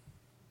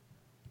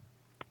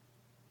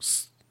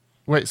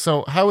 Wait,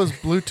 so how is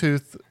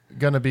Bluetooth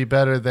going to be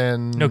better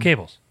than No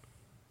cables.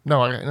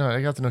 No,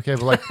 I got the no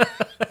cable.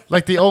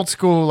 Like the old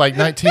school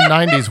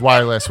 1990s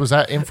wireless. Was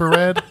that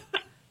infrared?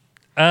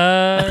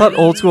 I thought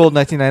old school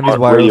 1990s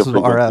wireless was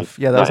RF.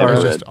 Yeah, that was Not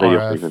RF. just radio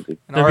RF. frequency.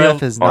 And There'd be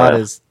RF is not RF.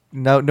 as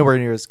nowhere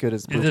near as good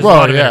as There's Bluetooth. a Well,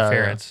 lot of yeah,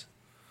 interference.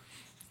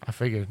 I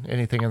figured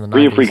anything in the 90s.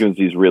 Radio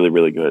frequency is really,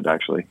 really good,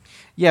 actually.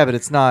 Yeah, but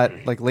it's not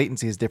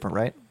latency is different,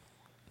 right?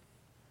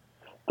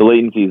 The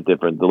latency is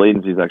different. The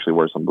latency is actually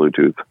worse on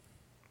Bluetooth.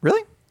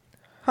 Really?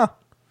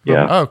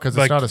 Yeah. Oh, because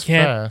it's not as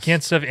can't, fast.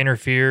 Can't stuff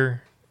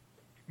interfere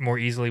more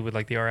easily with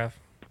the RF?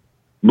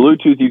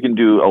 Bluetooth, you can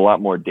do a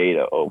lot more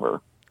data over.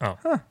 Oh.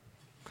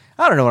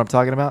 I don't know what I'm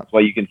talking about. That's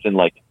why you can send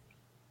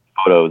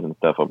photos and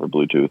stuff over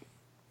Bluetooth.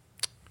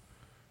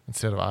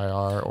 Instead of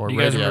IR or Do you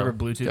guys radio.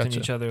 remember Bluetoothing Gotcha.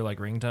 each other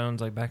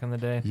ringtones back in the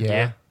day?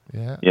 Yeah.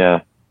 Yeah. Yeah.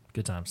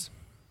 Good times.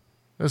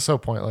 It was so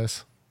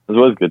pointless. It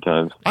was good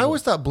times. I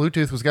always thought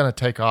Bluetooth was going to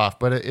take off,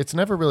 but it's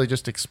never really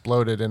just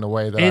exploded in a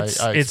way that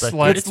It's- I it's expected.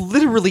 like- It's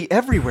literally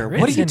everywhere.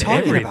 What are It's you in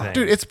talking everything. about?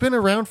 Dude, it's been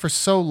around for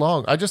so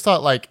long. I just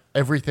thought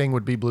everything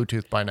would be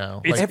Bluetooth by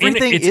now. It's,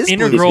 Everything it's is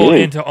integral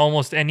Bluetooth. into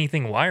almost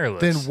anything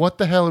wireless. Then what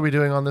the hell are we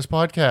doing on this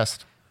podcast?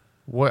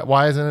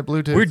 Why isn't it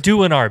Bluetooth? We're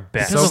doing our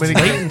best. Because So of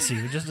many-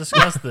 latency. We just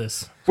discussed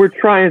this. We're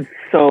trying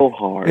so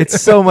hard.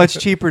 It's so much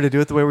cheaper to do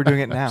it the way we're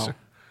doing it now.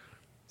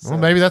 Well,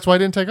 maybe that's why it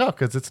didn't take off,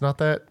 because it's not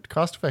that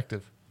cost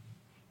effective.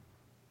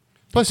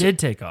 It Plus, did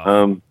take off.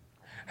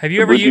 Have you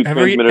The ever, Bluetooth have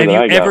transmitter you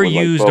that I got ever was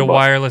like used a $12.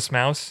 wireless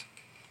mouse?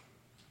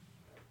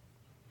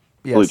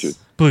 Yes. Bluetooth.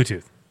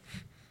 Bluetooth.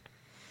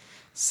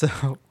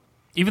 So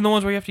Even the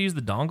ones where you have to use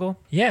the dongle?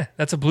 Yeah,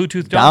 that's a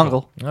Bluetooth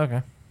dongle. dongle.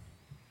 Okay.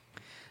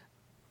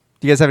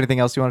 Do you guys have anything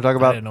else you want to talk I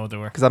about? didn't know what they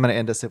were. Because I'm going to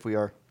end us if we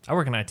are. I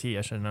work in IT.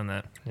 I should have known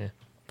that.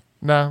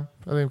 no,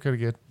 I think I'm kind of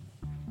good.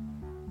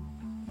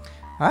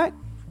 All right.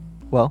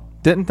 Well,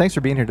 Denton, thanks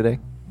for being here today.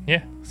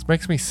 Yeah. This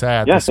makes me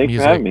sad. Yeah, this thanks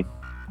music. for having me.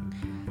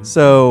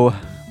 So,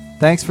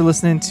 thanks for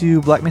listening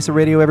to Black Mesa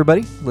Radio,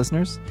 everybody,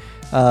 listeners.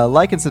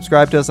 Like and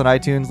subscribe to us on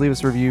iTunes. Leave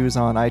us reviews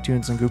on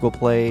iTunes and Google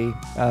Play.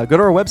 Go to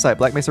our website,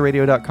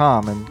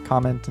 blackmesaradio.com, and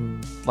comment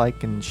and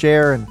like and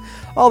share and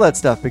all that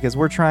stuff, because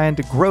we're trying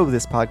to grow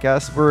this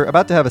podcast. We're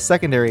about to have a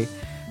secondary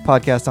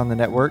podcast on the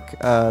network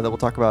that we'll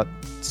talk about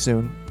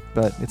soon,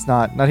 but it's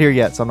not here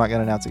yet, so I'm not going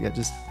to announce it yet.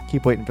 Just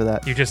keep waiting for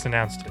that. You just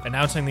announced it.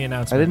 Announcing the I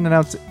announcement. didn't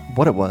announce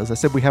what it was. I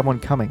said we have one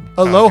coming.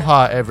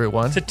 Aloha,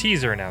 everyone. It's a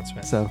teaser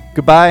announcement. So,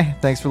 goodbye.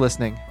 Thanks for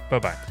listening.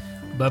 Bye-bye.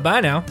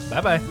 Bye-bye now.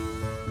 Bye-bye.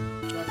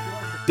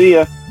 See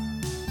ya.